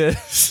letter. Who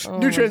this? Oh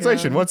New my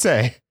translation. God. What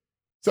say?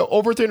 So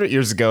over 300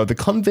 years ago, the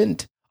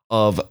convent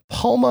of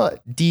Palma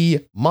di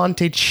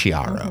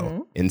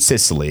Montechiaro in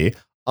Sicily,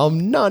 a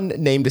nun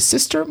named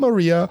Sister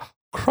Maria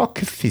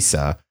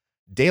Crocifissa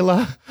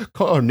della,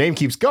 name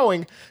keeps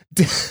going,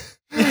 De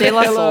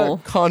La Soul.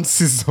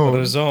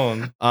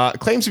 Concizone,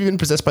 claims to have been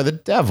possessed by the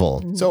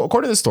devil. So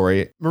according to the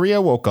story, Maria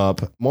woke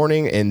up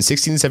morning in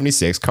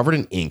 1676 covered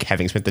in ink,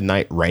 having spent the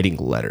night writing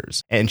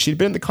letters. And she'd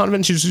been in the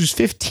convent since she was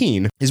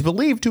 15, is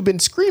believed to have been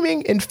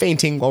screaming and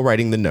fainting while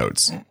writing the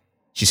notes.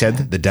 She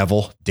said the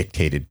devil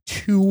dictated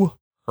to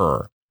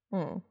her.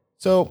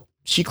 So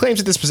she claims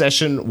that this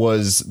possession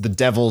was the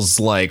devil's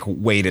like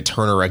way to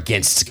turn her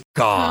against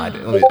God.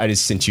 I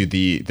just sent you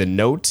the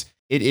note.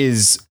 It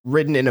is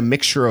written in a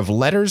mixture of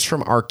letters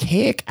from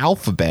archaic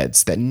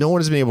alphabets that no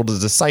one has been able to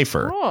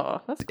decipher. Oh,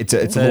 that's It's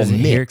a little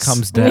mix. Here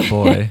comes that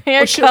boy.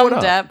 Here shit, what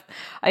comes up? Depp.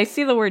 I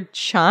see the word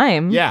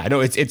chime. Yeah, no,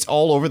 it's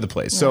all over the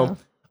place. So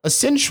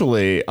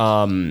essentially,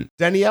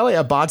 Daniele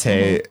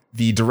Abate,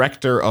 the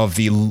director of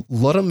the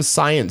Ludum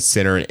Science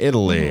Center in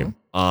Italy,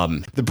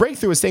 the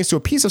breakthrough is thanks to a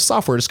piece of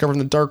software discovered in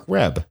the dark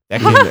web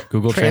that can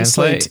Google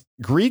translate Translate?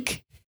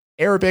 Greek,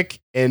 Arabic,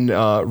 and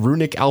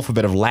runic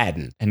alphabet of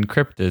Latin.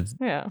 Encrypted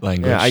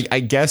language. Yeah, I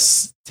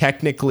guess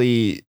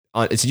technically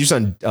it's used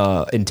on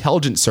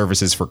intelligence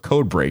services for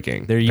code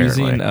breaking. They're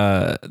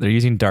apparently.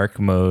 using dark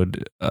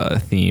mode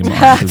theme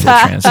on Google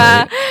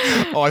Translate.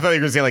 Oh, I thought you were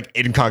going to say like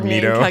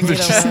incognito.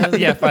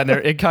 Yeah, fine. They're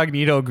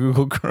incognito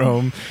Google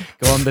Chrome.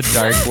 Go on the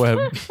dark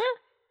web.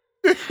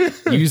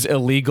 Use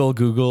illegal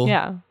Google.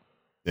 Yeah.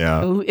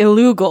 Yeah.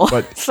 Illegal.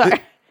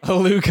 Sorry.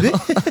 Illegal.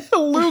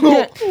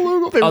 Illegal.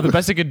 Oh, the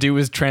best it could do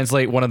is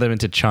translate one of them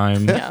into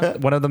chime. Yeah.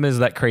 One of them is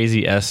that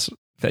crazy S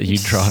that you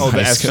draw. Oh,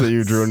 the S that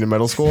you drew in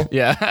middle school?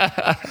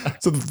 Yeah.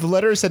 So the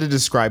letter is said to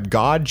describe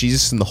God,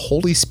 Jesus, and the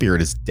Holy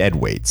Spirit as dead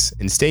weights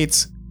and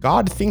states,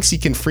 God thinks he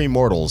can free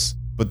mortals,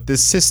 but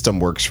this system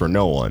works for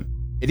no one.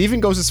 It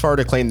even goes as far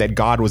to claim that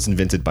God was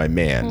invented by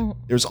man.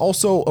 There's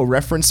also a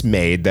reference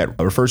made that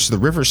refers to the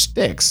river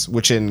Styx,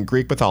 which in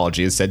Greek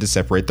mythology is said to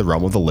separate the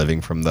realm of the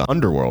living from the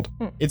underworld.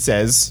 It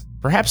says,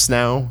 perhaps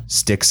now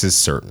Styx is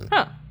certain.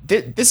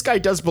 This guy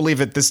does believe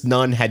that this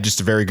nun had just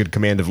a very good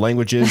command of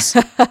languages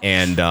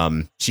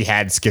and she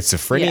had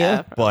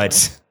schizophrenia,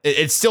 but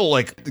it's still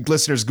like,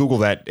 listeners, Google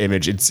that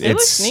image. It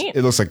looks neat.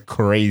 It looks like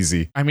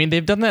crazy. I mean,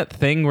 they've done that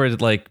thing where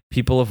like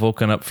people have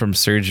woken up from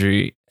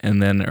surgery and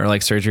then, or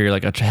like surgery or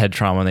like a head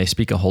trauma, and they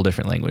speak a whole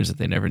different language that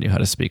they never knew how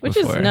to speak Which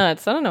before. is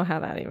nuts. I don't know how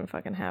that even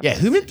fucking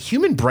happens. Yeah,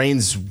 human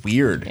brain's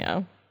weird.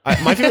 Yeah.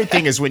 My favorite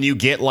thing is when you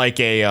get like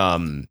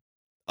an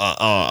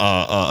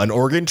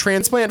organ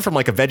transplant from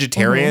like a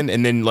vegetarian,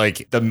 and then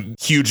like the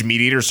huge meat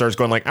eater starts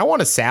going like, I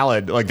want a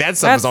salad. Like that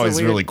stuff is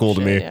always really cool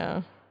to me.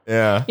 Yeah.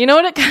 Yeah. You know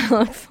what it kind of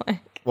looks like?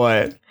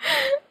 What?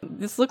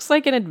 This looks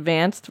like an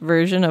advanced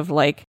version of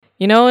like,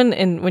 you know,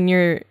 in when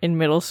you're in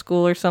middle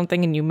school or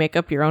something and you make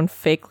up your own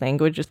fake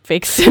language with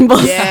fake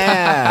symbols.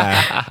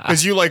 Yeah.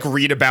 Because you like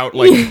read about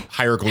like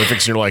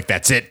hieroglyphics and you're like,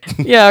 that's it.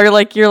 Yeah, or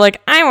like you're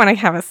like, I want to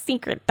have a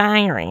secret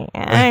diary.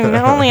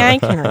 Only I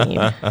can read.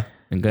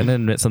 I'm going to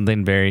admit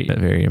something very,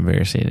 very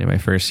embarrassing. In my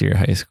first year of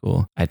high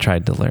school, I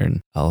tried to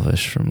learn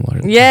Elvish from Lord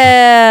of the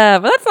Yeah,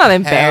 but that's not Hell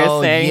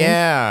embarrassing.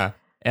 yeah.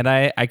 And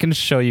I can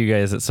show you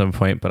guys at some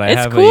point, but I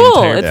It's have cool.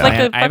 an entire It's plan. like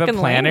a I have a fucking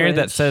planner language.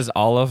 that says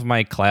all of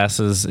my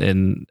classes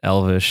in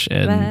Elvish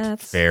and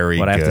That's very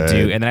what I have to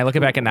good. do. And then I look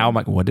back and now I'm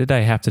like, what did I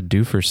have to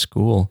do for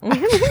school? I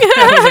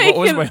was like, what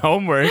was my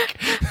homework?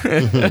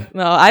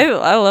 No, I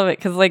love it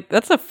because like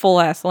that's a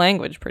full ass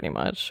language pretty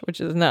much,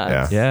 which is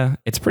nuts. Yeah,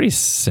 it's pretty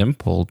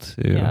simple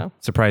too. Yeah.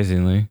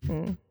 Surprisingly.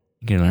 You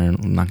can learn.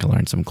 I'm not gonna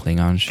learn some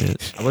Klingon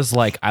shit. I was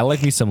like, I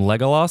like me some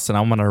Legolas, and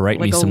I'm gonna write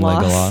me some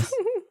Legolas.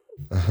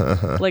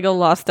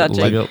 Legolas.jpg.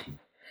 Lego.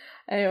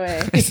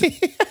 Anyway, Is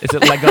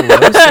it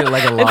Legolas or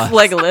Legolas? it's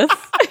Legolas.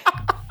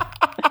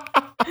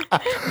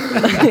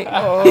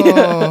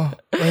 Oh,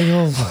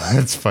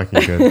 that's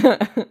fucking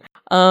good.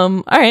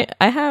 All right,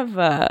 I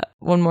have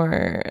one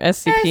more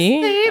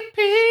SCP.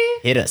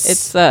 Hit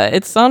us.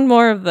 It's on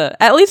more of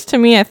the. At least to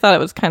me, I thought it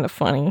was kind of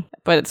funny,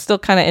 but it's still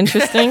kind of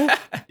interesting.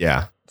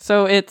 Yeah.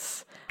 So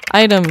it's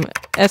item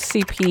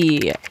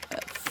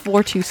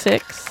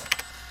SCP-426.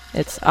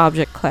 It's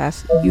object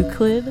class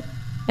Euclid,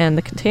 and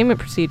the containment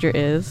procedure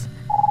is: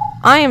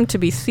 I am to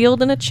be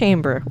sealed in a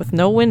chamber with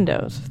no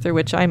windows through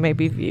which I may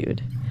be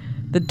viewed.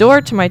 The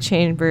door to my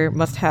chamber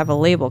must have a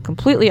label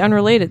completely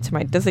unrelated to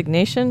my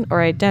designation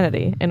or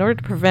identity in order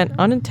to prevent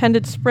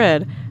unintended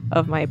spread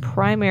of my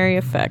primary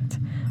effect.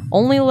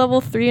 Only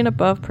level 3 and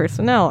above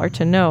personnel are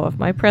to know of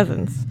my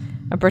presence,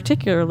 and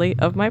particularly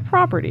of my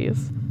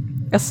properties.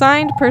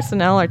 Assigned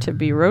personnel are to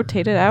be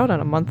rotated out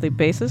on a monthly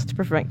basis to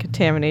prevent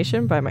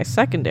contamination by my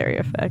secondary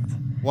effect.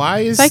 Why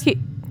is...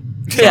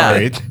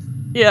 Yeah.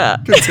 Yeah.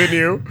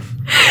 Continue.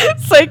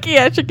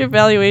 Psychiatric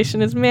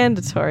evaluation is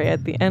mandatory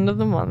at the end of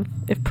the month.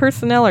 If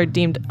personnel are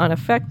deemed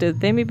unaffected,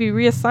 they may be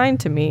reassigned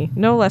to me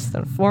no less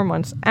than 4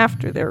 months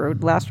after their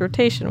last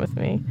rotation with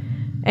me.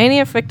 Any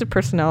affected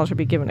personnel should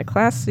be given a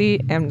Class C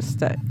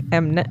amnestic,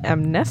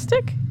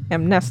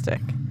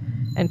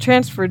 and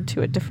transferred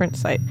to a different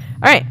site.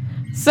 All right,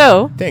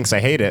 so... Thanks, I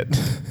hate it.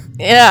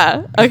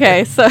 Yeah,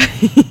 okay, so...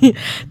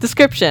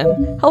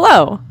 Description.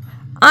 Hello,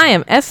 I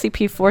am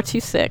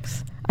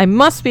SCP-426. I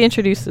must be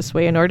introduced this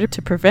way in order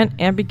to prevent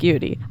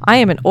ambiguity. I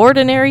am an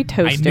ordinary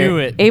toaster, knew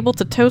it. able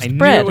to toast I knew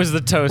bread it was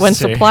the toaster. when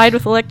supplied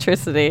with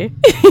electricity.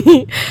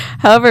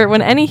 However,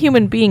 when any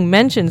human being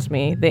mentions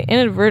me, they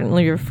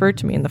inadvertently refer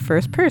to me in the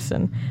first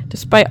person.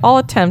 Despite all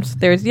attempts,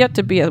 there is yet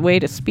to be a way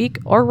to speak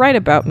or write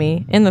about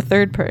me in the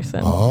third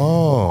person.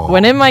 Oh.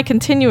 When in my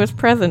continuous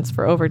presence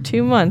for over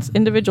 2 months,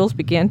 individuals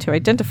began to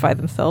identify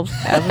themselves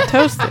as a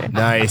toaster.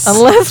 Nice.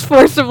 Unless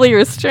forcibly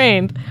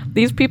restrained,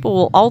 these people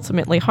will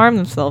ultimately harm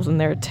themselves in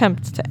their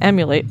attempts to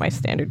emulate my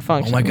standard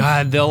function. Oh my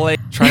god, they'll like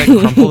try to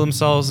crumple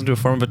themselves into a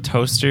form of a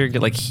toaster,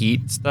 get like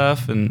heat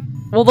stuff, and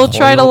well, they'll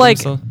try to coil like.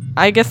 themselves.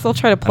 I guess they'll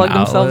try to plug An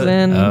themselves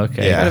outlet? in.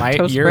 Okay, Try to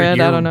toast bread.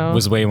 I don't know.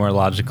 Was way more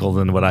logical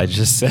than what I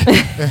just said.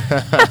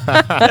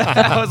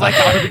 I was like,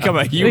 how to become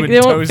a human they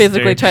won't toaster,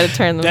 physically try to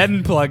turn them.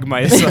 then plug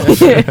myself.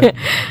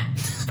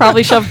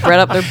 Probably shove bread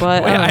up their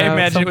butt. Wait, I, don't know,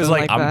 imagine it was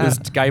something like, this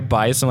that. guy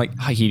buys some like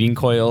heating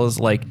coils,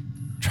 like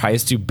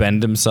tries to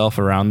bend himself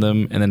around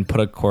them, and then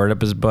put a cord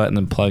up his butt, and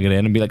then plug it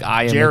in, and be like,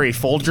 "I am." Jerry,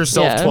 fold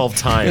yourself 12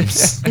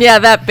 times. Yeah,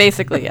 that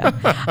basically. Yeah,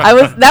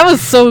 That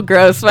was so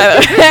gross. By the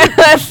way,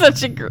 that's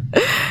such a.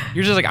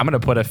 You're just like, I'm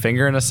gonna put a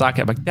finger in a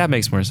socket. I'm like, that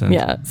makes more sense.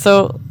 Yeah.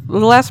 So the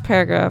last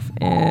paragraph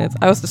is: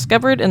 I was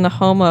discovered in the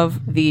home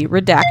of the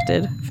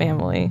Redacted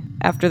family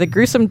after the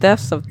gruesome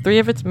deaths of 3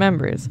 of its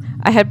members.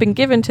 I had been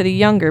given to the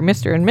younger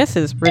Mr. and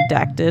Mrs.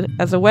 Redacted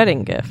as a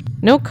wedding gift.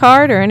 No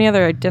card or any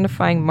other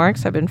identifying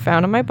marks have been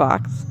found on my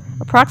box.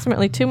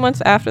 Approximately 2 months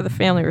after the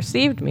family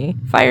received me,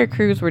 fire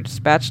crews were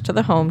dispatched to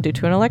the home due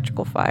to an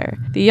electrical fire.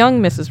 The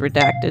young Mrs.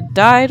 Redacted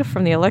died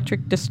from the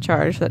electric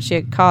discharge that she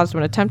had caused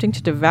when attempting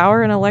to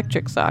devour an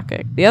electric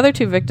socket. The other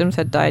 2 victims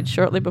had died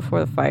shortly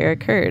before the fire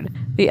occurred.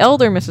 The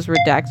elder Mrs.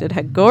 Redacted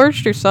had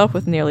gorged herself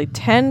with nearly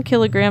 10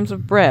 kilograms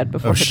of bread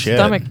before her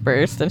stomach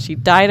burst, and she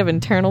died of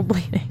internal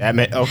bleeding.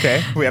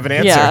 Okay, we have an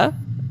answer. Yeah.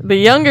 The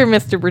younger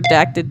Mr.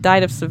 Redacted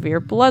died of severe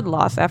blood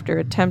loss after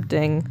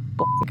attempting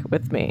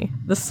with me.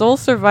 The sole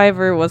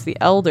survivor was the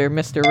elder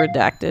Mr.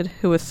 Redacted,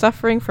 who was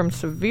suffering from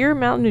severe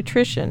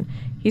malnutrition.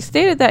 He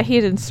stated that he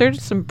had inserted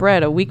some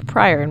bread a week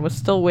prior and was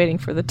still waiting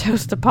for the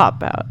toast to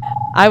pop out.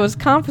 I was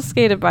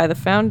confiscated by the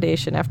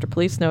Foundation after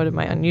police noted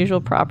my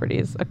unusual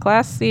properties. A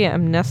Class C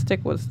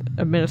amnestic was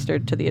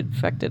administered to the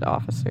affected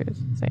officers.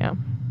 So yeah.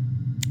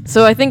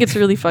 So I think it's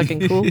really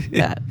fucking cool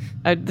that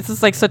this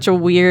is like such a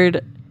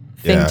weird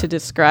thing to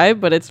describe,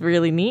 but it's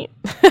really neat.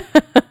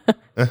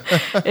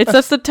 It's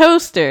just a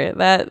toaster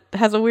that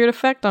has a weird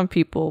effect on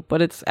people,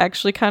 but it's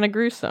actually kind of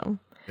gruesome.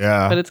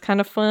 Yeah. But it's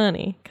kind of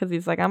funny because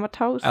he's like, I'm a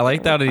toaster. I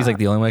like that he's like,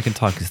 the only way I can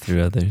talk is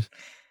through others.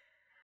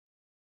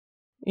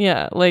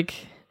 Yeah, like,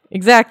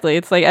 exactly.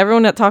 It's like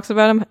everyone that talks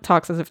about him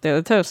talks as if they're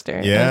the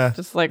toaster. Yeah. It's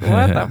just like,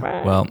 what the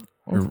fuck? Well,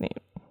 That's neat.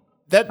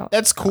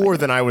 That's cooler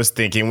than I was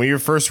thinking. When you were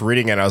first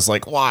reading it, I was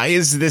like, why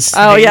is this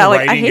Oh, thing yeah,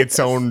 like, I writing hate its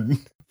own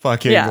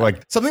fucking,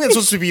 like, something that's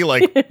supposed to be,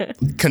 like,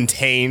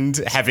 contained,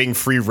 having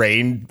free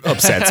reign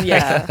upsets me.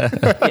 Yeah.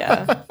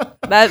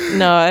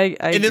 I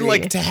And then, agree.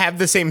 like, to have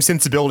the same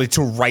sensibility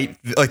to write,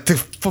 like, to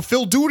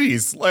fulfill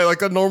duties,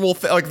 like a normal,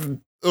 like,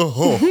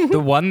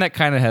 The one that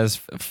kind of has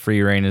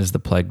free reign is the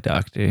Plague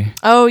Doctor.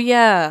 Oh,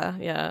 yeah.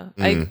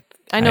 I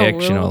know I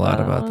actually know a lot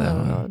about that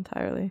one. Not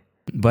entirely.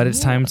 But it's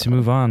time to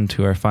move on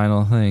to our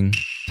final thing.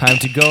 Time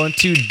to go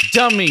into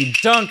Dummy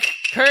Dunk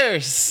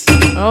Curse.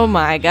 Oh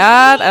my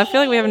god. I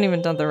feel like we haven't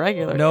even done the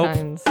regular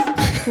kinds.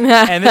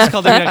 And this is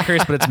called Dummy Dunk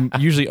Curse, but it's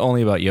usually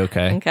only about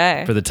yokai.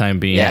 Okay. For the time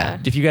being. Yeah.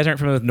 If you guys aren't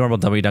familiar with normal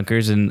Dummy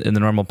Dunkers in the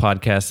normal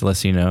podcast,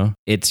 unless you know,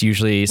 it's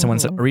usually someone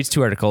reads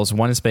 2 articles.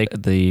 One is fake.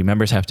 The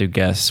members have to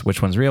guess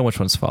which one's real, which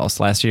one's false.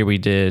 Last year we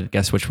did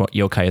guess which one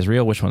yokai is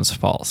real, which one's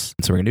false.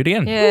 So we're going to do it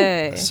again.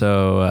 Yay.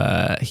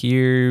 So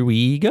here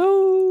we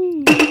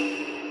go.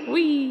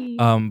 Wee.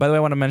 By the way, I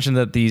want to mention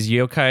that these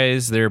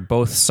yokais, they're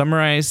both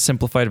summarized,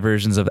 simplified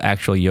versions of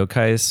actual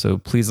yokais. So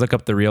please look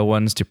up the real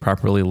ones to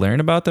properly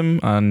learn about them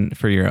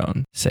for your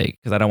own sake.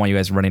 Because I don't want you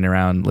guys running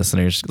around,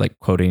 listeners, like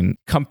quoting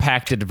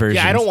compacted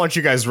versions. Yeah, I don't want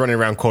you guys running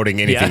around quoting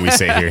anything we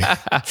say here.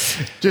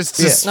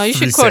 just No, you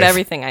should quote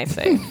everything I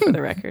say for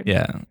the record.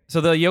 Yeah.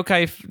 So the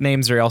yokai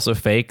names are also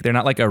fake. They're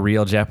not like a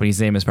real Japanese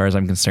name as far as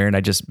I'm concerned.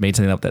 I just made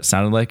something up that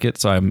sounded like it.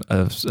 So I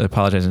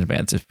apologize in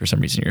advance if for some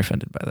reason you're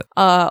offended by that.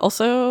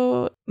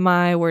 Also,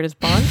 my word is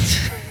bond.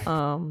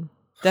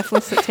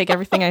 Definitely take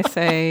everything I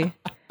say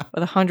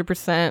with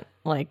 100%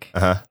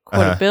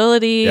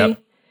 quotability.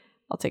 Yep.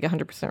 I'll take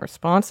 100%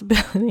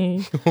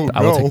 responsibility.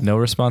 I will take no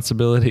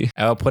responsibility.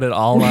 I will put it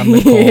all on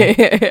Nicole.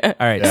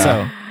 All right,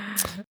 so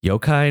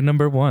yokai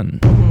number 1.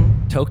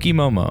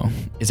 Tokimomo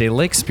is a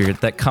lake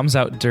spirit that comes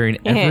out during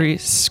every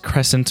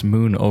crescent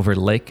moon over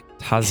Lake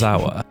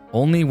Tazawa,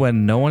 only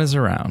when no one is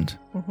around.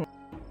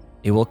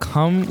 It will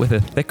come with a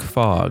thick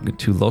fog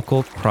to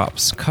local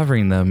crops,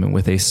 covering them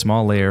with a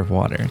small layer of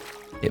water.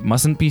 It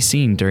mustn't be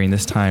seen during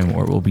this time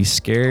or it will be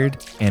scared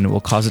and it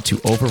will cause it to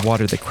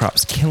overwater the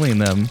crops, killing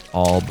them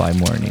all by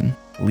morning,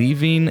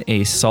 leaving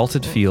a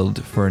salted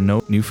field for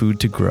no new food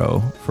to grow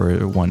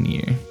for 1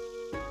 year.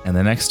 And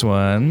the next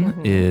one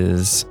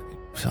is...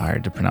 It's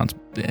hard to pronounce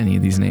any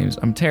of these names.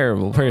 I'm a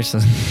terrible person.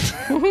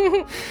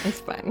 It's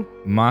fine.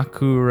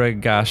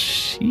 Makuragashi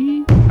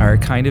are a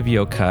kind of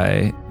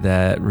yokai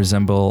that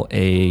resemble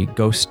a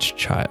ghost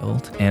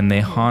child, and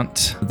they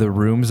haunt the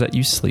rooms that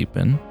you sleep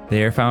in.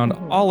 They are found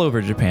all over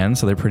Japan,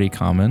 so they're pretty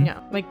common. Yeah,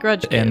 like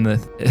Grudge Kid. And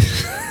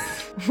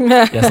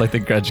yes, like the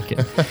Grudge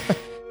Kid.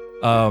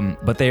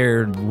 But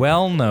they're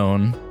well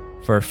known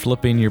for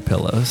flipping your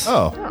pillows.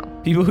 Oh.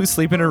 People who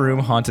sleep in a room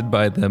haunted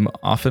by them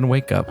often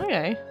wake up.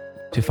 Okay.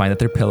 To find that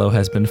their pillow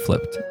has been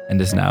flipped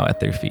and is now at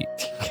their feet.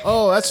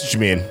 Oh, that's what you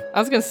mean. I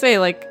was gonna say,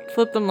 like,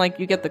 flip them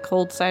like you get the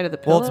cold side of the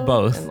pillow. Well, it's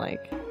both. And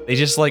like, they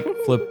just like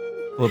flip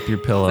your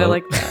pillow. I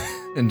like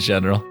that. In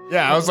general.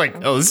 Yeah, I was like,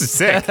 oh, this is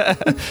sick.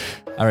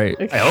 All right.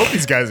 I hope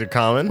these guys are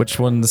common. Which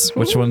one's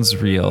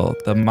real?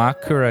 The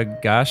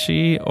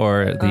Makuragashi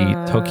or the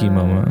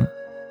Tokimomo?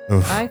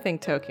 I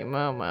think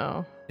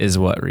Tokimomo Is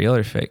what, real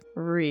or fake?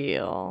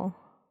 real.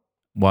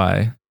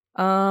 Why?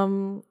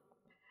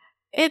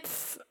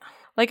 It's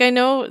like, I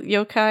know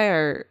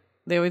yokai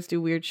they always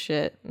do weird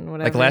shit and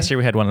whatever. Like last year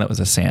we had one that was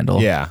a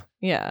sandal. Yeah.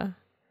 Yeah.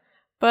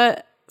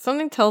 But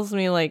something tells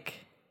me, like,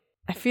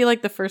 I feel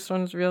like the first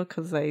one's real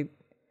because there's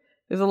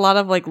a lot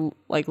of like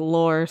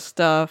lore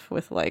stuff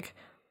with like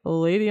a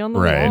lady on the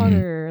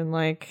water and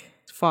like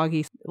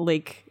foggy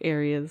lake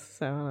areas.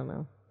 So I don't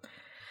know.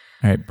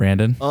 All right,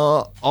 Brandon.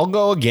 I'll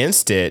go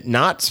against it.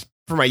 Not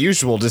for my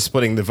usual just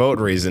splitting the vote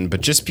reason,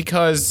 but just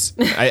because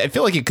I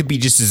feel like it could be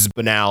just as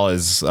banal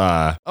as,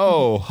 I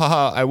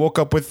woke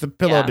up with the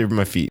pillow under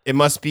my feet. It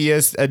must be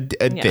a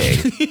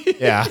thing.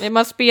 Yeah. It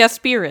must be a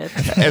spirit.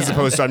 As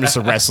opposed to I'm just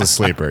a restless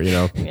sleeper, you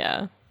know?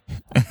 Yeah.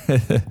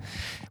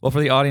 Well,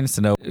 for the audience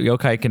to know,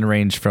 yokai can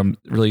range from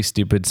really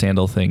stupid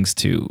sandal things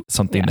to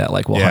something that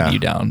like will hunt you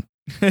down.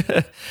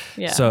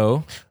 Yeah.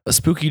 So, a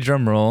spooky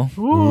drum roll.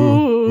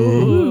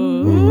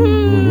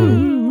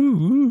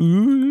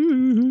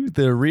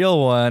 The real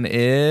one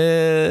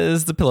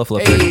is the pillow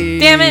flipper. Hey.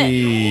 Damn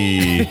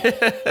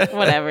it.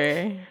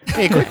 Whatever.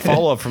 Hey, quick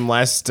follow-up from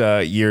last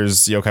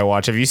year's Yokai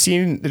Watch. Have you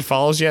seen It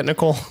Follows yet,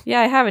 Nicole?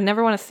 Yeah, I haven't.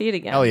 Never want to see it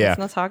again. Hell yeah. Let's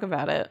not talk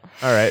about it.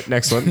 All right,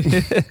 next one.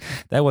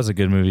 That was a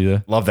good movie,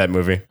 though. Love that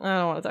movie. I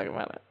don't want to talk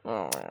about it.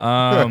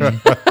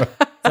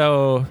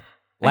 So,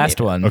 last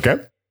one. Okay.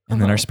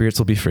 And then our spirits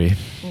will be free.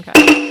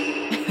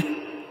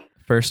 Okay.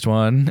 First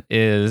one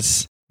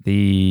is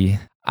the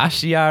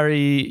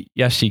Ashiari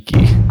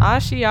Yashiki.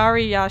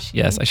 Ashiari Yashiki.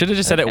 Yes, I should have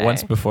just said it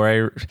once before.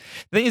 The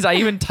thing is, I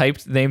even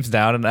typed names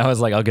down and I was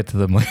like, I'll get to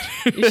them later.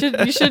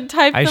 You should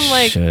type them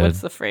like,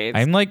 what's the phrase?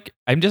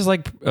 I'm just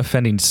like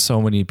offending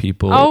so many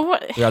people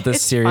throughout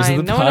this series fine.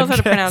 of the No podcast. one knows how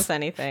to pronounce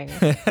anything.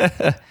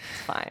 It's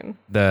fine.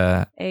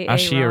 The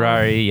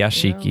Ashiari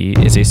Yashiki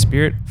is a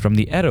spirit from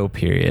the Edo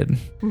period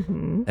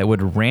that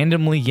would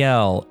randomly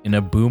yell in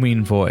a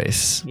booming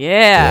voice.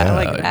 Yeah, I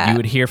like that. You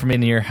would hear from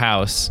in your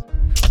house.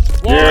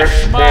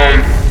 Wash my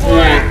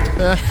foot!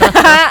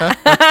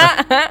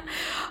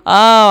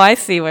 Oh, I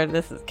see where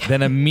this is going.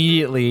 Then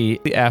immediately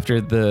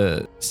after,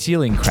 the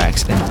ceiling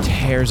cracks and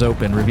tears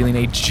open, revealing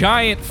a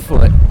giant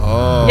foot.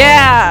 Oh.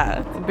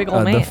 Yeah. It's a big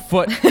old man. The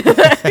foot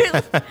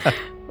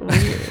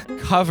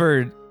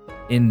covered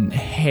in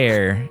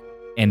hair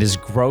and is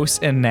gross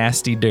and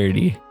nasty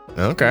dirty.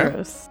 Okay.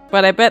 Gross.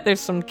 But I bet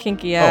there's some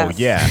kinky ass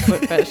yeah.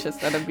 foot fetishes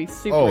that'd be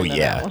super into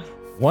that one.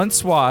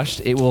 Once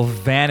washed, it will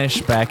vanish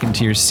back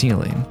into your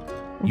ceiling.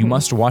 You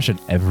must wash it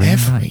every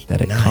night that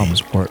it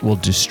comes, or it will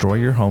destroy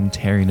your home,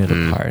 tearing it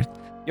apart.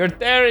 You're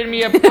tearing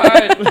me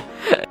apart.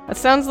 It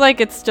sounds like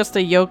it's just a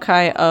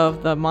yokai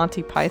of the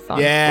Monty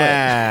Python.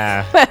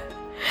 Yeah. Flip.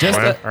 Just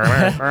yep.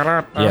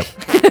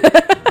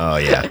 Oh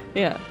yeah.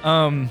 Yeah.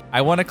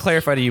 I want to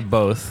clarify to you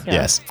both. Yeah.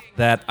 Yes.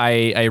 That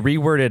I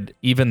reworded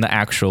even the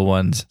actual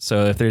ones.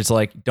 So if there's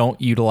like, don't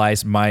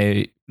utilize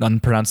my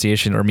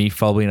unpronunciation or me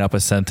fumbling up a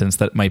sentence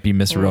that might be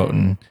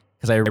miswritten.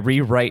 Because I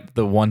rewrite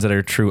the ones that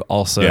are true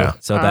also,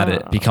 so that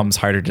it becomes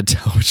harder to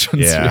tell which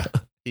one's real.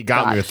 He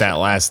got me with that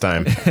last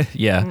time.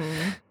 Yeah.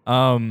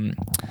 So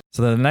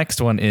the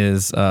next one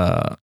is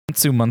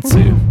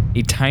Munsu,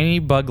 a tiny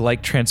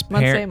bug-like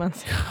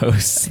transparent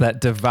ghosts that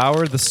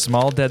devour the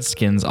small dead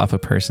skins off a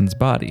person's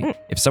body.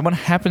 If someone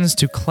happens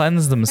to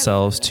cleanse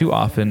themselves too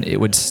often, it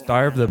would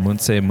starve the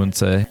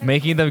Munse,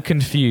 making them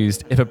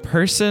confused. If a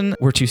person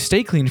were to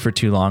stay clean for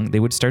too long, they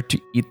would start to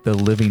eat the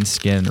living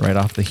skin right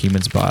off the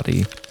human's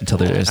body until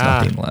there is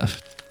nothing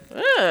left.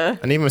 I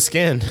need my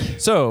skin.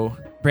 So,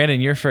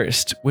 Brandon, you're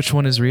first. Which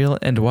one is real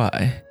and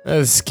why?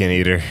 Skin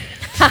eater.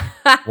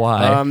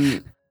 Why?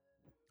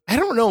 I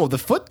don't know. The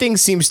foot thing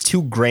seems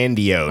too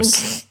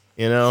grandiose.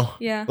 You know?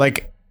 Yeah.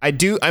 Like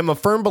I'm a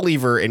firm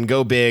believer in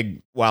go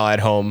big while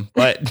at home,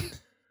 but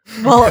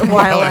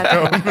while at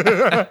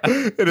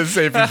home in a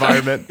safe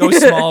environment. Go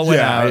small when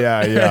out.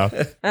 Yeah.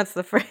 That's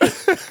the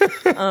phrase.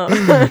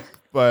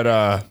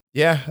 But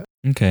yeah.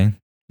 Okay,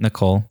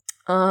 Nicole.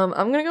 I'm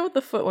gonna go with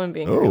the foot one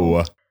being real.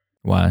 Oh.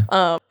 Why?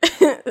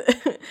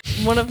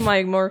 One of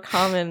my more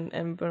common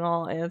and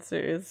banal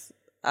answers.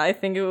 I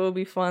think it will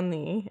be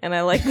funny, and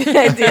I like the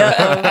idea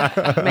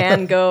of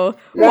man go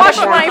wash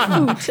my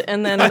foot,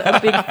 and then a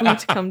big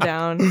foot come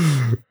down.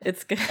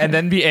 It's good. And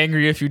then be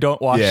angry if you don't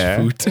wash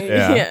foot.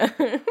 Yeah.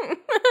 All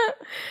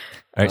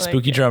right,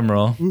 spooky drum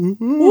roll.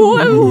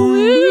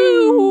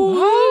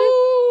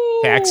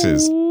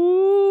 Taxes.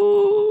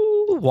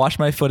 Wash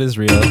my foot is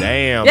real.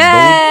 Damn. Yay!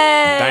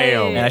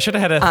 Damn. And I should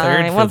have had a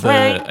third for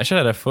I should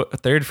have had a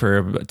third for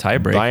a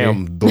tiebreaker.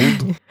 Damn,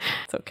 dude.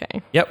 It's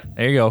okay. Yep,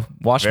 there you go.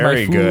 Wash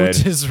Very my good.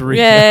 foot is real.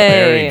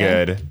 Very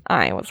good.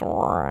 I was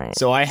right.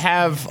 So I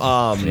have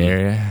I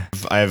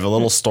have a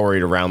little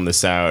story to round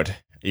this out.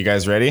 You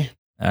guys ready?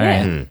 All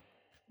right.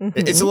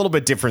 It's a little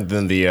bit different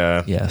than the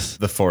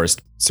the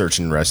forest search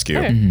and rescue.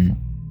 Okay.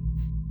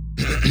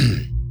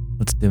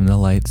 Let's dim the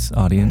lights,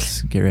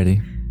 audience. Get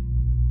ready.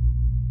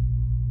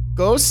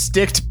 Ghost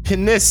sticked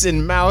penis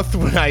in mouth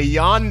when I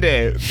yawned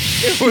it.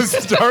 It was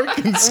dark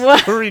and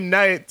scary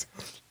night.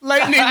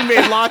 Lightning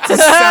made lots of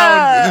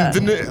sound.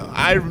 And then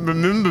I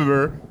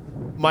remember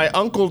my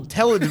uncle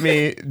telling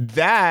me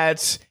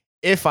that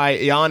if I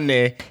yawn,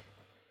 I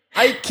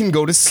can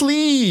go to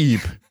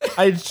sleep.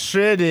 I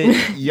tried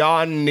it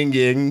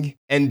yawning,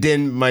 and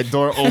then my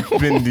door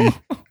opened,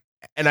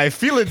 and I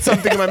feel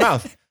something in my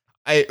mouth.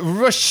 I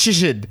rushed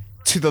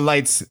to the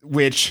light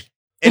switch,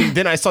 and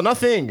then I saw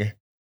nothing.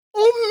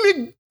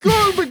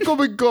 Oh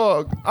my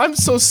god. I'm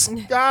so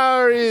scared.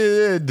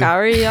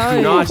 Scary.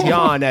 Do not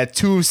yawn at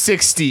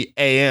 2:60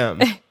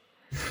 a.m.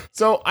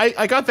 So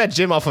I got that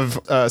gym off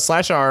of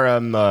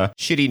 /r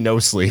shitty no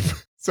sleep.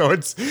 So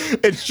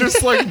it's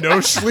just like no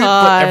sleep,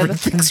 but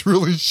everything's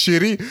really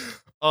shitty.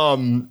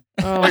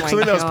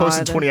 Actually, that was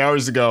posted 20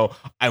 hours ago.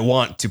 I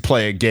want to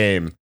play a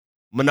game.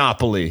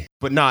 Monopoly,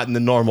 but not in the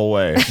normal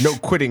way. No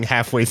quitting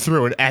halfway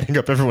through and adding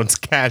up everyone's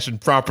cash and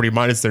property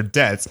minus their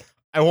debts.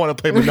 I want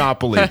to play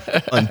Monopoly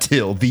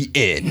until the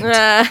end.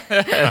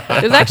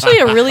 There's actually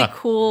a really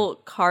cool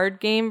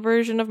card game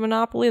version of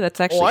Monopoly that's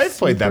actually I've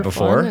played that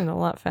before. fun and a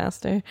lot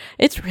faster.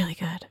 It's really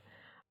good.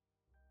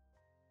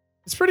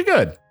 It's pretty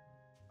good.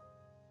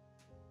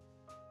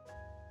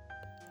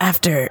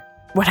 After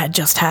what had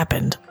just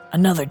happened,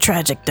 another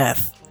tragic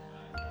death.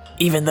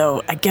 Even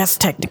though I guess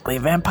technically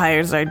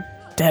vampires are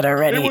dead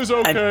already. It was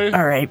okay.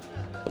 All right.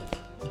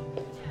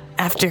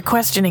 After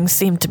questioning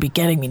seemed to be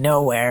getting me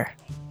nowhere,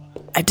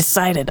 I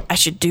decided I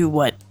should do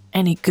what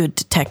any good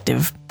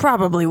detective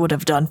probably would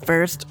have done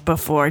first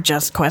before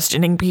just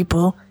questioning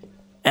people.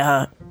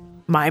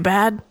 My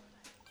bad.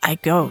 I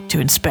go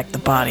to inspect the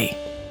body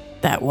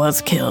that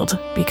was killed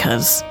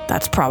because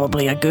that's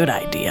probably a good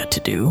idea to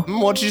do.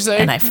 What'd you say?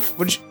 And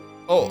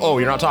Oh,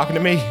 you're not talking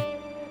to me?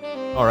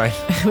 All right.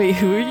 Wait,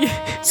 who are you?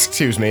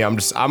 Excuse me. I'm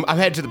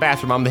headed to the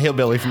bathroom. I'm the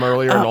hillbilly from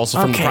earlier and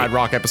also from the Pride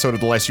Rock episode of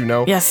The Less You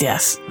Know.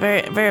 Yes.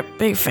 Very, very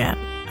big fan.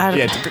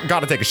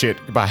 Gotta take a shit.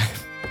 Goodbye.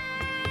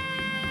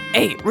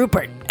 Hey,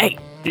 Rupert. Hey,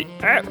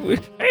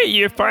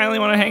 you finally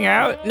want to hang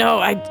out? No,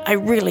 I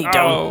really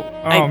don't.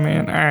 Oh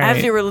man, all right.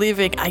 As you were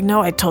leaving, I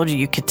know I told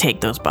you could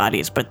take those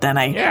bodies, but then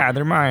Yeah,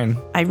 they're mine.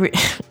 I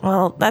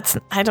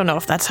don't know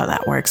if that's how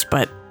that works,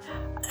 but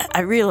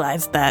I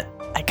realized that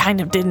I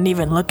kind of didn't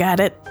even look at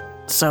it,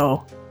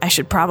 so I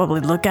should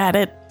probably look at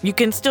it. You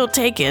can still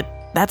take it.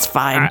 That's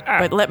fine,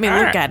 but let me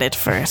look at it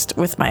first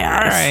with my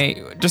eyes.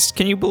 All right, just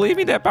can you believe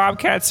me that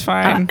Bobcat's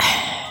fine?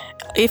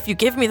 If you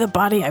give me the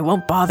body, I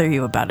won't bother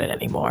you about it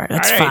anymore.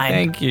 That's all right, fine.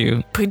 Thank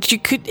you. But you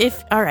could,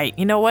 all right,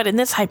 you know what? In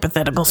this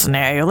hypothetical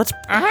scenario, let's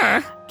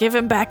give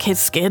him back his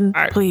skin,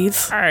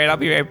 please. All right, I'll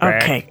be right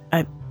back. Okay,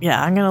 I'm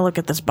gonna look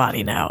at this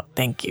body now.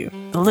 Thank you.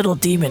 The little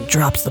demon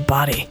drops the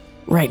body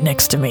right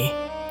next to me,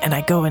 and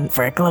I go in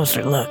for a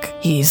closer look.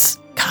 He's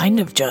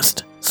kind of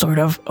just sort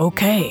of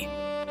okay.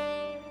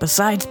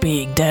 Besides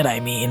being dead,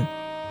 I mean.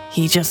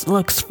 He just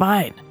looks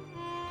fine.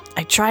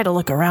 I try to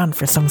look around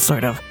for some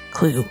sort of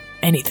clue.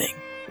 Anything,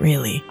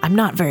 really. I'm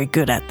not very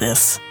good at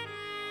this.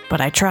 But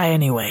I try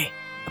anyway.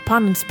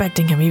 Upon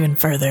inspecting him even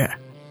further,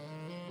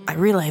 I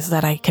realize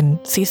that I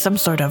can see some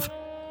sort of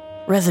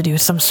residue,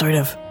 some sort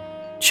of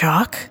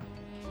chalk.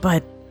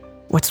 But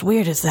what's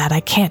weird is that I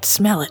can't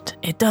smell it.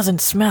 It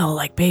doesn't smell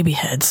like baby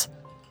heads.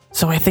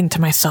 So I think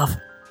to myself,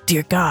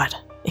 dear God,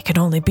 it can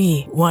only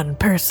be one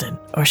person,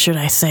 or should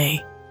I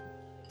say,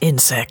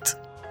 insect.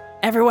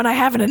 Everyone, I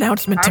have an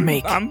announcement to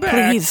make. I'm back.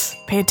 Please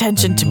pay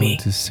attention to me.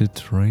 To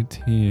sit right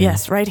here.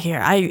 Yes, right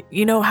here.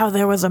 You know how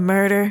there was a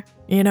murder,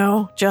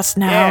 just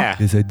now? Yeah.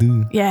 Yes, I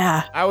do.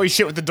 Yeah. I always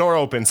shit with the door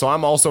open, so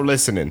I'm also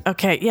listening.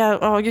 Okay, yeah.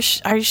 Oh, are you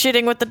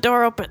shitting with the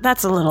door open?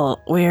 That's a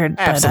little weird.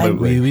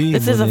 Absolutely.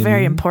 But this is a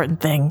very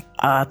important thing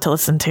to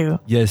listen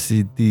to. Yes,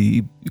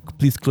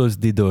 please close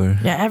the door.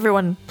 Yeah,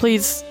 everyone,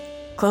 please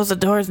close the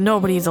doors.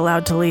 Nobody's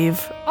allowed to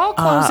leave. I'll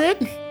close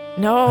it.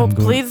 No,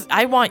 please.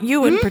 I want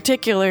you in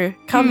particular.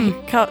 Come,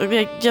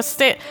 just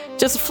stay.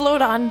 Just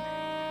float on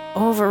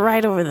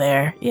right over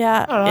there.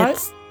 Yeah, all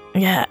right.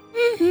 Yeah.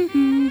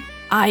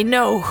 I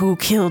know who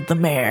killed the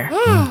mayor.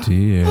 Oh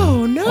dear.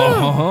 Oh no.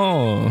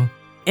 Oh.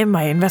 In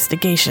my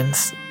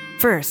investigations,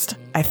 first,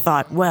 I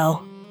thought,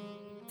 well,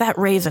 that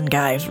raisin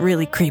guy is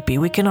really creepy.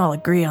 We can all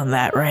agree on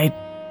that, right?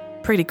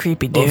 Pretty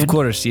creepy dude. Of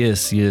course,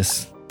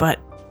 yes. But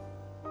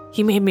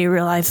he made me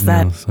realize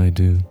that Yes, I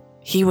do.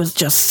 he was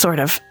just sort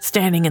of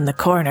standing in the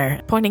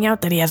corner, pointing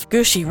out that he has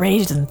gushy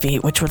raisin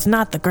feet, which was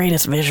not the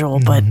greatest visual,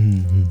 but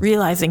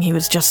realizing he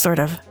was just sort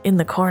of in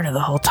the corner the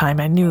whole time,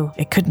 I knew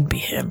it couldn't be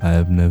him. I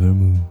have never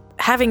moved.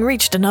 Having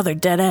reached another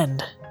dead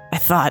end, I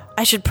thought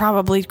I should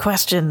probably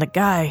question the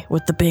guy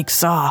with the big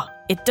saw.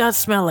 It does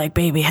smell like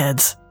baby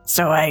heads,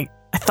 so I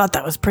thought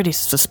that was pretty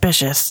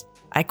suspicious.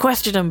 I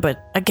questioned him, but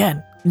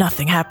again,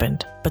 nothing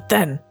happened. But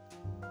then,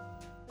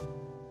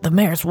 the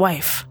mayor's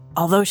wife,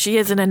 although she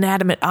is an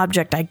inanimate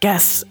object, I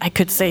guess I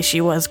could say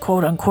she was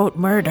quote-unquote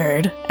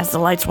murdered as the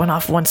lights went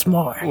off once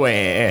more.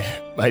 Where,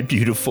 my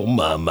beautiful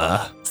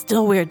mama?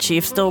 Still weird,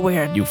 Chief, still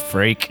weird. You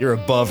freak. You're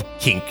above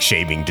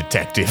kink-shaming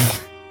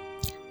detective.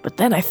 But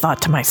then I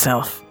thought to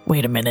myself,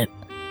 wait a minute.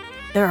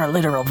 There are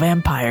literal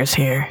vampires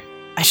here.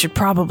 I should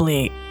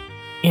probably,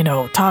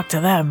 talk to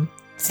them.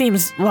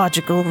 Seems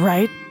logical,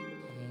 right?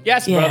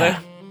 Yes, brother.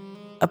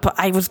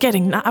 I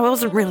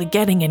wasn't really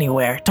getting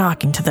anywhere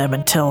talking to them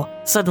until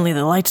suddenly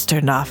the lights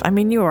turned off. I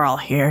mean, you were all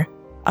here.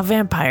 A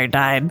vampire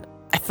died.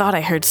 I thought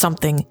I heard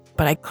something,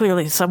 but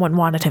clearly someone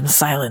wanted him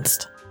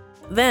silenced.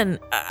 Then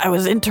I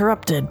was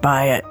interrupted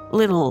by a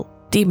little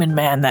demon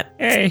man that...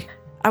 Hey.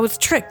 I was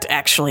tricked,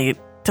 actually,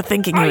 to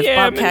thinking he was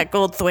Bobcat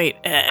Goldthwait.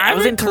 I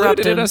was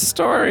interrupted in a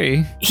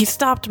story. He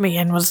stopped me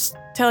and was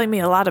telling me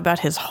a lot about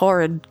his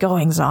horrid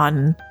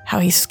goings-on, how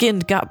he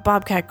skinned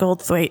Bobcat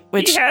Goldthwait,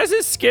 which... He has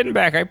his skin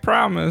back, I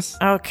promise.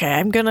 Okay,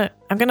 I'm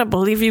gonna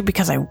believe you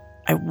because I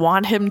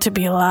want him to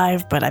be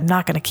alive, but I'm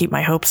not gonna keep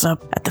my hopes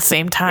up at the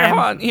same time. Here,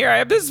 hold on. Here, I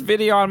have this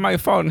video on my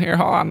phone. Here,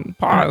 hold on.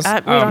 Pause.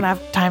 We don't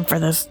have time for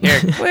this. Here,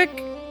 click.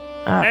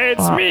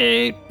 It's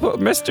me,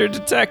 Mr.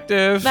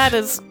 Detective. That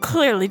is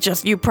clearly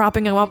just you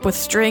propping him up with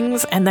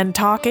strings and then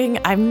talking.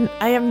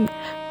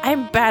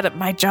 I'm bad at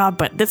my job,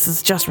 but this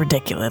is just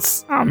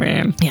ridiculous. Oh,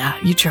 man. Yeah,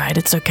 you tried.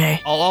 It's okay.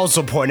 I'll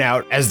also point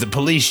out, as the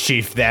police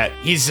chief, that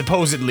he's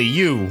supposedly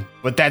you,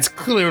 but that's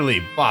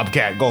clearly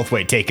Bobcat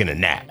Goldthwait taking a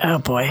nap. Oh,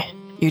 boy.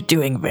 You're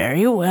doing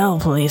very well,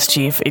 police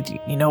chief.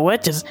 You know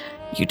what?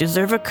 You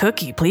deserve a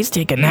cookie. Please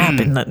take a nap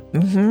in the...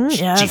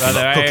 yes. Brother,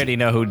 I already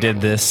know who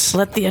did this.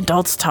 Let the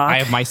adults talk. I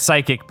have my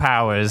psychic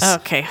powers.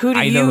 Okay, who do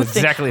you think... I know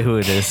exactly who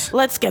it is.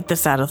 Let's get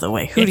this out of the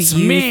way. Who It's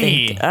do you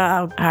me. think...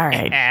 Oh, all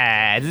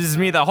right. This is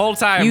me the whole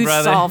time, You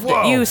brother. solved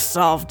it. You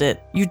solved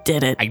it. You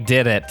did it. I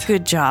did it.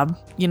 Good job.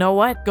 You know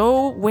what?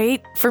 Go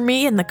wait for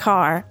me in the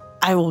car.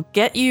 I will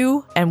get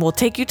you and we'll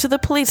take you to the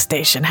police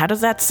station. How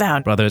does that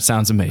sound? Brother, it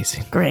sounds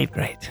amazing. Great.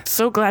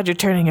 So glad you're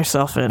turning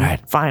yourself in. All right.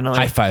 Finally.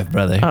 High five,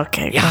 brother.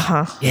 Okay.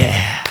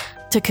 Yeah.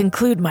 To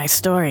conclude my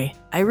story,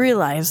 I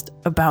realized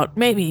about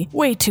maybe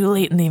way too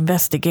late in the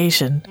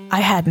investigation,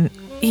 I hadn't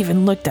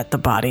even looked at the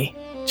body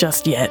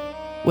just yet,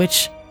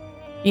 which,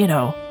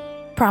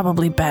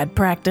 probably bad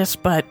practice,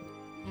 but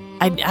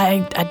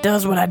I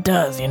does what I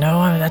does,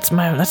 that's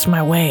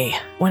my way.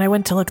 When I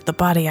went to look at the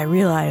body, I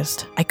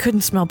realized I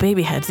couldn't smell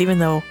baby heads, even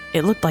though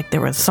it looked like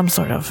there was some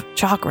sort of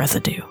chalk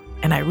residue.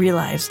 And I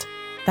realized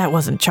that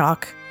wasn't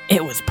chalk,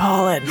 it was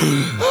pollen.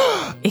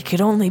 It could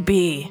only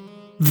be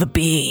the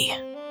bee.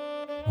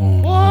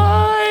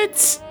 What?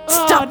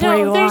 Stop where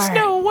you there's are.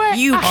 no way.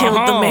 You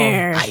killed the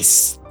mayor.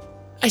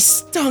 I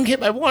stung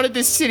him. I wanted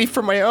this city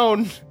for my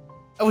own.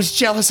 I was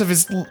jealous of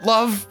his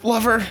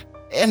lover,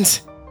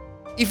 and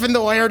even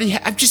though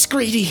I'm just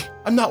greedy.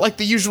 I'm not like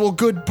the usual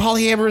good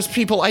polyamorous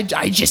people. I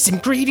just am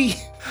greedy.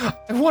 I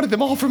wanted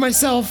them all for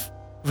myself.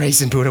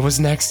 Raisin Buddha was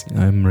next.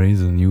 I'm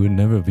Raisin. You would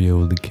never be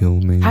able to kill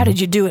me. How did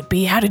you do it,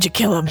 Bee? How did you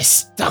kill him? I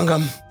stung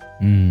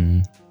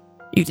him.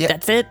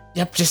 That's it?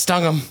 Yep, just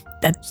stung him.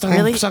 That's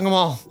really? Stung him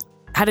all.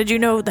 How did you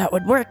know that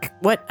would work?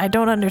 What? I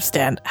don't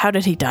understand. How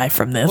did he die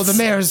from this? Well, the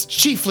mayor's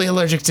chiefly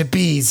allergic to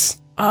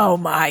bees. Oh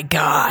my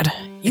god.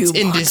 You It's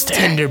in this monster.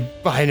 tender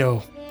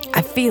bino.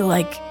 I feel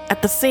like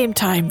at the same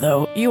time,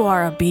 though, you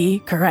are a bee,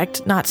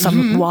 correct? Not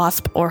some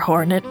wasp or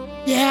hornet.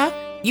 Yeah?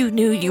 You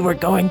knew you were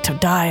going to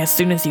die as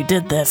soon as you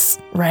did this,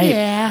 right?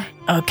 Yeah.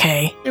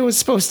 Okay. It was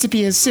supposed to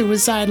be a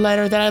suicide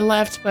letter that I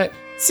left, but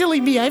silly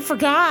me, I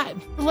forgot.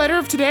 The letter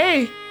of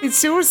today. It's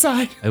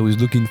suicide. I was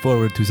looking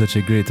forward to such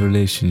a great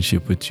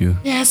relationship with you.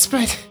 Yes,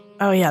 but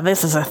Oh yeah,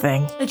 this is a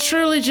thing. it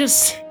truly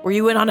just... Were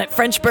you in on it,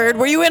 French bird?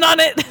 Were you in on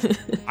it?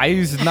 I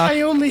was not.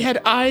 I only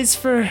had eyes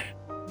for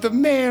the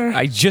mayor.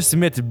 I just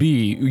met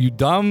B. You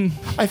dumb?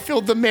 I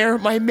filled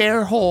my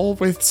mare hole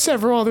with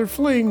several other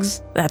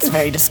flings. That's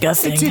very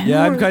disgusting. It didn't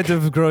Yeah, I'm work. kind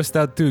of grossed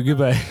out too.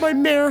 Goodbye. My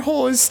mare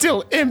hole is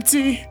still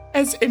empty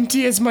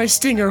as my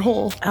stinger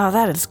hole. Oh,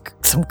 that is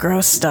some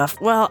gross stuff.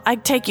 Well,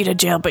 I'd take you to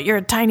jail, but you're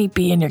a tiny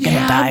bee and you're gonna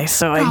Yeah, die.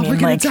 So I probably mean,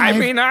 gonna like, die. I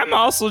mean, I'm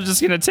also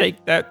just gonna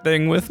take that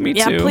thing with me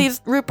yeah, too.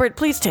 please, Rupert,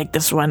 please take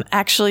this one.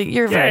 Actually,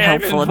 you're very Yay,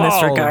 I'm helpful in this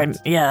involved. regard.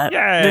 Yeah,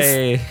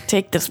 Yay.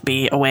 take this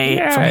bee away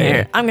from Yay.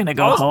 here. I'm gonna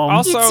go home.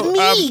 Also, It's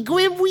me,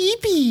 Grim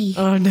Weepy.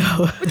 oh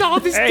no. With all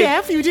this Hey.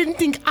 death, you didn't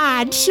think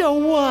I'd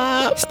show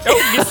up.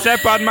 don't you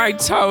step on my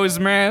toes,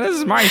 man. This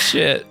is my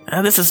shit.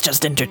 This is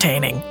just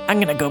entertaining. I'm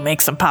gonna go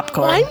make some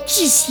popcorn. I'm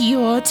just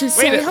here to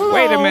say hello.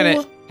 Wait a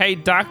minute. Hey,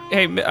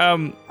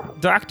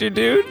 Doctor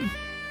Dude?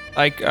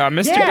 Like,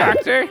 Mr. Yeah.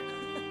 Doctor?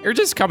 You're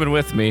just coming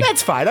with me.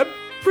 That's fine. I'm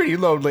pretty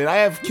lonely and I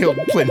have killed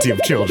plenty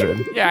of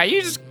children. Yeah,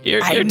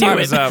 your I time knew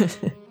is it. up.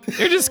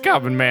 You're just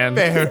coming, man.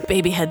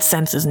 Baby head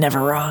sense is never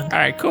wrong. All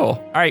right, cool.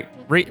 All right,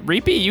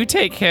 Reapy, you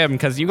take him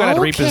because you gotta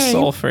reap his Okay.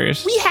 soul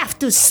first. We have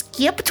to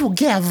skip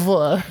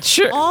together.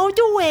 Sure. All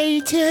the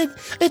way to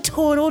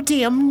eternal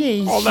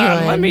damnation. Hold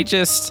on, let me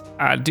just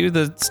do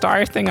the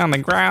star thing on the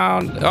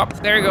ground. Oh,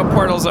 there you go,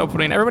 portal's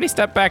opening. Everybody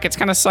step back, it's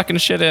kind of sucking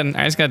shit in.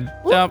 I just gotta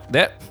dump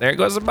that. There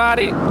goes the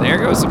body. There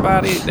goes the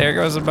body. There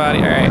goes the body.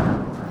 All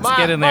right, let's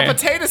get in My there.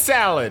 potato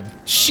salad.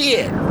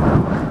 Shit.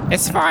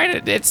 It's fine.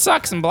 It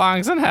sucks and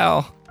belongs in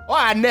hell.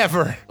 Why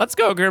never? Let's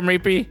go, Grim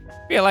Reapy.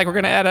 Feel like we're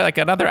gonna add like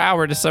another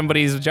hour to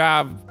somebody's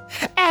job.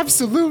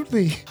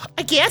 Absolutely.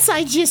 I guess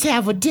I just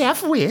have a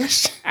death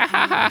wish.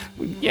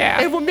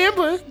 Yeah. And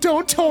remember,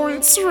 don't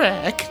torrent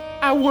Shrek.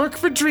 I work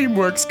for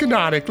DreamWorks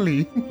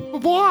canonically.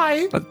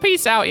 Bye.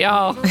 Peace out,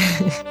 y'all.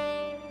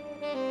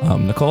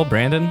 Nicole,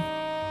 Brandon.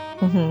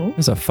 Mm-hmm.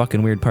 It's a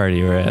fucking weird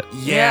party we're at.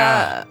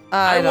 Yeah,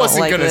 I don't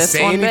wasn't like gonna this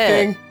say one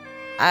bit.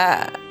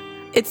 anything.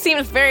 It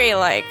seems very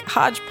like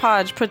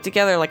hodgepodge put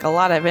together, like a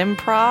lot of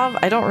improv.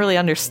 I don't really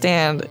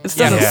understand. It doesn't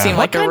Yeah. seem What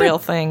like a kind real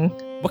of- thing.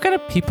 What kind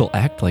of people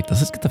act like this?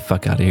 Let's get the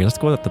fuck out of here. Let's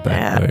go out the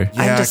back door.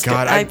 Yeah,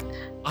 God, I'm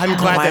I don't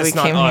know glad why that's we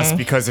not came us here.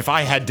 because if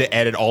I had to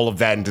edit all of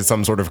that into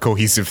some sort of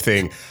cohesive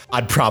thing,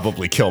 I'd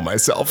probably kill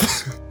myself.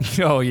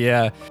 Oh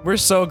yeah, we're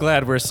so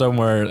glad we're so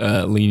more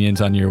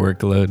lenient on your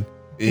workload.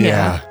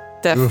 Yeah.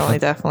 Definitely,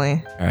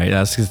 definitely. All right,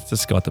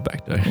 let's go out the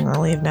back door.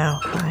 I'll leave now.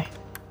 Bye.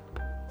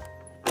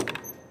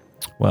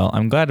 Well,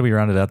 I'm glad we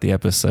rounded out the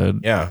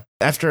episode. Yeah.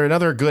 After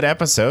another good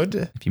episode,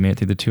 If you made it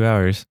through the 2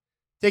 hours.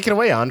 take it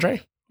away,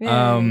 Andre.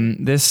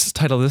 This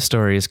title of this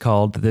story is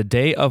called "The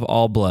Day of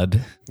All Blood,"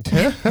 and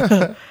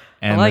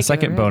like the it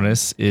second already.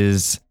 bonus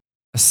is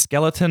a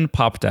skeleton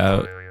popped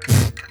out.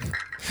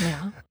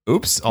 Yeah.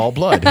 Oops, all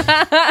blood.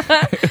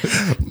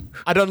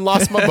 I done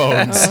lost my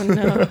bones. Oh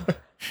no.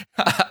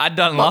 I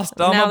done lost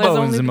all Now my there's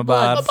bones only in my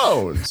blood. body.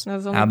 Bones.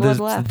 There's only Now blood this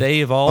the left.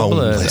 day of all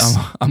Boneless.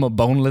 blood. I'm a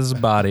boneless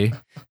body.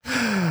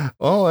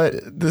 Well,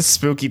 this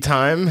spooky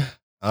time,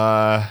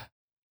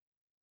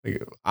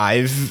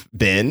 I've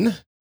been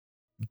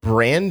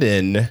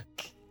Brandon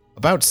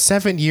about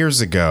 7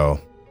 years ago.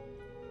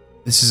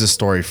 This is a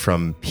story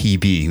from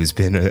PB, who's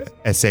been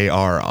a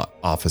SAR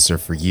officer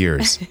for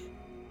years.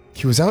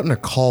 He was out in a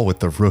call with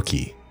the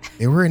rookie.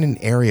 They were in an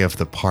area of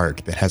the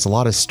park that has a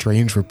lot of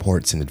strange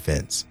reports and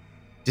events.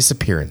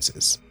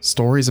 Disappearances,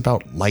 stories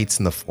about lights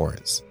in the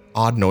forest,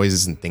 odd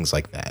noises and things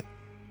like that.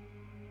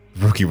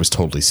 The rookie was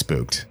totally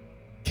spooked.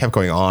 Kept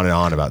going on and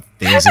on about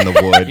things in the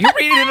wood. You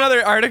reading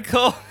another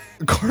article?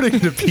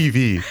 According to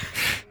PV,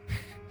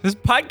 This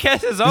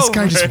podcast is this over.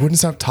 guy just wouldn't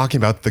stop talking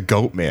about the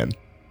Goat Man.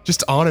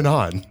 Just on and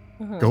on.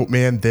 Goat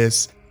Man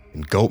this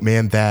and Goat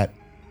Man that.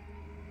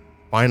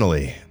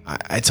 Finally,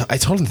 I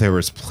told him there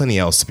was plenty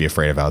else to be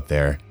afraid of out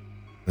there.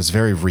 It was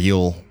very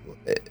real.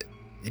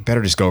 You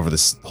better just go over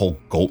this whole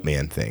Goat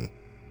Man thing.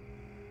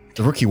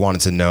 The rookie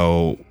wanted to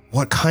know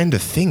what kind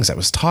of things I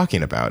was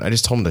talking about. I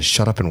just told him to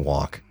shut up and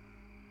walk.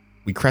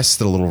 We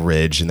crested a little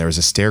ridge and there was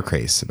a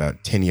staircase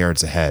about 10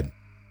 yards ahead.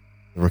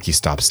 The rookie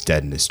stops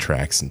dead in his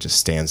tracks and just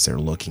stands there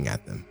looking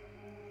at them.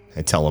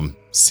 I tell him,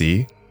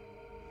 see?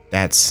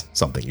 That's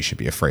something you should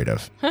be afraid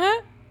of.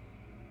 The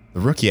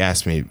rookie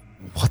asked me,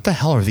 what the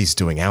hell are these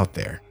doing out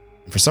there?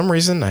 And for some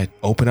reason, I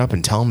open up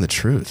and tell him the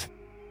truth.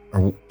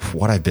 Or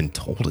what I've been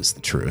told is the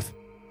truth.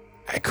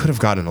 I could have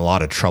gotten in a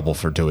lot of trouble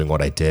for doing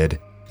what I did.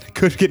 I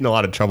could get in a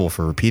lot of trouble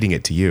for repeating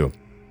it to you.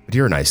 But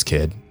you're a nice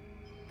kid.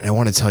 And I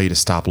want to tell you to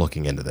stop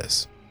looking into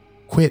this.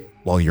 Quit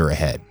while you're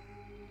ahead.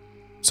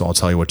 So I'll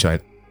tell you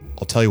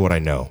what I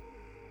know.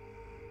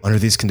 Under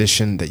these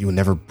conditions, that you would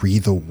never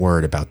breathe a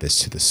word about this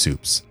to the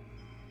Supes.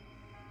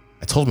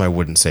 I told him I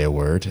wouldn't say a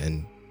word,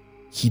 and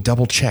he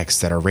double checks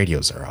that our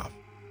radios are off.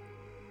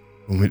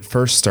 When we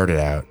first started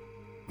out,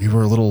 we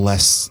were a little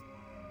less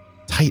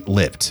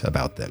tight-lipped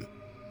about them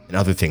and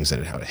other things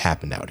that had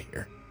happened out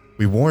here.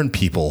 We warned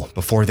people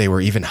before they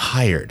were even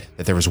hired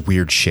that there was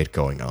weird shit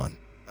going on.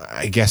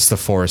 I guess the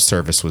Forest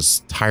Service was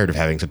tired of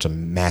having such a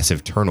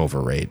massive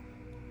turnover rate,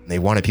 and they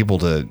wanted people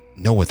to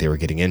know what they were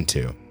getting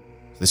into.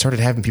 So they started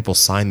having people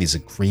sign these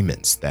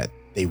agreements that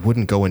they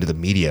wouldn't go into the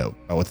media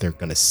about what they're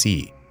going to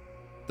see.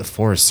 The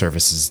Forest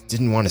Services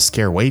didn't want to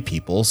scare away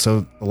people,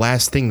 so the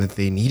last thing that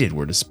they needed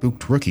were the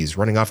spooked rookies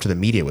running off to the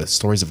media with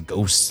stories of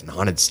ghosts and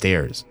haunted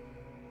stairs.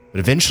 But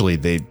eventually,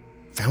 they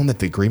found that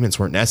the agreements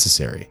weren't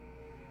necessary.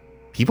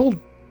 People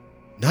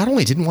not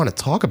only didn't want to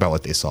talk about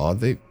what they saw,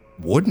 they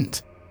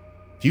wouldn't.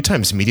 A few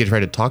times media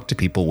tried to talk to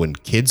people when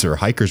kids or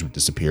hikers would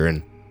disappear,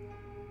 and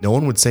no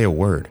one would say a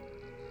word.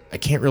 I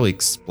can't really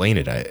explain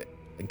it. I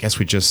guess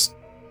we just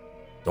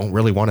don't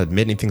really want to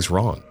admit anything's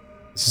wrong.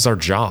 This is our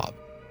job.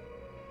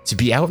 To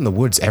be out in the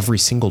woods every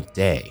single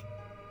day.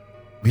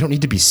 We don't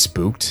need to be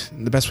spooked.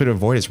 The best way to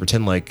avoid it is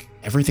pretend like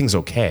everything's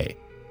okay.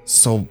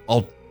 So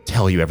I'll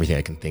tell you everything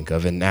I can think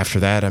of, and after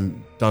that,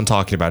 I'm done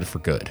talking about it for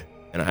good.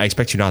 And I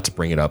expect you not to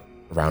bring it up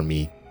around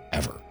me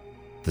ever.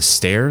 The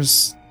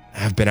stairs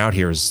have been out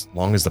here as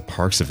long as the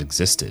parks have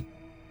existed.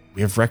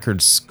 We have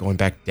records going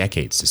back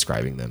decades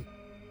describing them.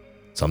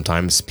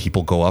 Sometimes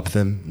people go up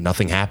them,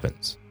 nothing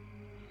happens.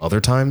 Other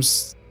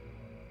times,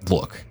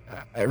 look,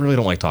 I really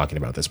don't like talking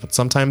about this, but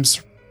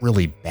sometimes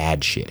really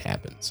bad shit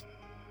happens.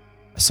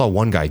 I saw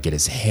one guy get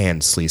his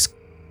hand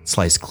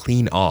sliced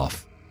clean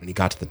off when he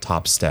got to the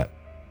top step.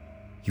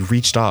 He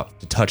reached up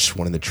to touch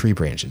one of the tree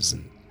branches,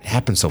 and it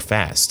happened so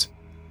fast.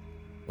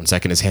 1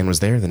 second his hand was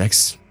there, the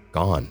next,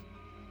 gone.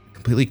 A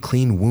completely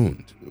clean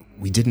wound.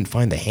 We didn't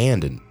find the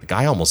hand, and the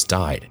guy almost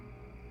died.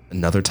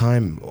 Another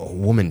time, a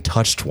woman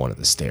touched one of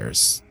the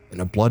stairs,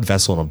 and a blood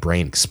vessel in her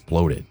brain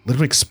exploded.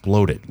 Literally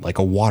exploded, like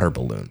a water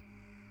balloon.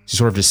 She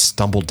sort of just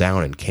stumbled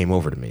down and came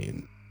over to me,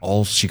 and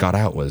all she got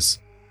out was,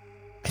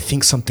 "I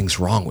think something's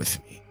wrong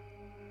with me."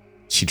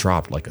 She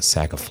dropped like a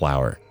sack of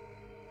flour,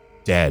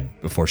 dead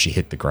before she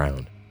hit the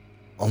ground.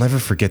 I'll never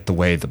forget the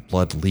way the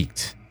blood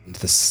leaked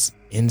into the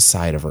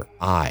inside of her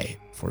eye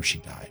before she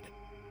died.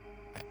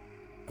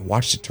 I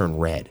watched it turn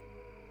red.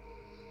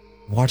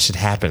 I watched it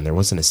happen. There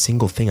wasn't a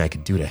single thing I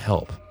could do to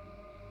help.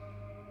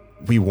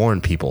 We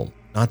warn people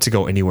not to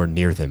go anywhere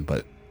near them,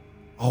 but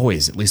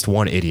always at least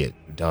one idiot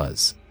who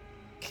does.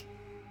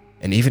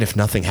 And even if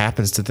nothing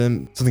happens to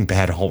them, something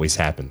bad always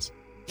happens.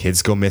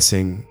 Kids go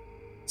missing,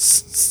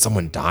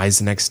 someone dies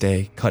the next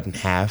day, cut in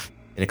half,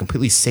 in a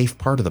completely safe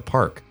part of the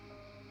park.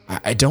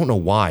 I don't know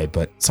why,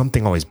 but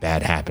something always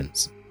bad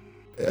happens.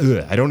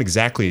 I don't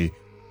exactly,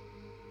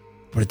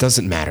 but it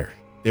doesn't matter.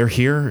 They're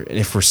here, and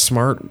if we're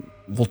smart,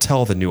 we'll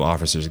tell the new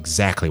officers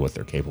exactly what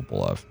they're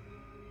capable of.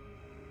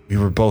 We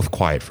were both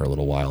quiet for a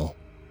little while.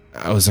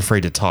 I was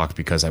afraid to talk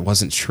because I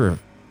wasn't sure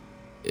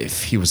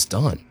if he was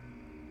done.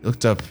 He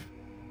looked up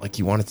like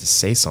he wanted to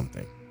say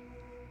something.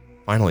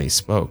 Finally, he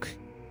spoke.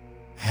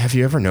 "Have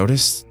you ever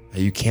noticed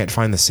that you can't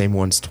find the same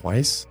ones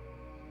twice?"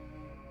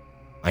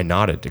 I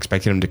nodded,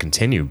 expecting him to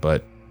continue,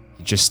 but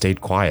he just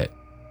stayed quiet,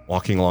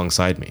 walking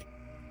alongside me.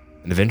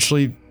 And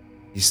eventually,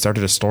 he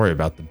started a story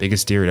about the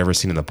biggest deer he'd ever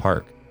seen in the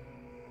park.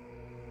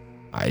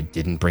 I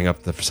didn't bring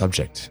up the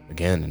subject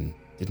again and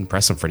didn't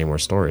press him for any more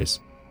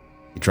stories.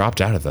 He dropped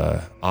out of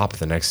the op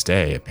the next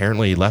day.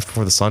 Apparently, he left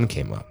before the sun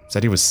came up.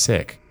 Said he was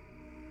sick.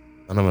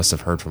 None of us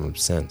have heard from him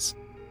since.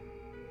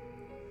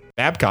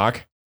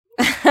 Babcock.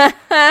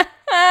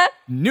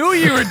 Knew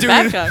you were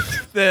doing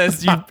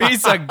this, you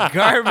piece of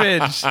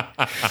garbage.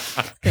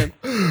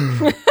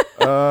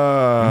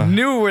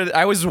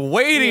 I was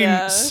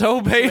waiting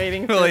so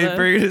painfully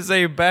for you to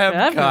say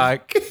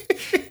Babcock.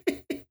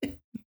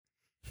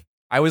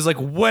 I was like,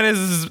 when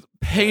is this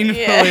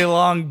painfully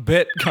long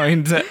bit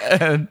going to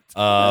end?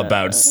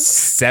 About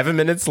 7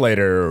 minutes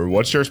later,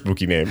 what's your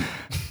spooky name?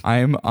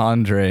 I'm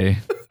Andre.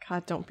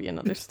 God, don't be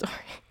another story.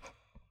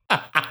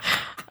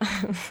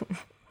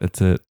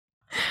 That's it.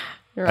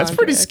 That's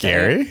pretty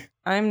scary.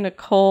 I'm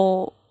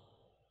Nicole.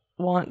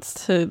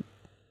 Wants to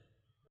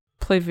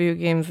play video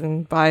games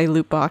and buy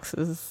loot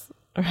boxes.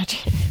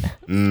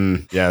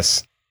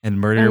 Yes. And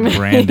murder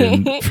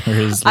Brandon for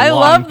his I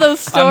long, love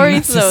those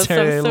stories though, so I'm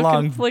unnecessary so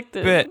long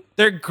conflicted. bit.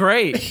 They're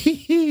great.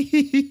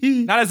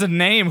 Not as a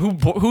name.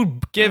 Who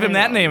gave him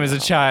that name as a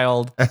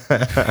child?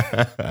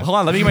 Hold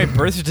on, let me get my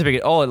birth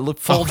certificate. Oh, it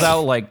folds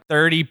out like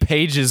 30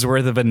 pages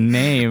worth of a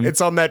name.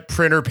 It's on that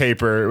printer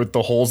paper with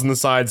the holes in the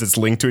sides that's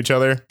linked to each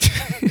other.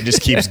 It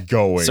just keeps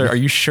going. Sir, are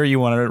you sure you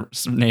want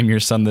to name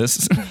your son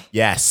this?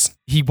 Yes.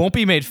 He won't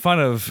be made fun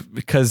of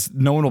because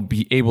no one will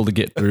be able to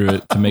get through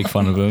it to make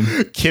fun of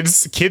him.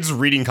 Kids'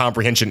 reading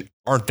comprehension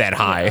aren't that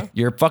high.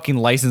 Your fucking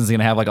license is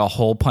gonna have like a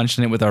hole punched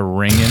in it with a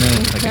ring in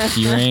it, like a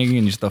key ring,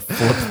 and you just have to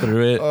flip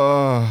through it.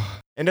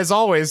 And as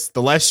always,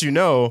 the less you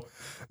know,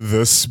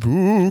 the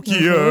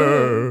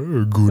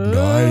spookier. Good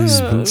night.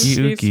 Spooky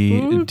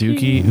ookie,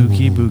 dookie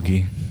ookie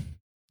boogie.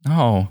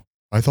 Oh.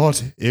 I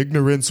thought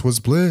ignorance was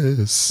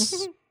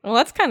bliss. Well,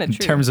 that's kind of In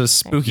true. terms of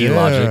spooky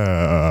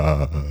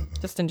logic.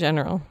 Just in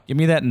general. Give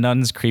me that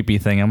nun's creepy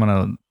thing. I'm going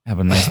to have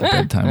a nice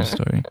bedtime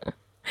story.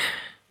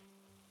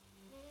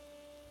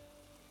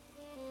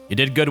 You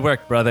did good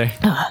work, brother.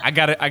 I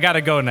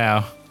gotta go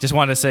now. Just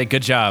wanted to say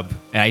good job.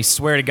 And I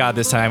swear to God,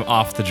 this time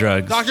off the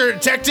drugs. Dr.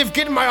 Detective,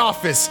 get in my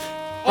office.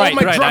 All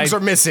my drugs are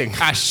missing.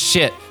 Ah,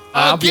 shit.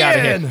 I'll be out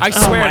of here. I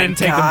swear I didn't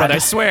take them, but I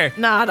swear.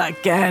 Not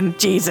again.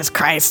 Jesus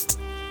Christ.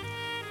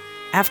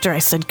 After I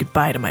said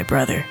goodbye to my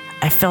brother,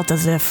 I felt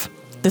as if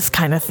this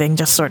kind of thing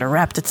just sort of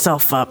wrapped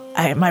itself up.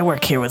 My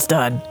work here was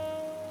done.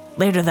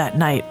 Later that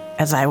night,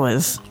 as I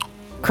was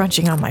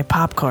crunching on my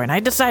popcorn, I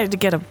decided to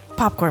get a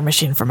popcorn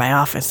machine for my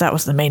office. That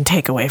was the main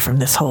takeaway from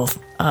this whole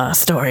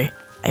story.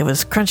 I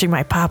was crunching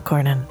my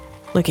popcorn and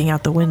looking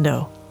out the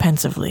window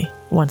pensively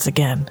once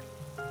again.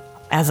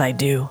 As I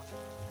do.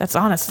 That's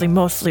honestly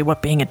mostly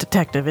what being a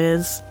detective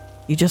is.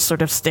 You just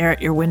sort of stare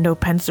at your window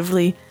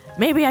pensively.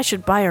 Maybe I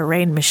should buy a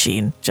rain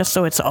machine, just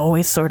so it's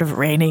always sort of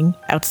raining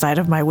outside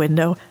of my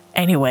window.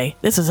 Anyway,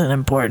 this isn't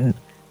important.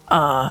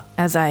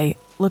 As I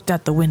looked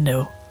out the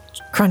window,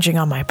 crunching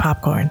on my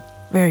popcorn,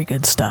 very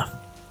good stuff,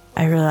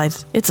 I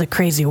realized it's a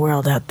crazy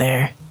world out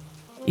there.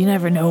 You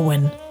never know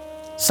when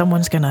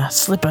someone's gonna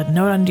slip a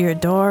note under your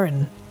door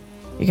and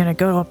you're gonna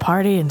go to a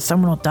party and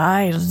someone will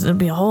die. It'll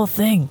be a whole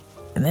thing.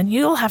 And then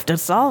you'll have to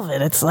solve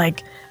it. It's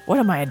like, what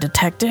am I, a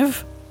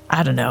detective?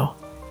 I don't know.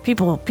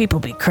 People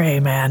be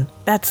cray, man.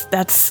 That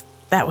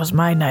was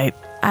my night.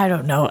 I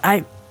don't know.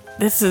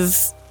 This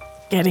is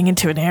getting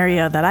into an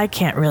area that I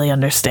can't really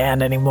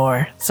understand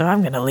anymore. So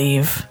I'm gonna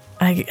leave.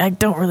 I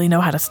don't really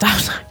know how to stop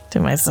to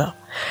myself.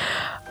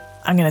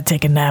 I'm gonna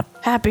take a nap.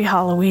 Happy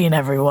Halloween,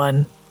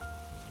 everyone.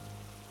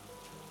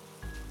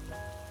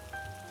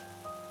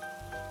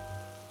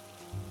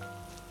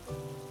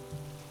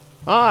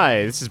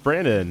 Hi, this is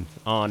Brandon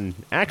on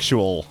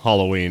actual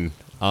Halloween.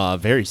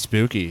 Very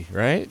spooky,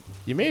 right?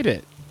 You made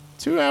it.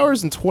 2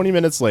 hours and 20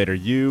 minutes later,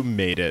 you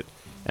made it.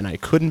 And I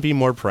couldn't be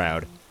more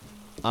proud.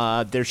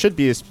 There should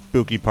be a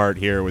spooky part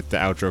here with the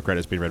outro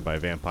credits being read by a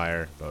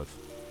vampire. Both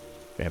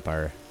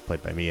vampire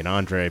played by me and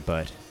Andre,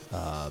 but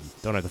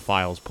don't have the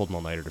files, pulled an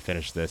all-nighter to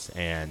finish this.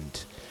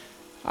 And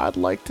I'd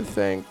like to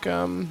thank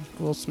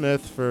Will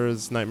Smith for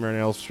his Nightmare on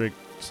Elm Street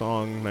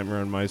song, Nightmare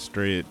on My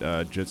Street,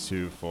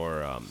 Jitsu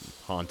for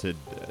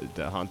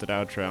the haunted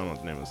outro. I don't know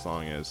what the name of the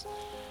song is.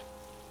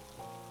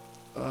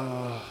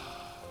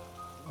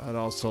 I'd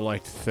also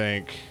like to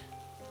thank...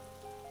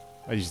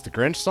 I used the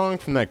Grinch song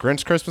from that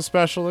Grinch Christmas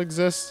special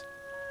exists.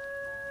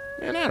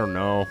 And I don't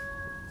know.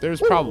 There's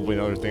probably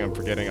another thing I'm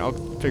forgetting. I'll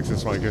fix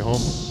this when I get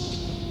home.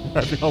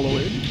 Happy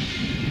Halloween.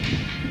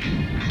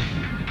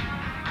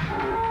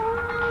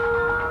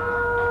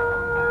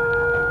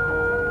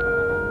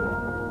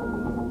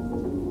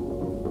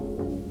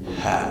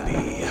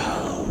 Happy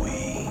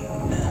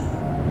Halloween.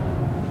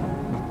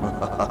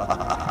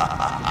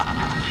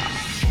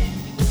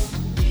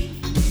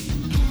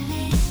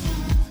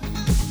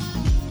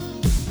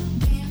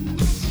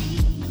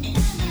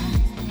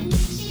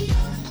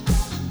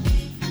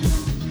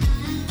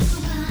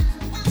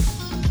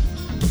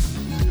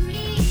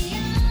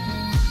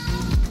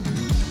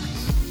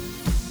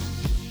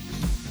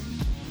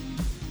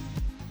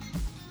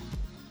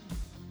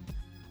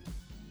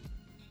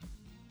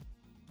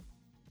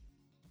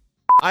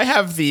 I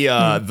have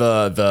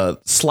the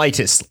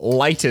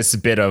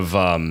lightest bit of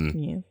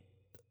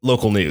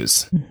local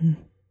news. Mm-hmm.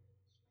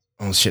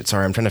 Oh shit!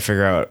 Sorry, I'm trying to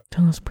figure out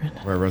Tell us,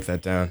 Brandon. where I wrote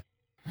that down.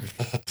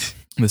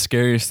 The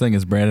scariest thing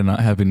is Brandon not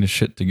having his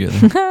shit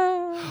together.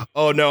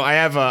 Oh no, I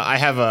have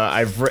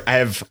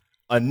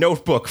a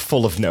notebook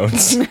full of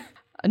notes.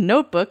 A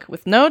notebook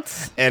with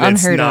notes? And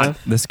Unheard it's not of.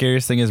 The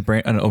scariest thing is an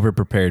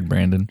overprepared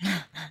Brandon.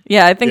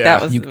 Yeah, I think that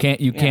was... You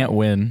can't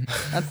win.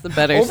 That's the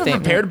better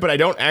overprepared, statement. but I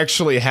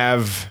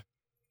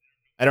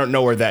don't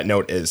know where that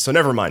note is, so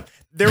never mind.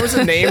 There was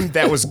a name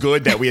that was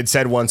good that we had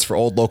said once for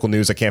old local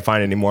news. I can't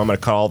find it anymore. I'm going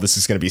to call. This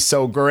is going to be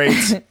so great.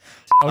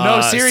 Oh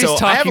no, Siri's so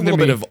talking I have a little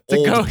to me. bit of It's a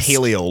old ghost.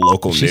 paleo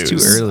local She's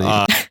news. too early.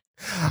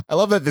 I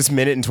love that this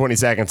minute and 20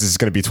 seconds is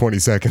going to be 20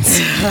 seconds.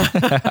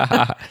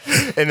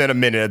 And then a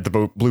minute at the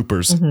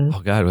bloopers. Mm-hmm. Oh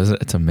god,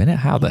 it's a minute?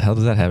 How the hell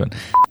does that happen?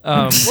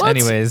 What?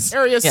 Anyways.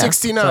 Area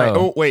 69. So-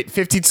 Oh, wait.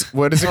 50.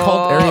 What is it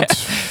called?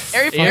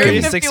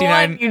 Area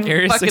 69.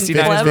 Area 69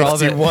 69 for all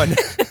the 51.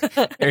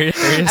 Area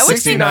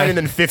 69 and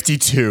then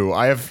 52.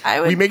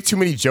 We make too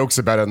many jokes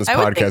about it on this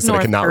podcast that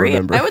I cannot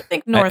remember. I would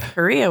think North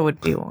Korea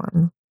would be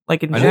one.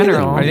 Like in I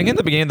general. think in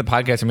the beginning of the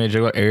podcast, I made a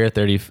joke about Area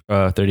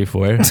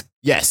 34.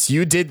 Yes,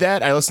 you did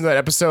that. I listened to that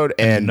episode,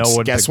 and no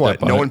one guess picked what?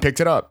 up on No it. one picked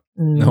it up.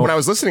 Nope. When I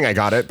was listening, I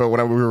got it, but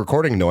when we were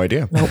recording, no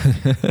idea.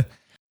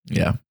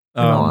 Yeah.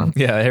 on.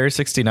 Yeah, Area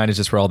 69 is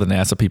just where all the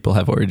NASA people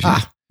have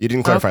origins. You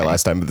didn't clarify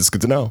last time, but it's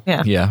good to know.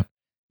 Yeah. Yeah.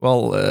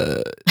 Well,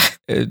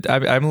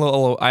 I'm a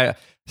little.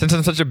 Since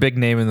I'm such a big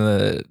name in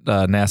the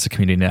NASA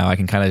community now, I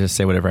can kind of just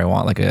say whatever I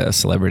want, like a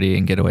celebrity,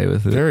 and get away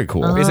with it. Very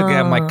cool. Basically,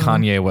 I'm like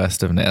Kanye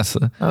West of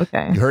NASA.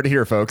 Okay. You heard it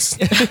here, folks.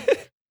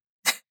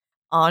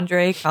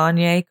 Andre,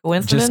 Kanye,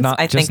 coincidence?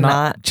 I think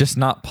not. Just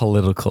not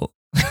political.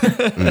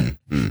 Oh,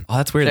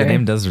 that's weird. Sure. The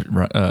name does.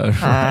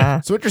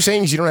 So what you're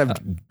saying is you don't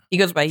have He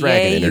goes by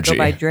Dragon Ye, you energy. go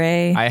by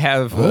Dre. I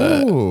have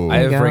Ooh.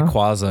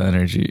 Rayquaza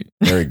energy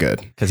very good.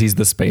 because he's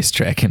the space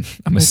dragon.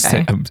 I'm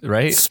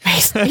right.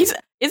 Space.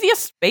 Is he a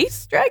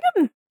space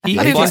dragon? He I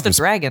thought he was flies- just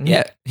a dragon.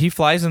 Yeah, he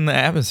flies in the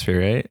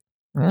atmosphere,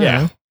 right?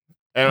 Yeah.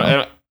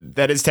 And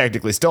that is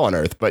technically still on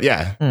Earth, but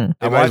yeah, it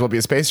might as well be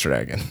a space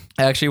dragon.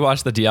 I actually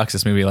watched the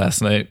Deoxys movie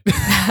last night,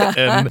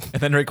 and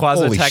then Rayquaza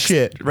Holy texts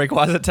shit.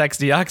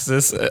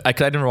 Deoxys.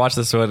 I never watched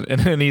this one,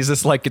 and he's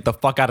just like, "Get the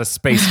fuck out of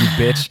space, you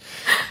bitch!"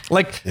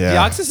 Like Yeah.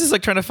 Deoxys is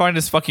like trying to find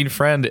his fucking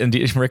friend, and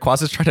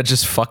Rayquaza's trying to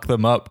just fuck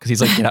them up because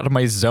he's like, "Get out of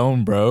my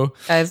zone, bro."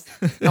 Guys,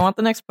 I want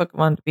the next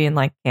Pokemon to be in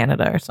like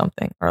Canada or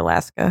something, or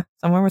Alaska,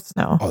 somewhere with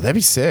snow. Oh, that'd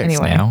be sick.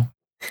 Anyway. Now,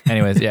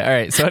 anyways, yeah, all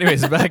right. So,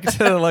 anyways, back to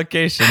the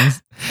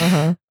locations.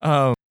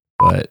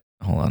 But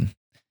hold on.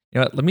 You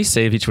know what? Let me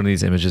save each one of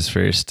these images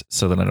first,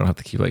 so then I don't have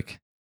to keep like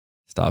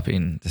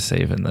stopping to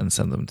save and then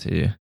send them to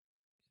you.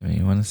 Give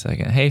me 1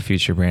 second. Hey,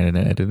 future Brandon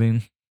in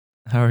editing.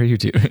 How are you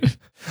doing?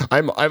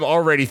 I'm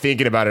already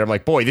thinking about it. I'm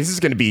like, boy, this is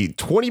going to be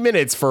 20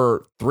 minutes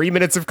for 3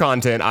 minutes of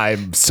content.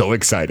 I'm so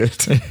excited.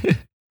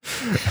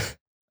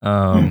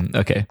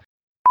 Okay.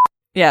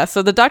 Yeah,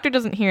 so the doctor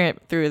doesn't hear it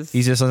through his.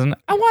 He just doesn't.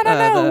 I want to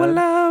know what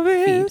love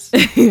is.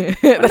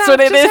 That's what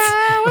it is.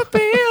 How it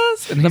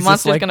feels. And The he's just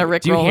monster's like, gonna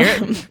 "Do you rickroll hear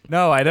him." it?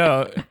 No, I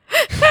don't.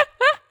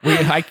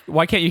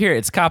 Why can't you hear it?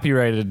 It's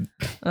copyrighted.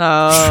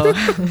 Oh,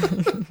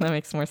 that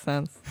makes more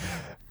sense.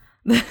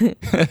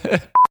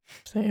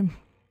 Same.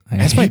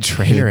 As my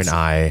trainer and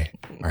I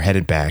are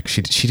headed back,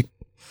 she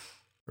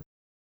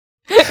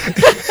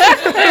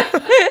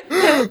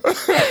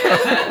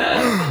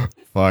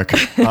fuck.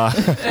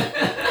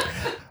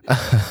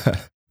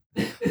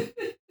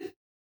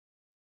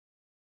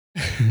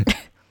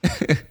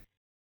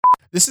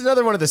 This is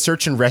another one of the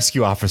search and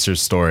rescue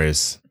officers'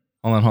 stories.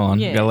 Hold on.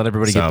 Yeah. You gotta let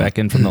everybody get Some. back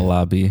in from the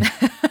lobby.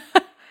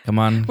 Come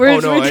on.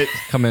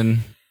 Come in.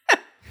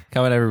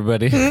 Come in,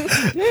 everybody.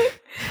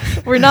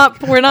 We're not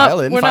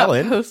File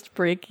in. post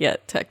break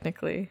yet,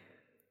 technically.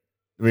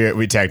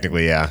 We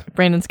technically, yeah.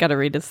 Brandon's got to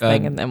read his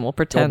thing, and then we'll Go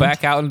pretend.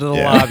 back out into the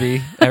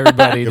lobby,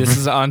 everybody. This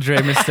is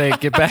Andre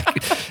Mistake. Get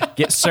back.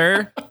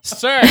 Sir,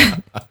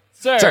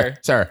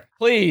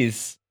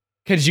 please.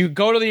 Could you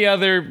go to the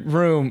other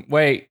room?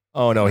 Wait.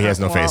 Oh no, he has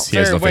no face. He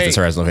has no face. The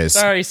sir has no face.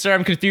 Sorry, sir.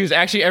 I'm confused.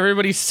 Actually,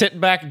 everybody sit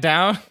back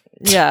down.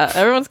 Yeah,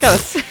 everyone's got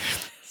to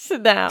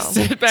sit down.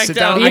 Sit back Sit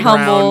down. down Be on the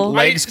ground, humble.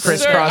 legs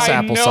crisscross I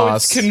know applesauce.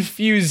 it's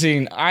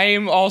confusing. I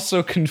am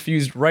also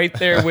confused right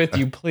there with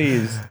you,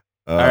 please.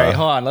 All right,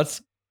 hold on.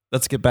 Let's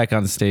get back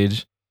on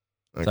stage.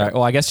 Okay. Sorry.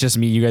 Well, I guess just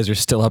me. You guys are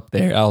still up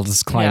there. I'll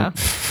just climb.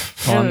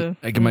 Hold on.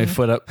 I get my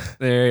foot up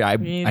there.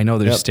 I know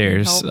there's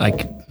stairs.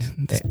 help.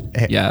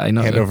 Yeah, I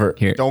know. Hand over.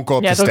 Here. Don't go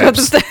up Yeah, the don't go up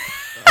the steps. stairs.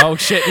 Oh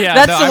shit! Yeah,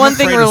 That's no, the I'm one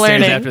thing afraid we're of stairs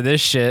learning. after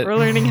this shit. We're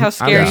learning how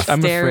scary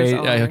I'm stairs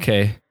afraid. are.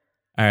 Okay.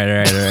 All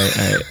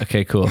right.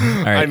 Okay, cool. All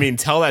right. I mean,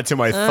 tell that to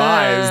my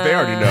thighs. They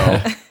already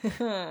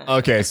know.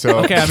 Okay, so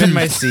okay, I'm in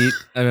my seat.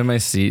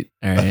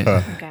 All right.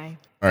 Okay.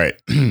 All right.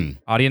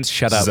 Audience,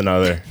 shut This up. is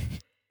another.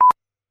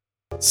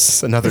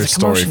 It's another There's a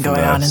story commotion from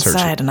going the on search.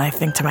 inside, and I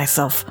think to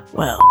myself,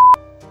 well,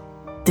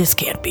 this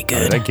can't be How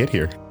good. did I get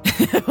here?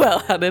 Well,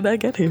 how did I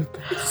get here?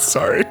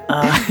 Sorry.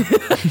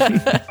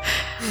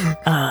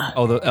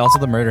 Also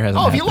the murder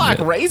hasn't Oh, if you happened like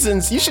yet.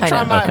 raisins, you should I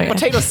try know, my okay.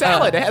 potato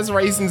salad. It has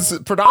raisins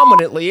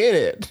predominantly in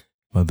it.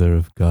 Mother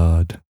of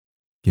God,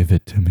 give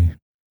it to me.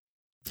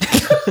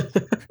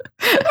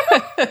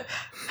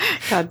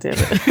 God damn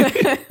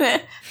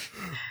it.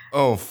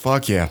 Oh,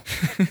 fuck yeah.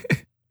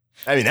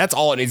 I mean, that's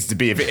all it needs to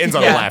be. If it ends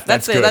on Yeah, a laugh,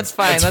 that's that's it. good. That's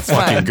fine. That's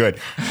fucking fine. good.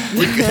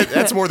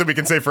 That's more than we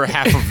can say for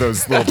half of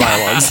those little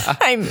dialogues.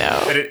 I know.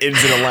 That it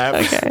ends in a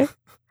laugh. Okay.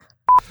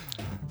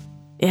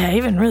 Yeah,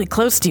 even really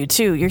close to you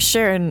too. You're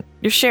sharing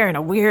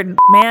a weird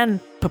man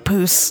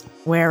papoose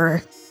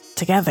wearer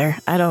together.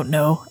 I don't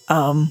know.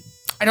 I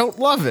don't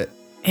love it.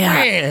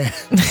 Yeah.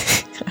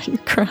 Are you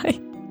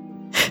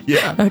crying?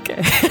 Yeah.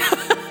 Okay.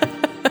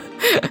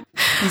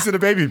 He's in a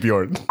baby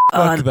Bjorn.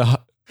 Fuck the.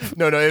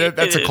 No,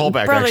 that's a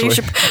callback, probably actually.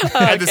 should-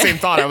 I had the same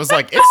thought. I was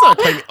like, it's not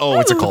claiming. Oh,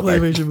 it's a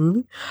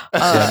callback.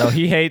 Yeah, no,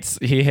 he hates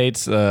being. He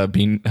hates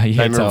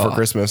Nightmare how- Before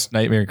Christmas.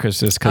 Nightmare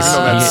Christmas because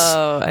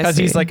Oh, I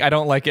see. he's like, I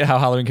don't like it how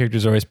Halloween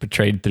characters are always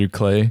portrayed through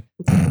clay.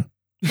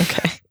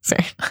 Okay.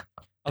 Sorry.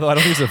 Although I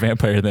don't think he's a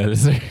vampire in that,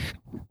 is there?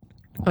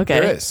 Okay.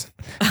 There is.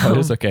 Oh, it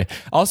is okay.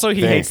 Also,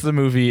 he Thanks. hates the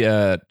movie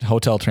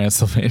Hotel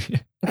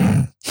Transylvania.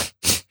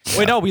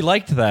 Wait, no, we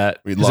liked that.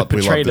 We 'cause loved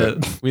portrayed it.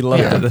 We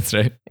loved Yeah. it. That's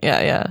right.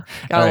 Yeah.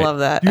 Gotta All right. love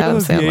that. You Adam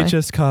have a Sandler.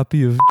 VHS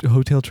copy of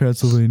Hotel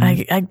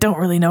Transylvania? I don't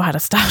really know how to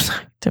stop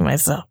to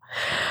myself.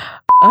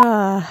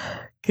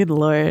 Good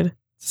lord.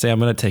 Say, I'm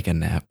gonna take a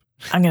nap.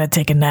 I'm gonna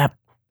take a nap.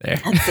 There.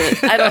 That's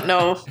it. I don't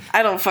know.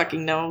 I don't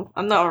fucking know.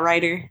 I'm not a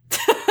writer.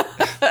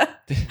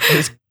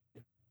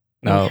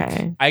 No,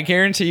 Okay. I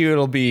guarantee you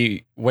it'll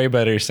be way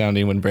better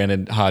sounding when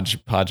Brandon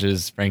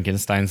hodges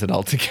Frankenstein's it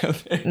all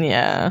together.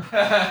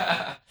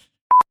 Yeah.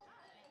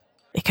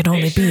 It can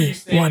only be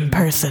one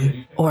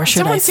person, or should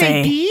Someone I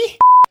say, bee?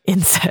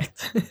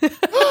 insect.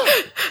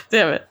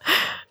 Damn it.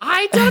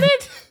 I done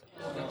it.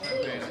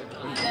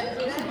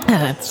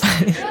 That's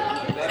fine.